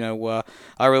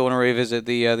really want to revisit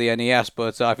the NES,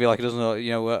 but I feel like it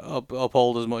doesn't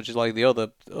uphold as much as like the other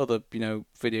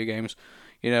video games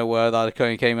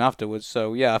that came afterwards.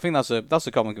 So yeah, I think that's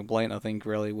a common complaint, I think,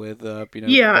 really with Yeah, I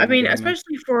modern mean, gaming.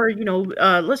 especially for,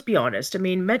 let's be honest. I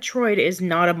mean, Metroid is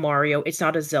not a Mario, it's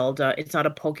not a Zelda, it's not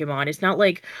a Pokemon. It's not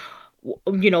like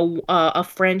a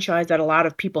franchise that a lot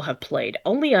of people have played.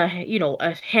 Only a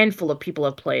handful of people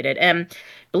have played it, and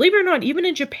believe it or not, even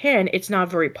in Japan, it's not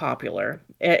very popular.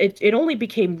 It only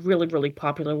became really, really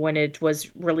popular when it was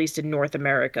released in North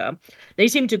America. They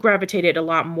seem to gravitate it a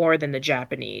lot more than the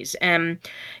Japanese, and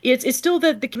it's still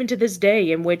the given to this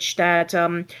day in which that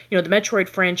the Metroid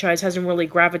franchise hasn't really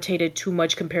gravitated too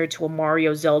much compared to a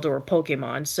Mario, Zelda, or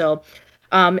Pokemon. So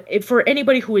if for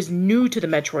anybody who is new to the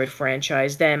Metroid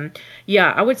franchise, then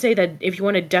yeah, I would say that if you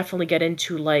want to definitely get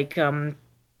into like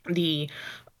the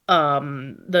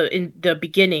the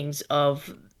beginnings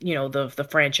of the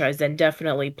franchise, then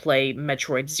definitely play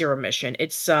Metroid Zero Mission.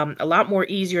 It's a lot more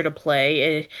easier to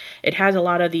play. It has a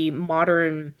lot of the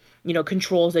modern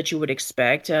controls that you would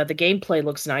expect. The gameplay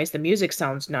looks nice, the music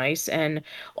sounds nice, and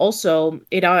also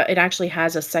it actually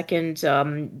has a second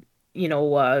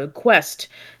quest,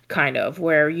 kind of,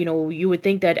 where you would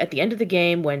think that at the end of the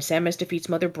game, when Samus defeats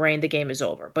Mother Brain, the game is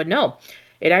over, but no.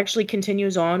 It actually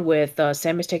continues on with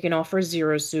Samus taking off her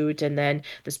Zero Suit, and then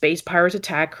the space pirates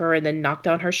attack her and then knock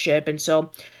down her ship. And so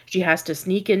she has to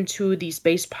sneak into the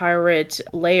space pirate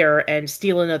lair and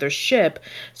steal another ship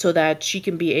so that she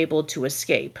can be able to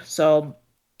escape. So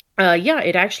yeah,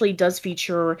 it actually does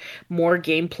feature more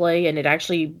gameplay, and it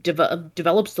actually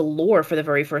develops the lore for the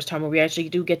very first time, where we actually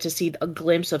do get to see a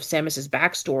glimpse of Samus's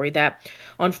backstory that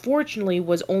unfortunately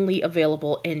was only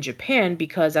available in Japan,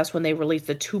 because that's when they released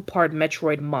the two-part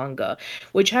Metroid manga,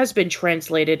 which has been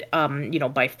translated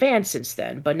by fans since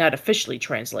then, but not officially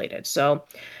translated. So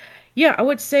yeah, I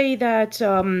would say that,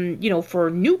 for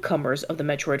newcomers of the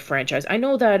Metroid franchise, I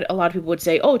know that a lot of people would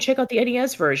say, "Oh, check out the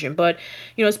NES version," but,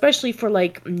 especially for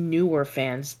like newer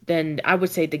fans, then I would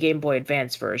say the Game Boy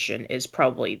Advance version is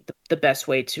probably the best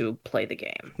way to play the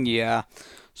game. Yeah.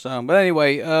 So, but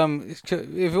anyway, if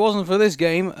it wasn't for this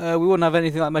game, we wouldn't have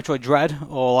anything like Metroid Dread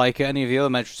or like any of the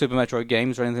other Super Metroid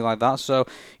games or anything like that. So,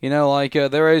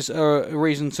 there is a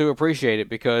reason to appreciate it,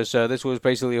 because this was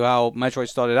basically how Metroid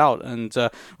started out, and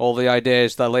all the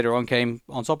ideas that later on came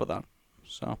on top of that.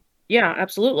 So. Yeah,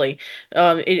 absolutely.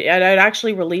 I'd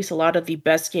actually release a lot of the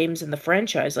best games in the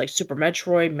franchise, like Super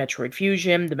Metroid, Metroid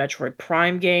Fusion, the Metroid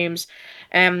Prime games,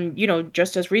 and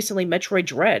just as recently, Metroid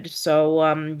Dread.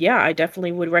 So, yeah, I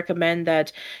definitely would recommend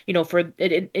that. For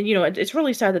it's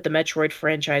really sad that the Metroid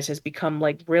franchise has become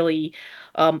like really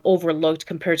overlooked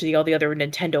compared to all the other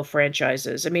Nintendo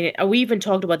franchises. I mean, we even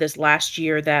talked about this last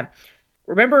year. That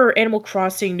remember Animal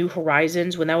Crossing New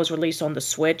Horizons when that was released on the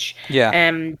Switch, Yeah.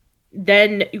 and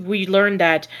then we learned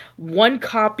that one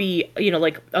copy,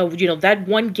 that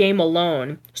one game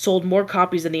alone sold more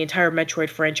copies than the entire Metroid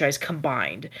franchise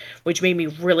combined, which made me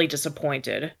really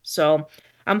disappointed. So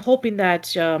I'm hoping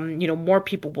that more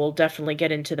people will definitely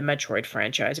get into the Metroid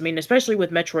franchise. I mean, especially with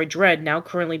Metroid Dread now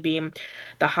currently being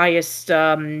the highest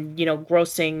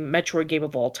grossing Metroid game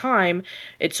of all time.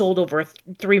 It sold over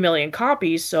 3 million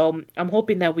copies, so I'm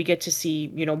hoping that we get to see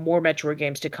more Metroid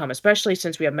games to come, especially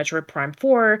since we have Metroid Prime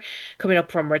 4 coming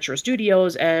up from Retro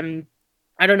Studios, and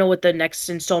I don't know what the next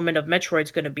installment of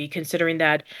Metroid's going to be, considering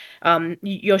that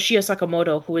Yoshia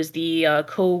Sakamoto, who is the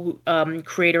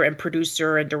creator and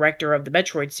producer and director of the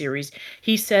Metroid series,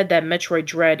 he said that Metroid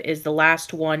Dread is the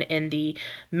last one in the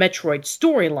Metroid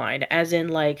storyline, as in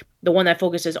like the one that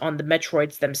focuses on the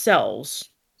Metroids themselves.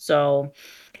 So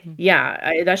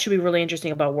yeah, that should be really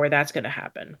interesting about where that's going to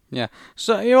happen. Yeah.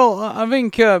 So, I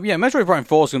think, Metroid Prime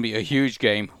 4 is going to be a huge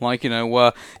game. Like,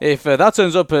 if that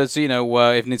turns up as, if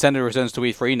Nintendo returns to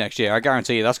E3 next year, I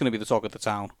guarantee you that's going to be the talk of the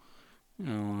town.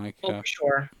 Oh, for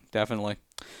sure. Definitely.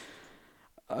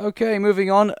 Okay,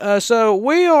 moving on. So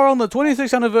we are on the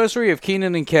 26th anniversary of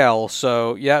Keenan and Kel.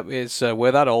 So yeah, it's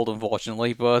we're that old,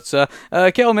 unfortunately. But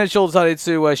Kel Mitchell decided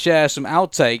to share some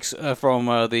outtakes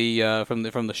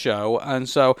from the show, and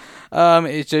so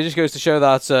it just goes to show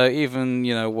that even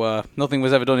nothing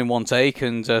was ever done in one take,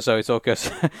 and so it took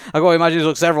us. I got to imagine it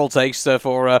took several takes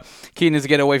for Keenan to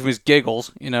get away from his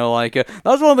giggles.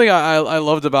 That's one thing I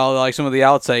loved about like some of the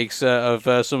outtakes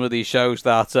of some of these shows.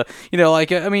 That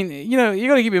I mean, you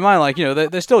got to keep in mind, like,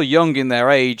 they're still young in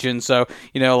their age, and so,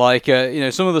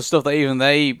 some of the stuff that even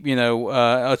they,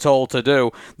 are told to do,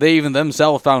 they even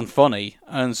themselves found funny.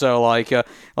 And so, you got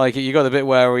the bit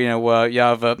where, you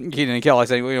have Keenan and Kel, like,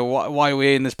 saying, why are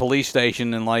we in this police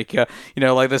station? And,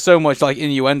 there's so much, like,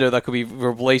 innuendo that could be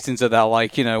replaced into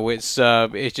that,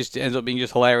 it just ends up being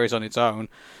just hilarious on its own.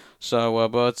 So,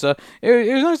 it was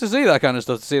nice to see that kind of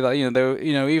stuff. To see that they,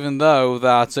 even though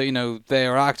that they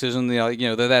are actors and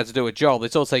they're there to do a job, they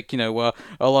still take a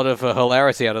lot of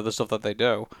hilarity out of the stuff that they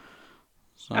do.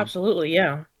 So. Absolutely,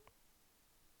 yeah.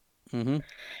 Hmm.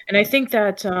 And I think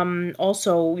that,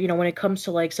 also, when it comes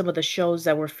to, like, some of the shows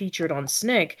that were featured on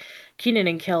Snick, Kenan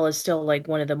and Kel is still, like,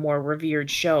 one of the more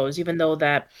revered shows, even though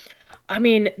that I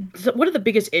mean, one of the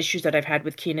biggest issues that I've had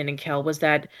with Kenan and Kel was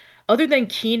that other than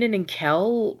Kenan and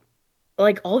Kel,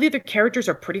 like, all the other characters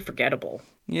are pretty forgettable.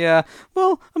 Yeah,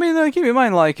 well, I mean, keep in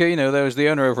mind, like, there was the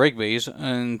owner of Rigby's,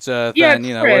 and Yeah,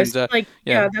 then, Chris, and like,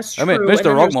 yeah, yeah, that's I mean, true, and Mr. then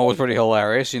there's Rogmore was also pretty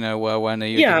hilarious, when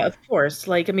he, Yeah, of course.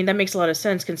 Like, I mean, that makes a lot of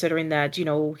sense considering that,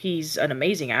 he's an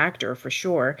amazing actor for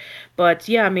sure. But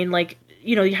yeah, I mean, like,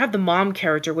 you have the mom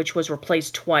character, which was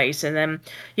replaced twice, and then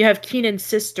you have Keenan's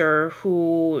sister,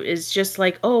 who is just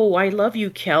like, "Oh, I love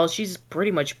you, Kel." She's pretty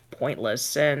much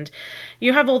pointless, and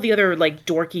you have all the other like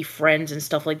dorky friends and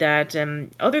stuff like that.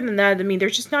 And other than that, I mean, they're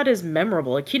just not as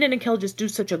memorable. Like, Keenan and Kel just do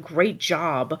such a great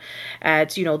job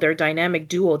at their dynamic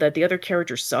duo that the other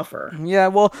characters suffer. Yeah,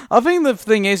 well, I think the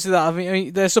thing is that I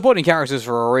mean they're supporting characters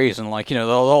for a reason. Like, the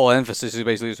whole emphasis is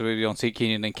basically to be on T.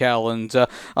 Keenan and Kel, and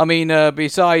I mean,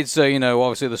 besides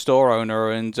obviously the store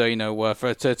owner, and to a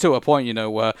point,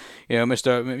 Mr.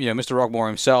 Rockmore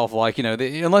himself, like,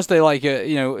 unless they like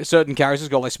certain characters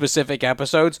got like specific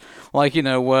episodes, like, you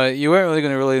weren't really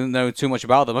going to really know too much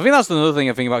about them. I think that's another thing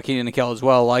I think about Keenan and Kel as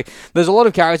well. Like, there's a lot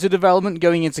of character development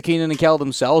going into Keenan and Kel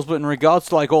themselves, but in regards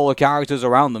to like all the characters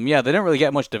around them, yeah, they don't really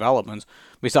get much development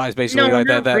besides No, basically like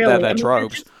not really. their I mean, they're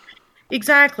tropes. just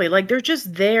exactly, like, they're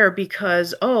just there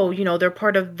because, oh, they're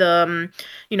part of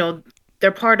you know,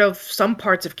 they're part of some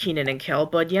parts of Kenan and Kel,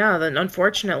 but yeah, then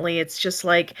unfortunately, it's just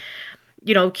like,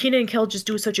 Kenan and Kel just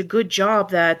do such a good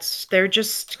job that they're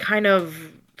just kind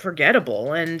of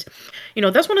forgettable. And,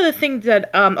 that's one of the things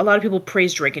that a lot of people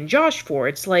praise Drake and Josh for.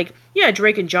 It's like, yeah,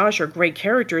 Drake and Josh are great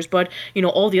characters, but,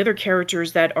 all the other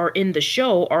characters that are in the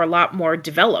show are a lot more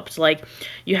developed. Like,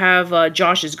 you have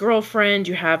Josh's girlfriend,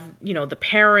 you have, the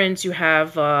parents, you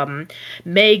have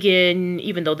Megan,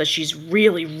 even though that she's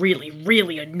really, really,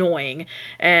 really annoying.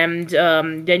 And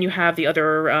then you have the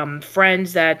other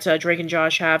friends that Drake and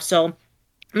Josh have. So,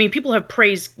 I mean, people have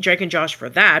praised Drake and Josh for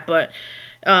that, but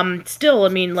still, I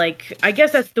mean, like, I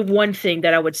guess that's the one thing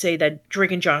that I would say that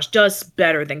Drake and Josh does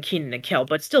better than Kenan and Kel.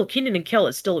 But still, Kenan and Kel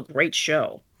is still a great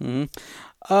show. Hmm.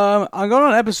 I got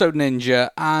on Episode Ninja,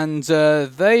 and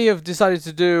they have decided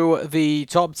to do the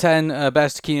top 10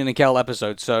 best Keenan and Kel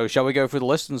episodes. So, shall we go through the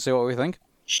list and see what we think?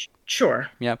 Sure.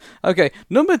 Yeah. Okay.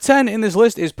 Number 10 in this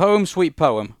list is Poem Sweet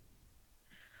Poem.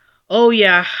 Oh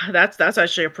yeah, that's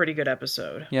actually a pretty good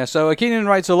episode. Yeah, so Keenan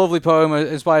writes a lovely poem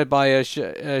inspired by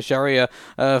Sharia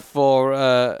hang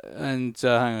on a second,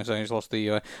 I just lost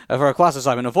the for a class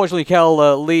assignment. Unfortunately,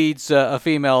 Kel leads a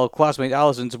female classmate,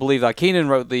 Allison, to believe that Keenan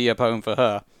wrote the poem for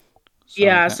her. So Yeah,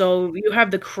 yeah. so you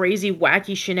have the crazy,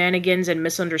 wacky shenanigans and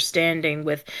misunderstanding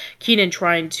with Keenan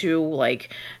trying to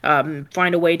like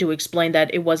find a way to explain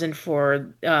that it wasn't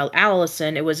for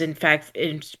Allison, it was in fact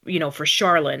for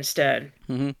Charlotte instead.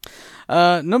 Hmm.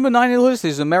 Number 9 in the list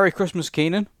is a Merry Christmas,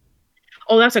 Keenan.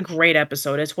 Oh, that's a great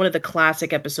episode. It's one of the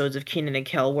classic episodes of Keenan and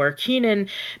Kel, where Keenan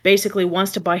basically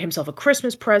wants to buy himself a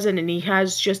Christmas present, and he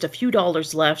has just a few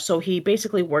dollars left, so he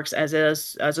basically works as a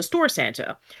store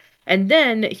Santa. And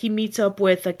then he meets up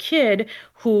with a kid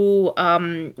who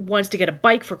wants to get a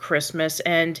bike for Christmas,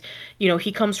 and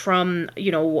he comes from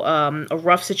a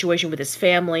rough situation with his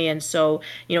family, and so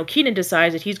Keenan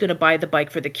decides that he's going to buy the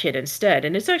bike for the kid instead,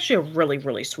 and it's actually a really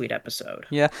really sweet episode.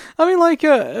 Yeah, I mean, like,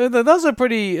 that's a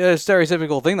pretty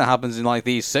stereotypical thing that happens in like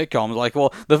these sitcoms. Like,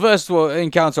 well, the first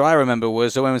encounter I remember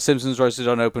was when Simpsons roasted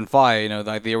on open fire.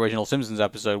 Like the original Simpsons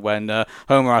episode when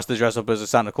Homer has to dress up as a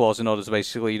Santa Claus in order to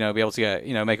basically, be able to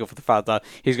get, make up for the fact that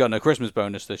he's got no Christmas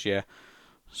bonus this year.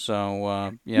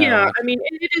 So, yeah, Yeah, like, I mean,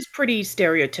 it is pretty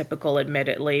stereotypical,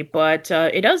 admittedly, but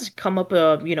it does come up,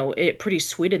 pretty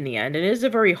sweet in the end. It is a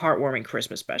very heartwarming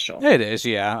Christmas special. it is.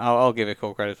 Yeah, I'll give it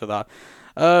full credit for that.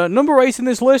 Number 8 in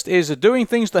this list is Doing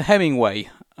Things the Hemingway.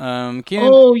 Keenan.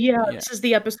 Oh yeah, Yeah. this is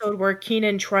the episode where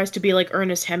Keenan tries to be like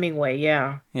Ernest Hemingway.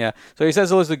 Yeah. Yeah, so he sets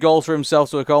a list of goals for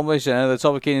himself to accomplish, and the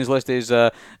top of Keenan's list is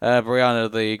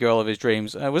Brianna, the girl of his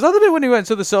dreams. Was that the bit when he went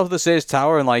to the top of the Sears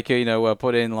Tower and like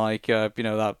put in like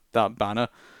that banner?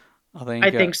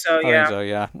 I think so. I think Yeah. so.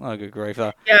 Yeah. Oh, good grief!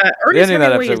 That Yeah, the Ernest ending of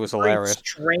that Hemingway episode is was a very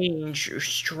hilarious.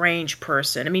 strange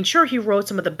person. I mean, sure, he wrote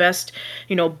some of the best,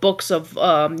 books of,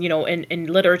 in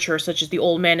literature, such as The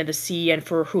Old Man and the Sea and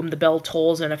For Whom the Bell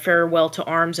Tolls and A Farewell to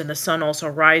Arms and the Sun Also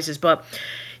Rises, but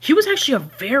he was actually a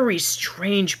very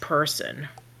strange person.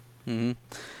 Hmm.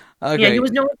 Yeah, Okay. he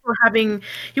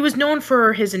was known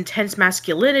for his intense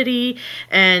masculinity,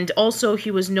 and also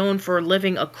he was known for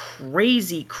living a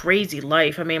crazy, crazy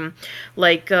life. I mean,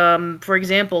 like, for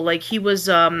example, like he was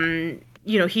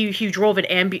he drove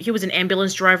he was an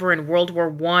ambulance driver in World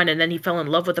War I, and then he fell in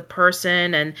love with a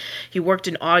person, and he worked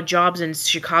in odd jobs in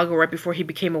Chicago right before he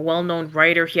became a well-known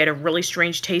writer. He had a really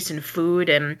strange taste in food,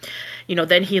 and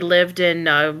then he lived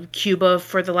in Cuba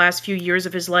for the last few years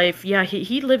of his life. Yeah,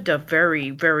 he lived a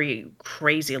very, very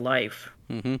crazy life.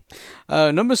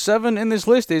 Number 7 in this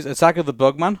list is Attack of the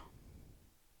Bugman.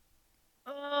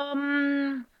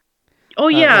 Um. Oh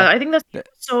Yeah. yeah, I think that's the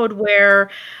episode where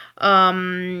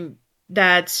that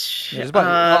Yeah, despite,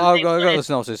 I've they got wanted. the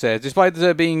synopsis here.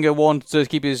 Despite being warned to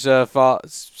keep his despite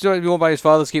being warned by his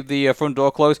father to keep the front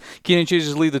door closed, Keenan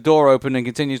chooses to leave the door open and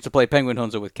continues to play Penguin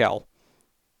Hunter with Cal.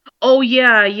 Oh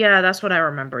yeah, yeah, that's what I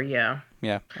remember. Yeah.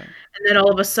 Yeah. And then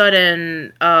all of a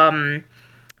sudden,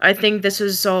 I think this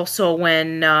is also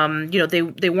when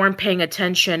they weren't paying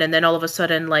attention, and then all of a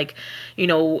sudden, like,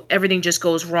 everything just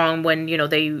goes wrong when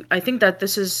they. I think that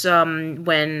this is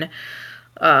when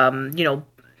um, you know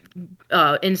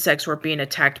insects were being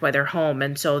attacked by their home,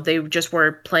 and so they just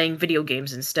were playing video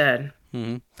games instead.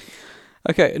 hmm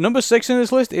Okay, number 6 in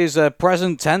this list is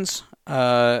present tense.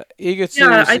 Eager to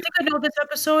Yeah, I think I know this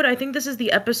episode. I think this is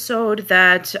the episode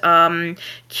that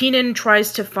Keenan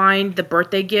tries to find the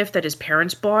birthday gift that his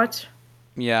parents bought.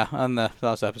 yeah, and the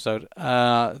last episode.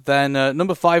 Then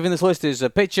number 5 in this list is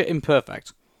Picture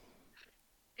Imperfect.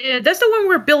 Yeah, that's the one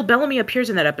where Bill Bellamy appears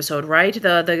in that episode, right?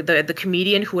 The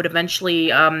comedian who would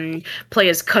eventually play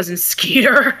his cousin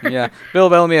Skeeter. Yeah, Bill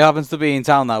Bellamy happens to be in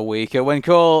town that week. When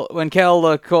Kel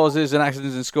causes an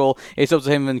accident in school, it's up to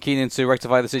him and Keenan to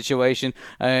rectify the situation.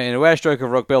 In a rare stroke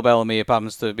of luck, Bill Bellamy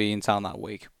happens to be in town that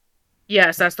week.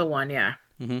 Yes, that's the one. Yeah.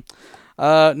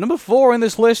 Number 4 in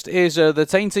this list is The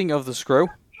Tainting of the Screw.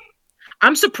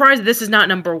 I'm surprised this is not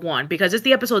number one because it's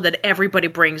the episode that everybody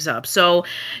brings up. So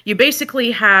you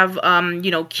basically have,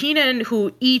 Keenan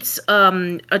who eats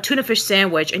a tuna fish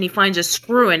sandwich and he finds a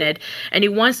screw in it and he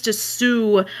wants to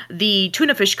sue the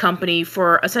tuna fish company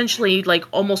for essentially like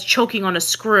almost choking on a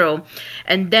screw.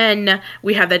 And then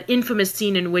we have that infamous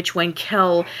scene in which when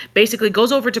Kel basically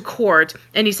goes over to court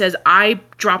and he says, I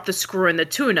dropped the screw in the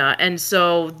tuna. And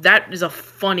so that is a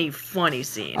funny, funny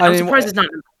scene. I'm surprised it's not.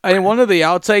 In one of the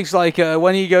outtakes,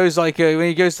 when he goes,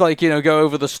 go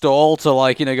over the stall to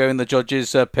go in the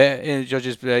judge's pit, in the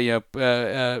judge's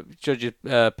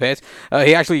pit,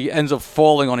 he actually ends up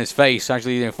falling on his face,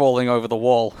 actually falling over the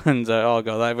wall, and oh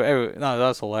god,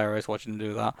 that's hilarious watching him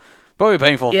do that. Probably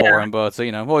painful for him, but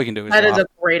all you can do is That laugh. is a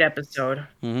great episode.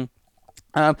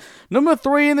 Number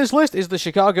 3 in this list is the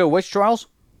Chicago witch trials.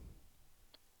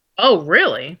 Oh,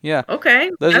 really? Yeah.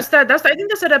 Okay. That's I think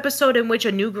that's that episode in which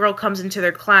a new girl comes into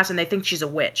their class and they think she's a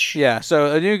witch. Yeah,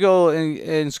 so a new girl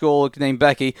in school named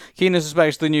Becky, Keenan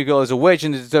suspects the new girl is a witch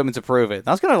and is determined to prove it.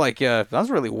 That's kind of that's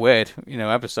really weird,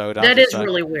 episode. That is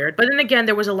really weird. But then again,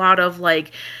 there was a lot of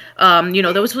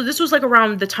this was like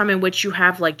around the time in which you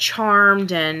have like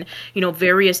Charmed and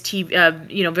various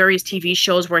TV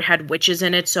shows where it had witches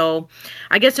in it. So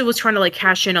I guess it was trying to like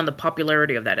cash in on the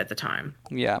popularity of that at the time.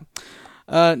 Yeah.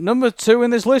 Number 2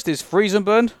 in this list is Freeze and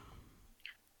Burn.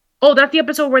 Oh, that's the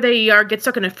episode where they get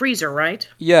stuck in a freezer, right?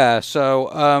 Yeah,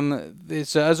 so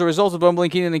it's as a result of Bumbling,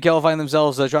 Keenan and Kel find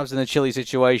themselves trapped in a chilly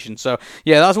situation. So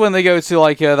yeah, that's when they go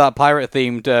to that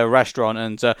pirate-themed restaurant,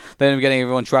 and they end up getting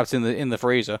everyone trapped in the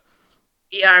freezer.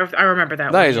 Yeah, I remember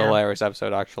that. That is a hilarious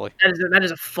episode, actually. That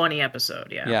is a funny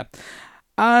episode. Yeah. Yeah.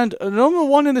 And number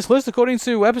 1 in this list, according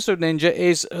to Episode Ninja,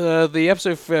 is the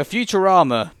episode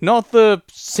Futurama. Not the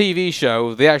TV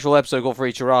show, the actual episode called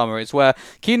Futurama. It's where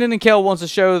Keenan and Kel want to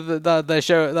show that their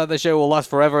show will last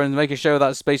forever and make a show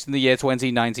that's based in the year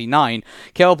 2099.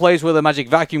 Kel plays with a magic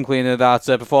vacuum cleaner that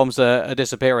performs a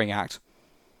disappearing act.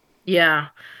 Yeah.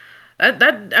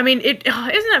 I mean, isn't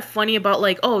that funny about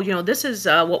like, this is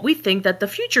what we think that the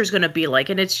future is going to be like,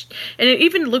 and it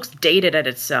even looks dated at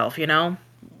itself,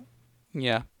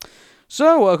 Yeah.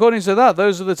 So, according to that,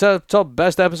 those are the top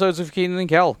best episodes of Keenan and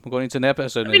Kel, according to an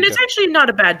episode. I mean, it's actually not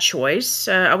a bad choice.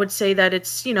 I would say that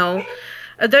it's, there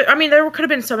could have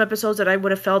been some episodes that I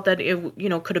would have felt that it,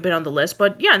 could have been on the list,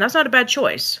 but yeah, that's not a bad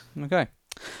choice. Okay.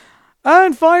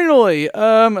 And finally,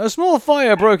 a small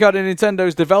fire broke out in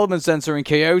Nintendo's development center in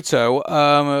Kyoto.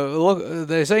 Look,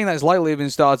 they're saying that it's likely been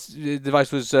started.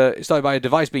 Device was started by a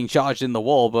device being charged in the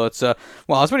wall, but it's a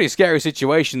pretty scary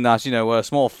situation that a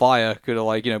small fire could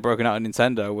have broken out in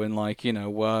Nintendo,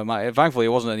 and thankfully it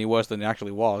wasn't any worse than it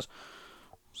actually was.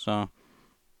 So.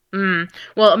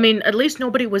 Well, I mean, at least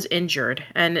nobody was injured,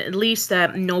 and at least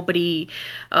that nobody,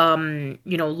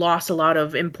 lost a lot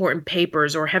of important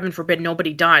papers, or heaven forbid,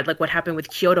 nobody died, like what happened with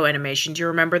Kyoto Animation. Do you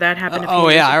remember that happened?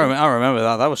 I remember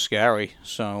that. That was scary.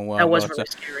 So that was really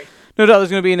scary. no doubt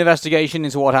there's going to be an investigation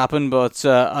into what happened, but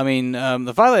I mean,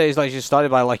 the fact that it's like just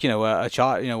started by like a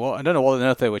charge, what I don't know what on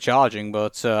earth they were charging,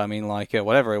 but I mean like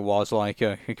whatever it was, like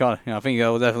you can't, I think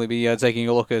they'll definitely be taking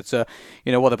a look at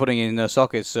what they're putting in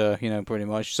sockets, pretty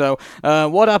much. So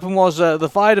what happened was the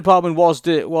fire department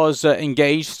was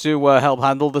engaged to help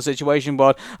handle the situation,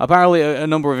 but apparently a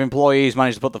number of employees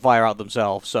managed to put the fire out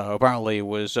themselves. So apparently it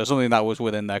was something that was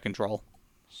within their control.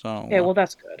 So Okay, well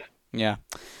that's good. yeah.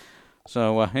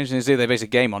 So interesting to see they base a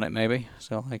game on it, maybe.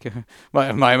 So like,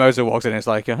 my motor walks in, and it's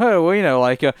like, oh, well,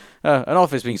 like an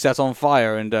office being set on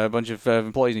fire, and a bunch of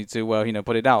employees need to,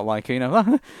 put it out. Like, leave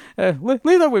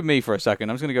that with me for a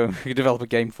second. I'm just gonna go develop a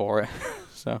game for it.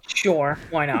 So Sure,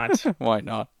 why not? why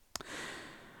not?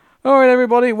 All right,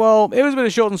 everybody. Well, it was a bit of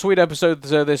a short and sweet episode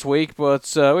this week,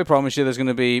 but we promise you there's going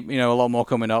to be, a lot more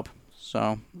coming up.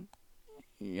 So,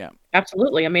 yeah.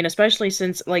 Absolutely. I mean, especially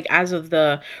since, like, as of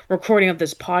the recording of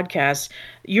this podcast,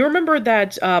 you remember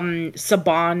that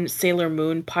Saban Sailor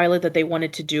Moon pilot that they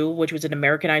wanted to do, which was an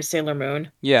Americanized Sailor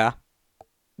Moon? Yeah.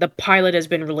 The pilot has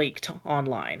been leaked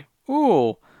online.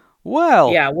 Ooh.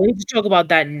 Well. Yeah, we'll need to talk about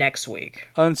that next week.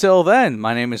 Until then,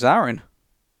 my name is Aaron.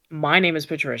 My name is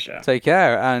Patricia. Take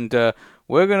care, and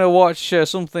we're going to watch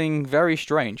something very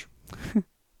strange.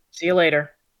 See you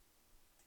later.